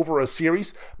take over a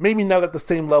series. Maybe not at the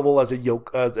same level as a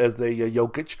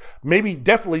Jokic. Maybe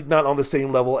definitely not on the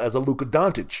same level as a Luka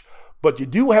Doncic. But you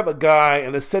do have a guy,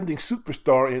 an ascending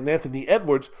superstar in Anthony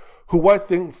Edwards, who I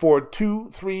think for 2,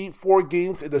 3, 4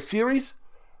 games in a series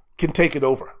can take it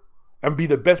over and be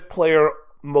the best player,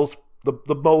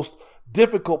 the most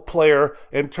difficult player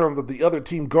in terms of the other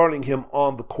team guarding him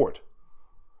on the court.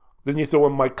 Then you throw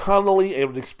in Mike Conley,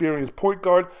 an experienced point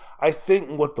guard. I think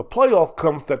when the playoff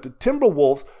comes that the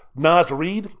Timberwolves, Naz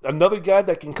Reid, another guy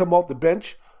that can come off the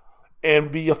bench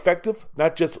and be effective,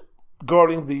 not just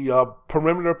guarding the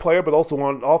perimeter player, but also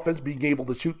on offense, being able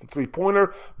to shoot the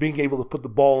three-pointer, being able to put the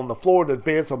ball on the floor and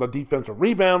advance on the defensive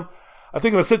rebound. I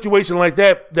think in a situation like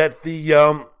that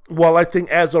while I think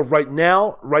as of right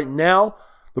now,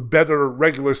 the better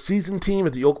regular season team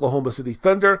is the Oklahoma City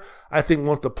Thunder. I think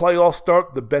once the playoffs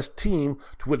start, the best team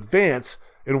to advance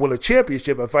and win a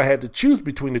championship, if I had to choose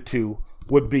between the two,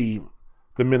 would be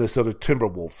the Minnesota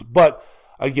Timberwolves. But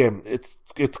again,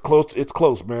 it's close. It's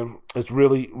close, man. It's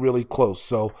really, really close.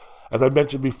 So, as I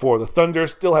mentioned before, the Thunder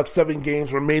still have 7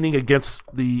 games remaining against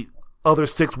the other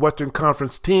 6 Western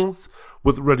Conference teams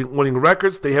with winning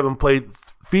records. They haven't played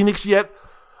Phoenix yet.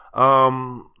 They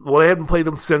haven't played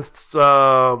them since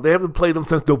November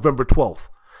 12th,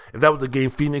 and that was the game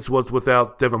Phoenix was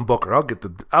without Devin Booker. I'll get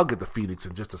the Phoenix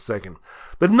in just a second.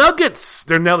 The Nuggets,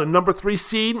 they're now the number 3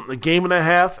 seed, a game and a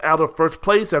half out of first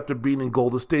place after beating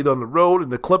Golden State on the road,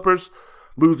 and the Clippers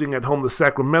losing at home to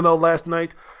Sacramento last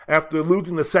night. After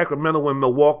losing to Sacramento and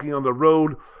Milwaukee on the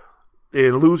road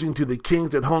and losing to the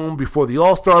Kings at home before the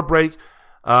All-Star break,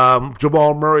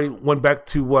 Jamal Murray went back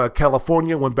to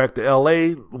California, went back to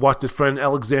L.A., watched his friend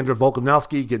Alexander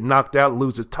Volkanovski get knocked out,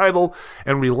 lose his title,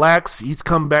 and relax. He's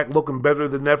come back looking better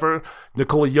than ever.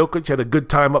 Nikola Jokic had a good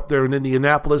time up there in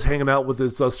Indianapolis, hanging out with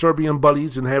his Serbian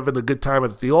buddies and having a good time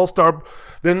at the All-Star.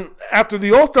 Then after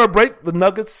the All-Star break, the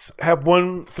Nuggets have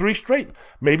won 3 straight.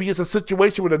 Maybe it's a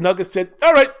situation where the Nuggets said,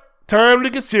 all right, time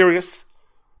to get serious.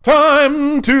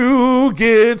 Time to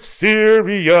get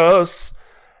serious.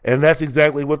 And that's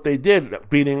exactly what they did,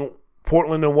 beating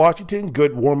Portland and Washington,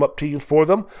 good warm-up teams for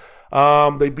them.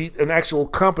 They beat an actual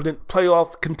competent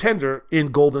playoff contender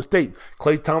in Golden State.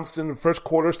 Klay Thompson in the first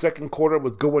quarter, second quarter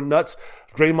was going nuts.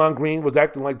 Draymond Green was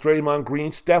acting like Draymond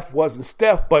Green. Steph wasn't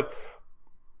Steph, but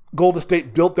Golden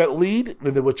State built that lead,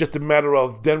 and it was just a matter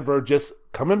of Denver just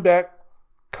coming back.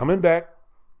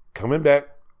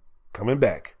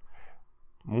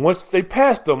 Once they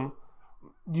passed them,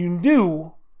 you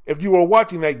knew, if you were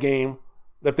watching that game,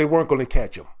 that they weren't going to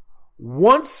catch him.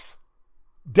 Once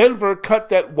Denver cut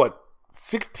that,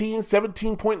 16,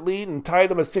 17-point lead and tied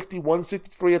them at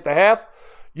 61-63 at the half,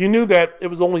 you knew that it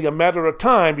was only a matter of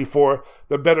time before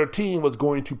the better team was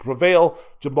going to prevail.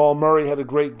 Jamal Murray had a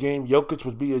great game. Jokic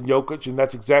was being Jokic, and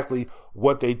that's exactly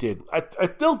what they did. I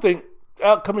still think,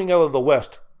 coming out of the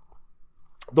West,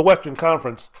 the Western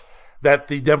Conference, that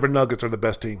the Denver Nuggets are the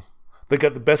best team. They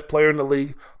got the best player in the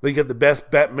league. They got the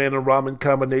best Batman and Robin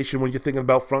combination when you're thinking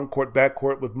about front court, back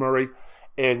court with Murray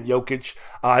and Jokic.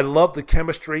 I love the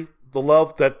chemistry,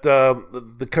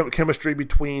 the chemistry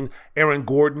between Aaron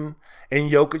Gordon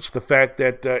and Jokic. The fact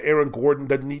that Aaron Gordon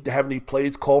doesn't need to have any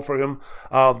plays called for him.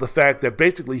 The fact that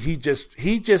basically he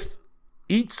just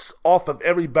eats off of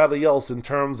everybody else in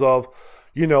terms of,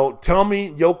 Tell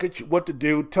me, Jokic, what to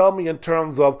do. Tell me in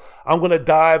terms of, I'm going to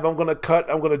dive, I'm going to cut,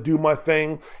 I'm going to do my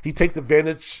thing. He takes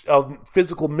advantage of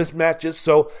physical mismatches.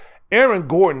 So Aaron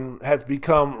Gordon has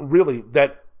become really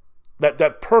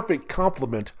that perfect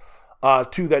complement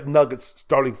to that Nuggets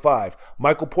starting five.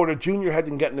 Michael Porter Jr.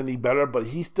 hasn't gotten any better, but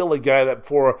he's still a guy that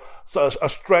for a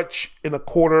stretch in a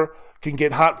quarter can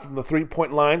get hot from the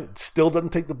three-point line. Still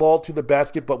doesn't take the ball to the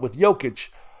basket, but with Jokic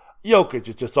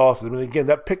is just awesome. And again,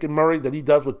 that pick and Murray that he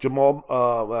does with Jamal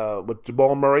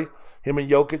Murray, him and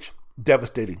Jokic,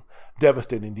 devastating.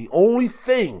 The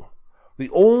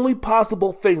only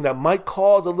possible thing that might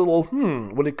cause a little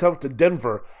when it comes to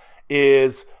Denver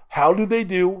is how do they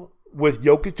do with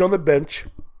Jokic on the bench?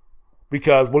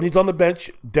 Because when he's on the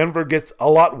bench, Denver gets a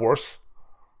lot worse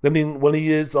than when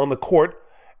he is on the court.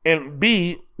 And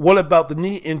B, what about the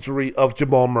knee injury of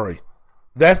Jamal Murray?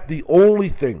 That's the only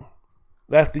thing.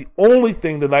 That's the only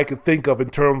thing that I can think of in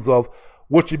terms of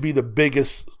what should be the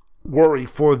biggest worry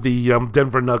for the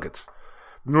Denver Nuggets.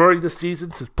 Murray this season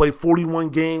has played 41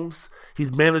 games.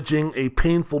 He's managing a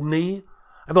painful knee.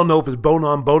 I don't know if it's bone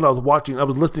on bone. I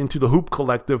was listening to the Hoop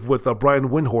Collective with Brian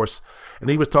Windhorst, and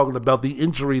he was talking about the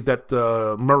injury that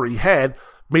Murray had,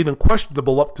 made him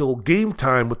questionable up till game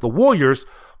time with the Warriors.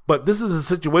 But this is a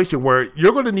situation where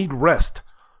you're going to need rest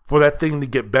for that thing to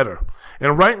get better.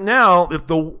 And right now, if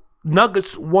the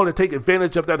Nuggets want to take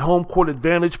advantage of that home court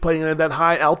advantage, playing at that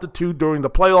high altitude during the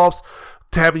playoffs,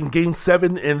 to having Game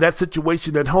 7 in that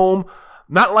situation at home,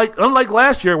 unlike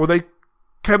last year where they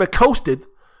kind of coasted,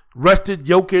 rested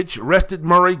Jokic, rested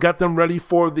Murray, got them ready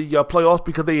for the playoffs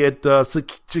because they had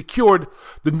secured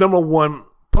the number one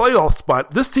playoff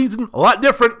spot. This season, a lot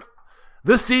different.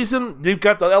 This season, you've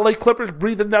got the LA Clippers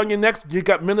breathing down your necks. You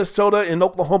got Minnesota and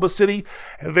Oklahoma City,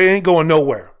 and they ain't going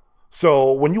nowhere.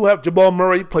 So when you have Jamal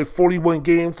Murray play 41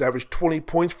 games, average 20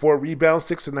 points, 4 rebounds,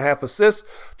 6.5 assists,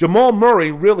 Jamal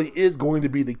Murray really is going to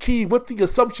be the key, with the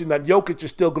assumption that Jokic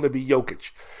is still going to be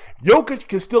Jokic. Jokic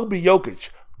can still be Jokic.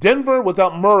 Denver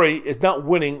without Murray is not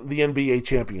winning the NBA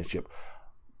championship.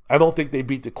 I don't think they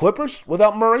beat the Clippers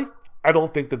without Murray. I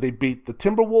don't think that they beat the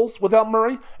Timberwolves without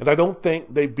Murray. And I don't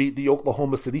think they beat the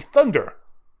Oklahoma City Thunder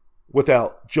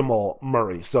without Jamal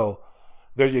Murray. So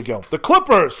there you go. The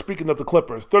Clippers, speaking of the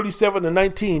Clippers,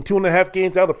 37-19, 2.5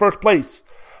 games out of first place.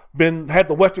 Had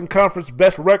the Western Conference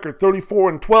best record,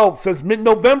 34-12 since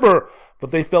mid-November,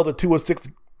 but they fell to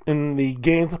 2-6 in the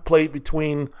games played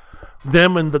between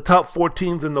them and the top 4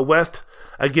 teams in the West.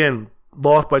 Again,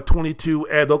 lost by 22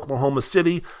 at Oklahoma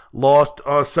City, lost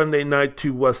on Sunday night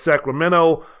to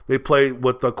Sacramento. They played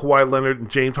with Kawhi Leonard and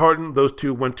James Harden. Those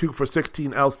two went 2 for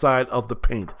 16 outside of the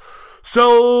paint.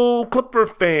 So, Clipper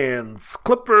fans,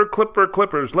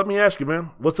 Clippers, let me ask you,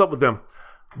 man, what's up with them?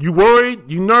 You worried?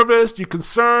 You nervous? You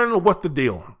concerned? What's the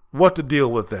deal? What to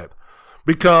deal with that?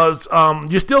 Because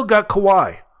you still got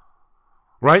Kawhi,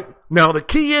 right? Now, the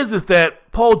key is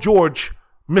that Paul George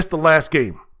missed the last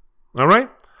game, all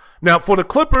right? Now, for the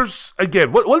Clippers,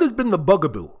 again, what has been the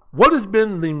bugaboo? What has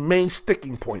been the main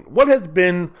sticking point? What has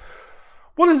been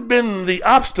the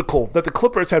obstacle that the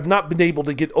Clippers have not been able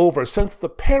to get over since the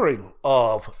pairing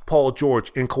of Paul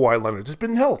George and Kawhi Leonard? It's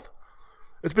been health.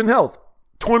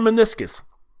 Torn meniscus.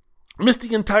 Missed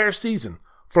the entire season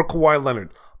for Kawhi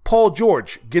Leonard. Paul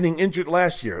George getting injured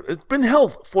last year. It's been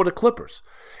health for the Clippers.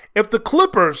 If the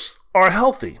Clippers are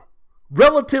healthy,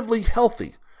 relatively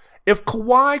healthy, if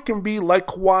Kawhi can be like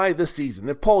Kawhi this season,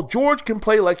 if Paul George can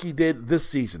play like he did this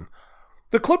season,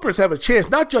 the Clippers have a chance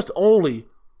not just only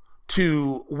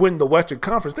to win the Western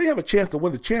Conference, they have a chance to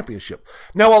win the championship.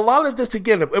 Now, a lot of this,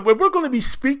 again, if we're going to be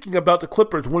speaking about the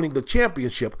Clippers winning the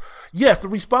championship, yes, the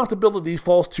responsibility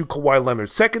falls to Kawhi Leonard.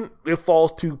 Second, it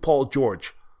falls to Paul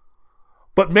George.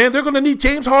 But, man, they're going to need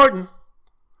James Harden.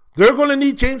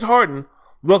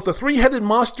 Look, the three-headed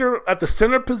monster at the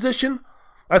center position,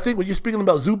 I think when you're speaking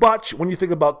about Zubac, when you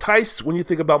think about Tice, when you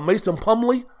think about Mason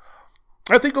Plumlee,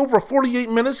 I think over 48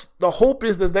 minutes, the hope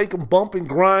is that they can bump and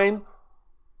grind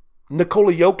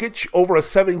Nikola Jokic over a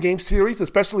 7-game series,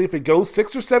 especially if it goes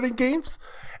 6 or 7 games,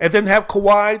 and then have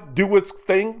Kawhi do his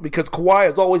thing, because Kawhi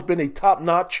has always been a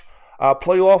top-notch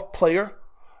playoff player.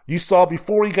 You saw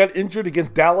before he got injured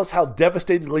against Dallas how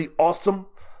devastatingly awesome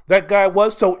that guy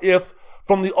was. So if,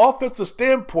 from the offensive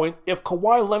standpoint, if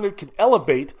Kawhi Leonard can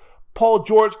elevate, Paul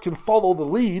George can follow the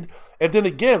lead, and then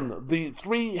again, the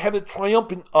three-headed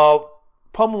triumvirate of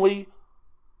Plumlee,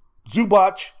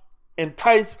 Zubac, and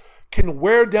Tice can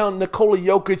wear down Nikola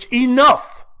Jokic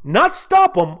enough, not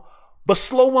stop him, but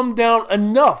slow him down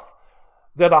enough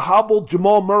that a hobbled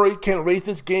Jamal Murray can't raise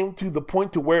his game to the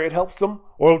point to where it helps him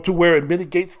or to where it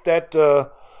mitigates that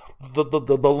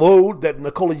the load that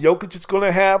Nikola Jokic is going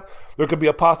to have. There could be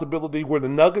a possibility where the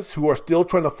Nuggets, who are still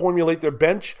trying to formulate their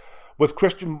bench with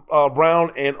Christian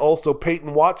Brown and also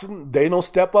Peyton Watson, they don't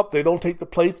step up. They don't take the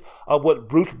place of what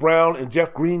Bruce Brown and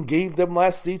Jeff Green gave them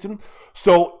last season.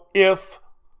 So if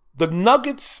the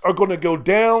Nuggets are going to go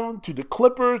down to the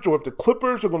Clippers, or if the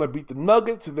Clippers are going to beat the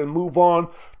Nuggets and then move on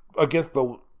against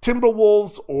the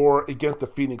Timberwolves or against the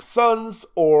Phoenix Suns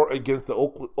or against the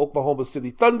Oklahoma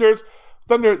City Thunder,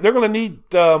 they're going to need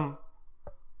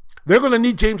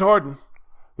James Harden.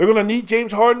 They're going to need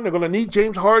James Harden. They're going to need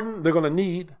James Harden. They're going to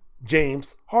need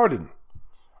James Harden.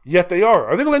 Yet they are.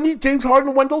 Are they going to need James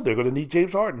Harden, Wendell? They're going to need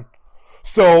James Harden.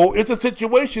 So it's a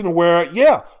situation where,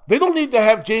 yeah, they don't need to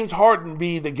have James Harden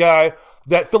be the guy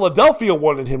that Philadelphia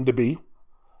wanted him to be.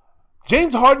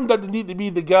 James Harden doesn't need to be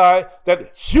the guy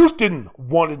that Houston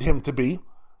wanted him to be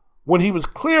when he was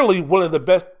clearly one of the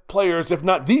best players, if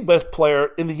not the best player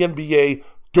in the NBA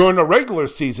during the regular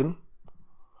season.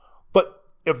 But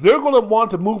if they're going to want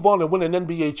to move on and win an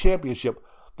NBA championship,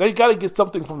 they got to get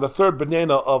something from the third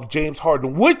banana of James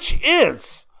Harden, which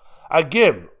is,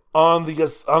 again, on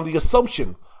the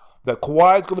assumption that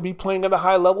Kawhi is going to be playing at a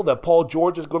high level, that Paul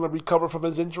George is going to recover from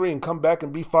his injury and come back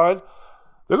and be fine.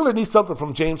 They're going to need something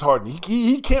from James Harden.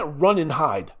 He can't run and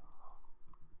hide.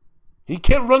 He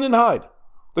can't run and hide.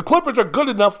 The Clippers are good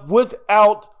enough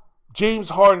without James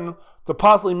Harden to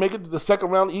possibly make it to the second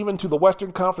round, even to the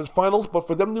Western Conference Finals. But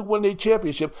for them to win a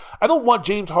championship, I don't want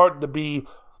James Harden to be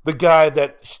the guy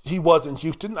that he was in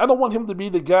Houston. I don't want him to be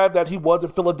the guy that he was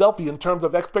in Philadelphia in terms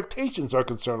of expectations are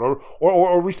concerned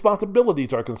or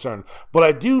responsibilities are concerned. But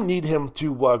I do need him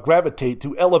to gravitate,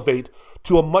 to elevate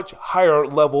to a much higher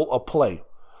level of play.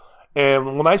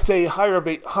 And when I say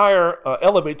elevate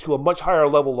to a much higher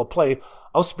level of play,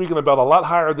 I'm speaking about a lot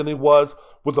higher than he was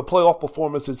with the playoff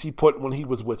performances he put when he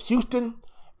was with Houston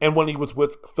and when he was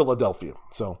with Philadelphia.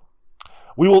 So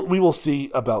we will see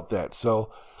about that.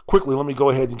 So quickly, let me go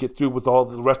ahead and get through with all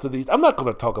the rest of these. I'm not going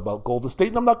to talk about Golden State,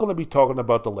 and I'm not going to be talking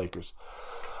about the Lakers.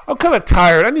 I'm kind of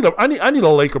tired. I need a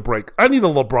Laker break. I need a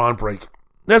LeBron break.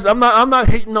 I'm not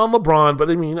hating on LeBron,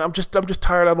 but I mean, I'm just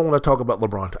tired. I don't want to talk about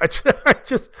LeBron.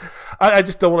 I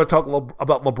just don't want to talk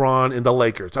about LeBron and the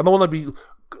Lakers. I don't want to be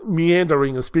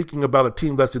meandering and speaking about a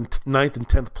team that's in 9th and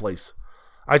 10th place.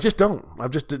 I just don't.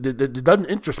 It doesn't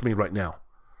interest me right now.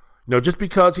 You know, just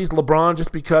because he's LeBron,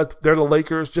 just because they're the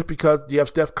Lakers, just because you have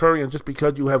Steph Curry, and just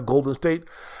because you have Golden State,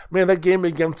 man, that game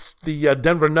against the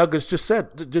Denver Nuggets just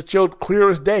showed clear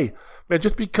as day. Man,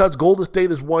 just because Golden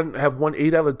State have won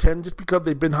 8 out of 10, just because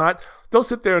they've been hot, don't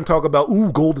sit there and talk about,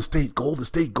 ooh, Golden State.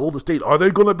 Are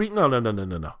they going to beat? No.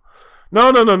 No.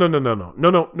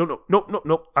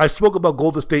 I spoke about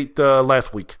Golden State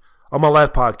last week on my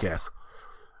last podcast.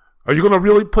 Are you going to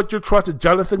really put your trust in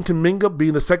Jonathan Kuminga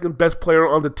being the second best player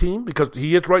on the team? Because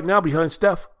he is right now behind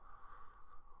Steph.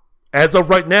 As of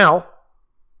right now,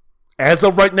 I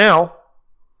don't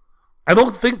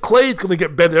think Klay's going to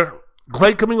get better.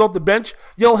 Klay coming off the bench,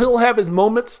 he'll have his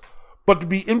moments, but to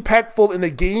be impactful in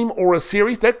a game or a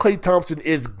series, that Klay Thompson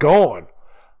is gone.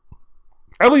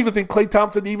 I don't even think Klay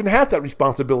Thompson even has that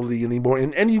responsibility anymore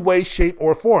in any way, shape,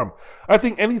 or form. I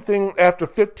think anything after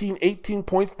 15, 18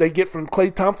 points they get from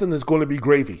Klay Thompson is going to be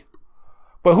gravy.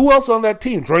 But who else on that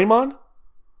team? Draymond?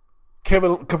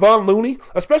 Kevon Looney?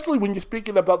 Especially when you're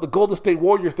speaking about the Golden State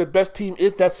Warriors, their best team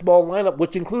is that small lineup,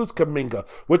 which includes Kuminga,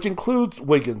 which includes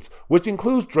Wiggins, which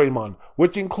includes Draymond,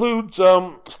 which includes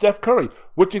Steph Curry,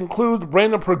 which includes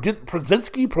Brandon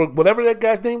Przinski, whatever that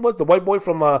guy's name was, the white boy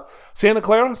from Santa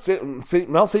Clara,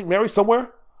 Mount St. Mary, somewhere. I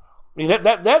mean,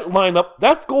 that lineup,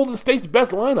 that's Golden State's best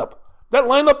lineup. That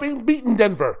lineup ain't beating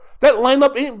Denver. That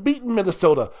lineup ain't beating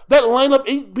Minnesota. That lineup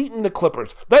ain't beating the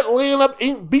Clippers. That lineup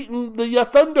ain't beating the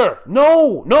Thunder.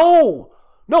 No.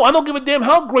 I don't give a damn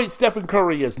how great Stephen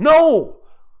Curry is. No.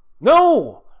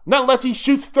 Not unless he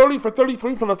shoots 30 for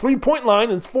 33 from the three-point line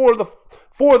in four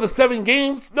of the 7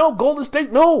 games. No, Golden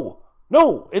State, no,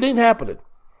 it ain't happening.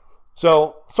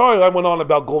 So, sorry I went on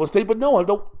about Golden State, but no, I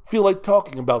don't feel like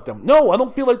talking about them. No, I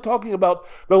don't feel like talking about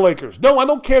the Lakers. No, I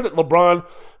don't care that LeBron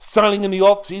signing in the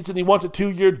offseason, he wants a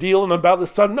 2-year deal and about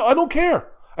his son. No, I don't care.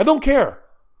 I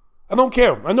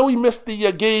know he missed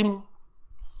the game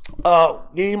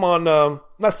on,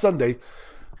 not Sunday.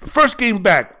 First game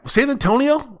back. San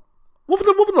Antonio? What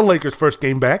was the Lakers' first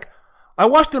game back? I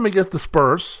watched them against the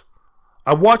Spurs.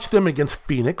 I watched them against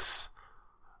Phoenix.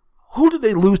 Who did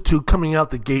they lose to coming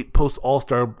out the gate post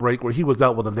All-Star break where he was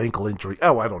out with an ankle injury?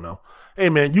 Oh, I don't know. Hey,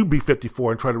 man, you be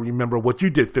 54 and try to remember what you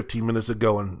did 15 minutes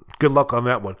ago, and good luck on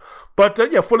that one. But,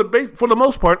 for the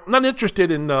most part, not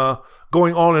interested in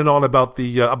going on and on about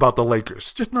the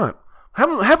Lakers. Just not.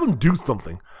 Have them do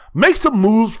something. Make some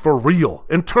moves for real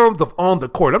in terms of on the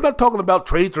court. I'm not talking about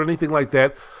trades or anything like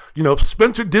that.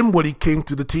 Spencer Dinwiddie came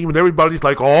to the team and everybody's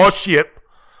like, oh, shit.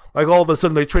 Like all of a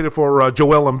sudden they traded for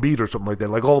Joel Embiid or something like that.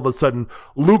 Like all of a sudden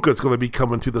Luka's going to be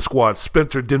coming to the squad.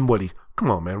 Spencer Dinwiddie. Come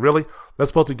on, man. Really? That's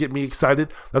supposed to get me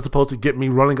excited? That's supposed to get me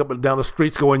running up and down the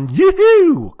streets going,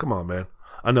 yoo-hoo! Come on, man.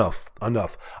 Enough.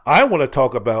 I want to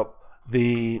talk about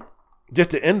just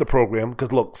to end the program,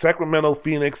 because look, Sacramento,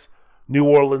 Phoenix, New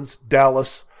Orleans,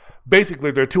 Dallas,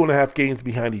 basically they're 2.5 games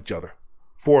behind each other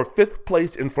for 5th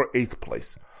place and for 8th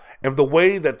place. And the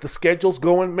way that the schedule's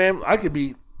going, man, I could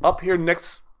be up here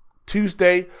next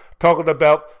Tuesday talking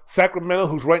about Sacramento,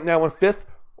 who's right now in 5th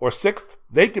or 6th.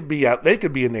 They could be out. They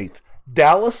could be in 8th.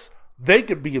 Dallas, they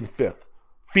could be in 5th.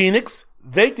 Phoenix,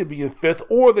 they could be in 5th,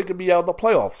 or they could be out in the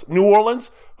playoffs. New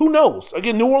Orleans, who knows?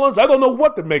 Again, New Orleans, I don't know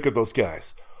what to make of those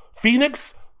guys.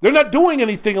 Phoenix, they're not doing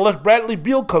anything unless Bradley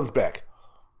Beal comes back.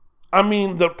 I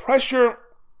mean, the pressure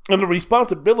and the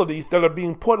responsibilities that are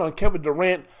being put on Kevin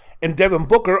Durant and Devin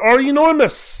Booker are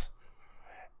enormous.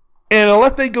 And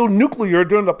unless they go nuclear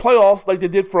during the playoffs like they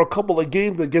did for a couple of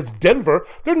games against Denver,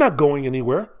 they're not going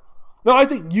anywhere. Now, I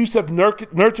think Yusuf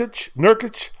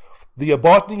Nurkic, the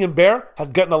Bosnian Bear, has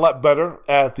gotten a lot better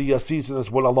as the season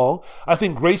has went along. I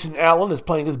think Grayson Allen is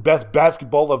playing his best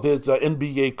basketball of his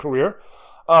NBA career.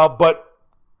 But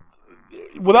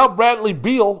without Bradley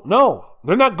Beal, no,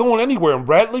 they're not going anywhere. And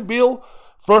Bradley Beal,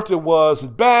 first it was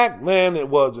his back, then it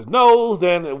was his nose,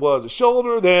 then it was his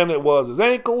shoulder, then it was his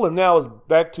ankle, and now it's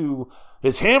back to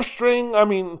his hamstring. I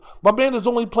mean, my man has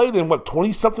only played in,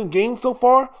 20-something games so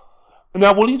far? And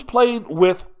now, when he's played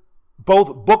with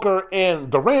both Booker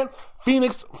and Durant,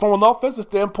 Phoenix, from an offensive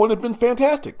standpoint, have been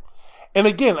fantastic. And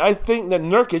again, I think that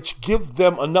Nurkic gives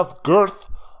them enough girth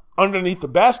underneath the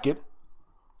basket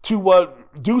to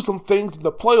do some things in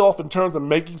the playoff in terms of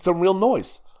making some real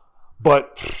noise.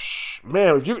 But,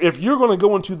 man, if you're going to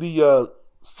go into the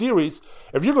series,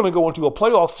 if you're going to go into a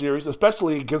playoff series,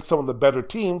 especially against some of the better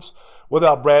teams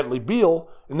without Bradley Beal,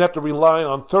 and have to rely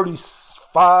on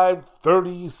 35,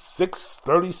 36,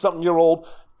 30-something-year-old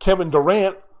Kevin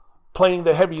Durant playing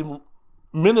the heavy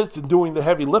minutes and doing the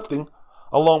heavy lifting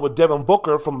along with Devin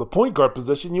Booker from the point guard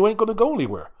position, you ain't going to go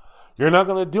anywhere. You're not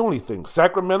going to do anything.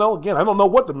 Sacramento, again, I don't know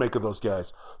what to make of those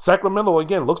guys. Sacramento,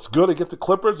 again, looks good against the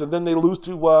Clippers, and then they lose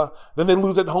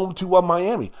at home to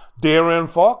Miami. De'Aaron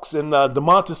Fox and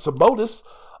Domantas Sabonis.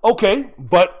 Okay,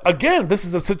 but again, this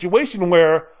is a situation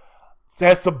where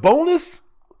has Sabonis,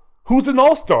 who's an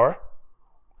all-star,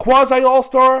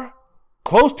 quasi-all-star,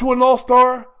 close to an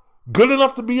all-star, good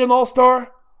enough to be an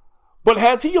all-star, but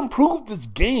has he improved his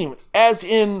game as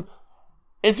in,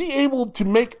 is he able to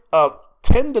make a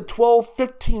 10 to 12,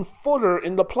 15-footer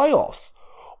in the playoffs?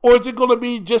 Or is it going to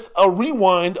be just a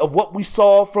rewind of what we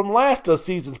saw from last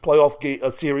season's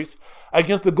playoff series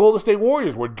against the Golden State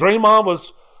Warriors, where Draymond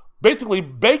was basically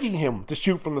begging him to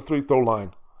shoot from the free-throw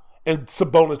line, and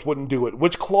Sabonis wouldn't do it,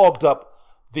 which clogged up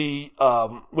the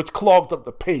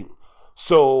paint.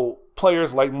 So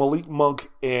players like Malik Monk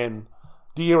and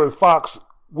De'Aaron Fox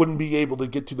wouldn't be able to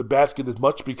get to the basket as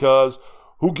much because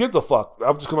who gives a fuck?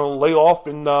 I'm just going to lay off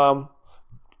and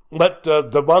let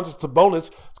Domantas Sabonis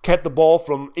catch the ball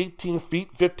from 18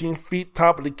 feet, 15 feet,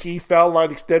 top of the key, foul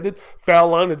line extended, foul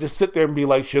line, and just sit there and be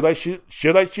like, should I shoot?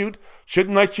 Should I shoot?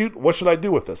 Shouldn't I shoot? What should I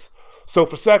do with this? So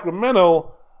for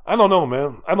Sacramento, I don't know,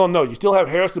 man. I don't know. You still have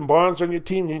Harrison Barnes on your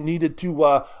team. You needed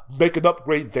to make an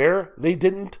upgrade there. They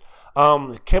didn't.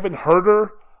 Kevin Huerter,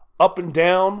 up and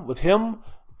down with him.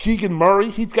 Keegan Murray,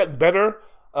 he's gotten better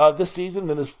this season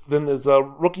than his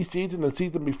rookie season and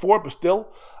season before, but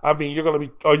still, I mean,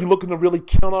 are you looking to really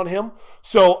count on him?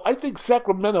 So I think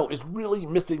Sacramento is really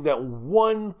missing that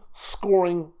one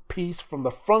scoring piece from the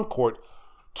front court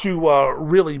to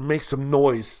really make some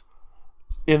noise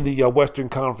in the Western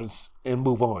Conference and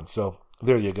move on. So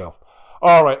there you go.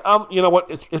 All right, you know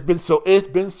what? It's been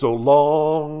so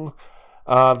long.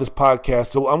 This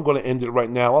podcast, so I'm going to end it right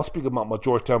now. I'll speak about my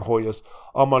Georgetown Hoyas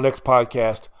on my next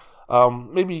podcast.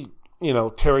 Maybe,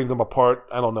 tearing them apart.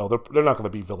 I don't know. They're not going to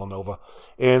beat Villanova.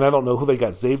 And I don't know who they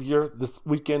got. Xavier this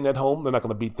weekend at home. They're not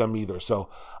going to beat them either. So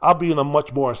I'll be in a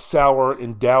much more sour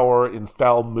and dour and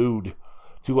foul mood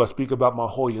to speak about my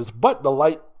Hoyas. But the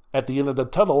light at the end of the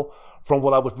tunnel from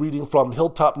what I was reading from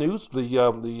Hilltop News,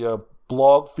 the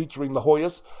blog featuring the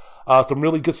Hoyas, some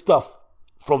really good stuff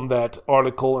from that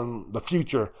article and the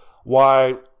future,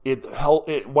 why it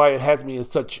has me in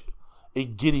such a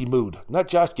giddy mood. Not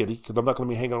Josh Giddey, because I'm not going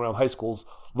to be hanging around high schools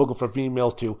looking for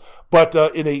females too, but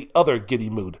in a other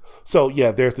giddy mood. So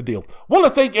yeah, there's the deal. Want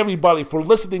to thank everybody for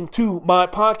listening to my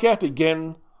podcast.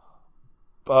 Again,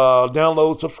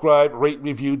 Download, subscribe, rate,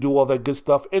 review, do all that good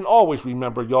stuff. And always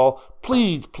remember, y'all,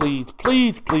 please,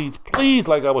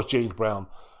 like I was James Brown,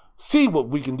 see what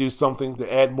we can do something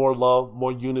to add more love,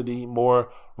 more unity,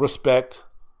 more respect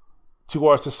to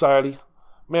our society.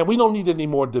 Man, we don't need any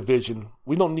more division.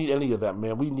 We don't need any of that,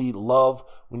 man. We need love,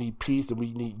 we need peace, and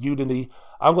we need unity.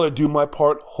 I'm going to do my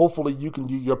part. Hopefully you can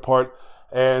do your part.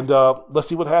 And let's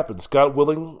see what happens. God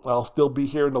willing, I'll still be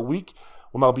here in a week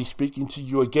when I'll be speaking to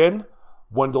you again.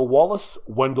 Wendell Wallace,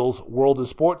 Wendell's World of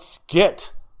Sports.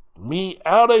 Get me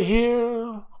out of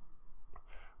here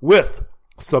with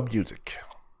some music.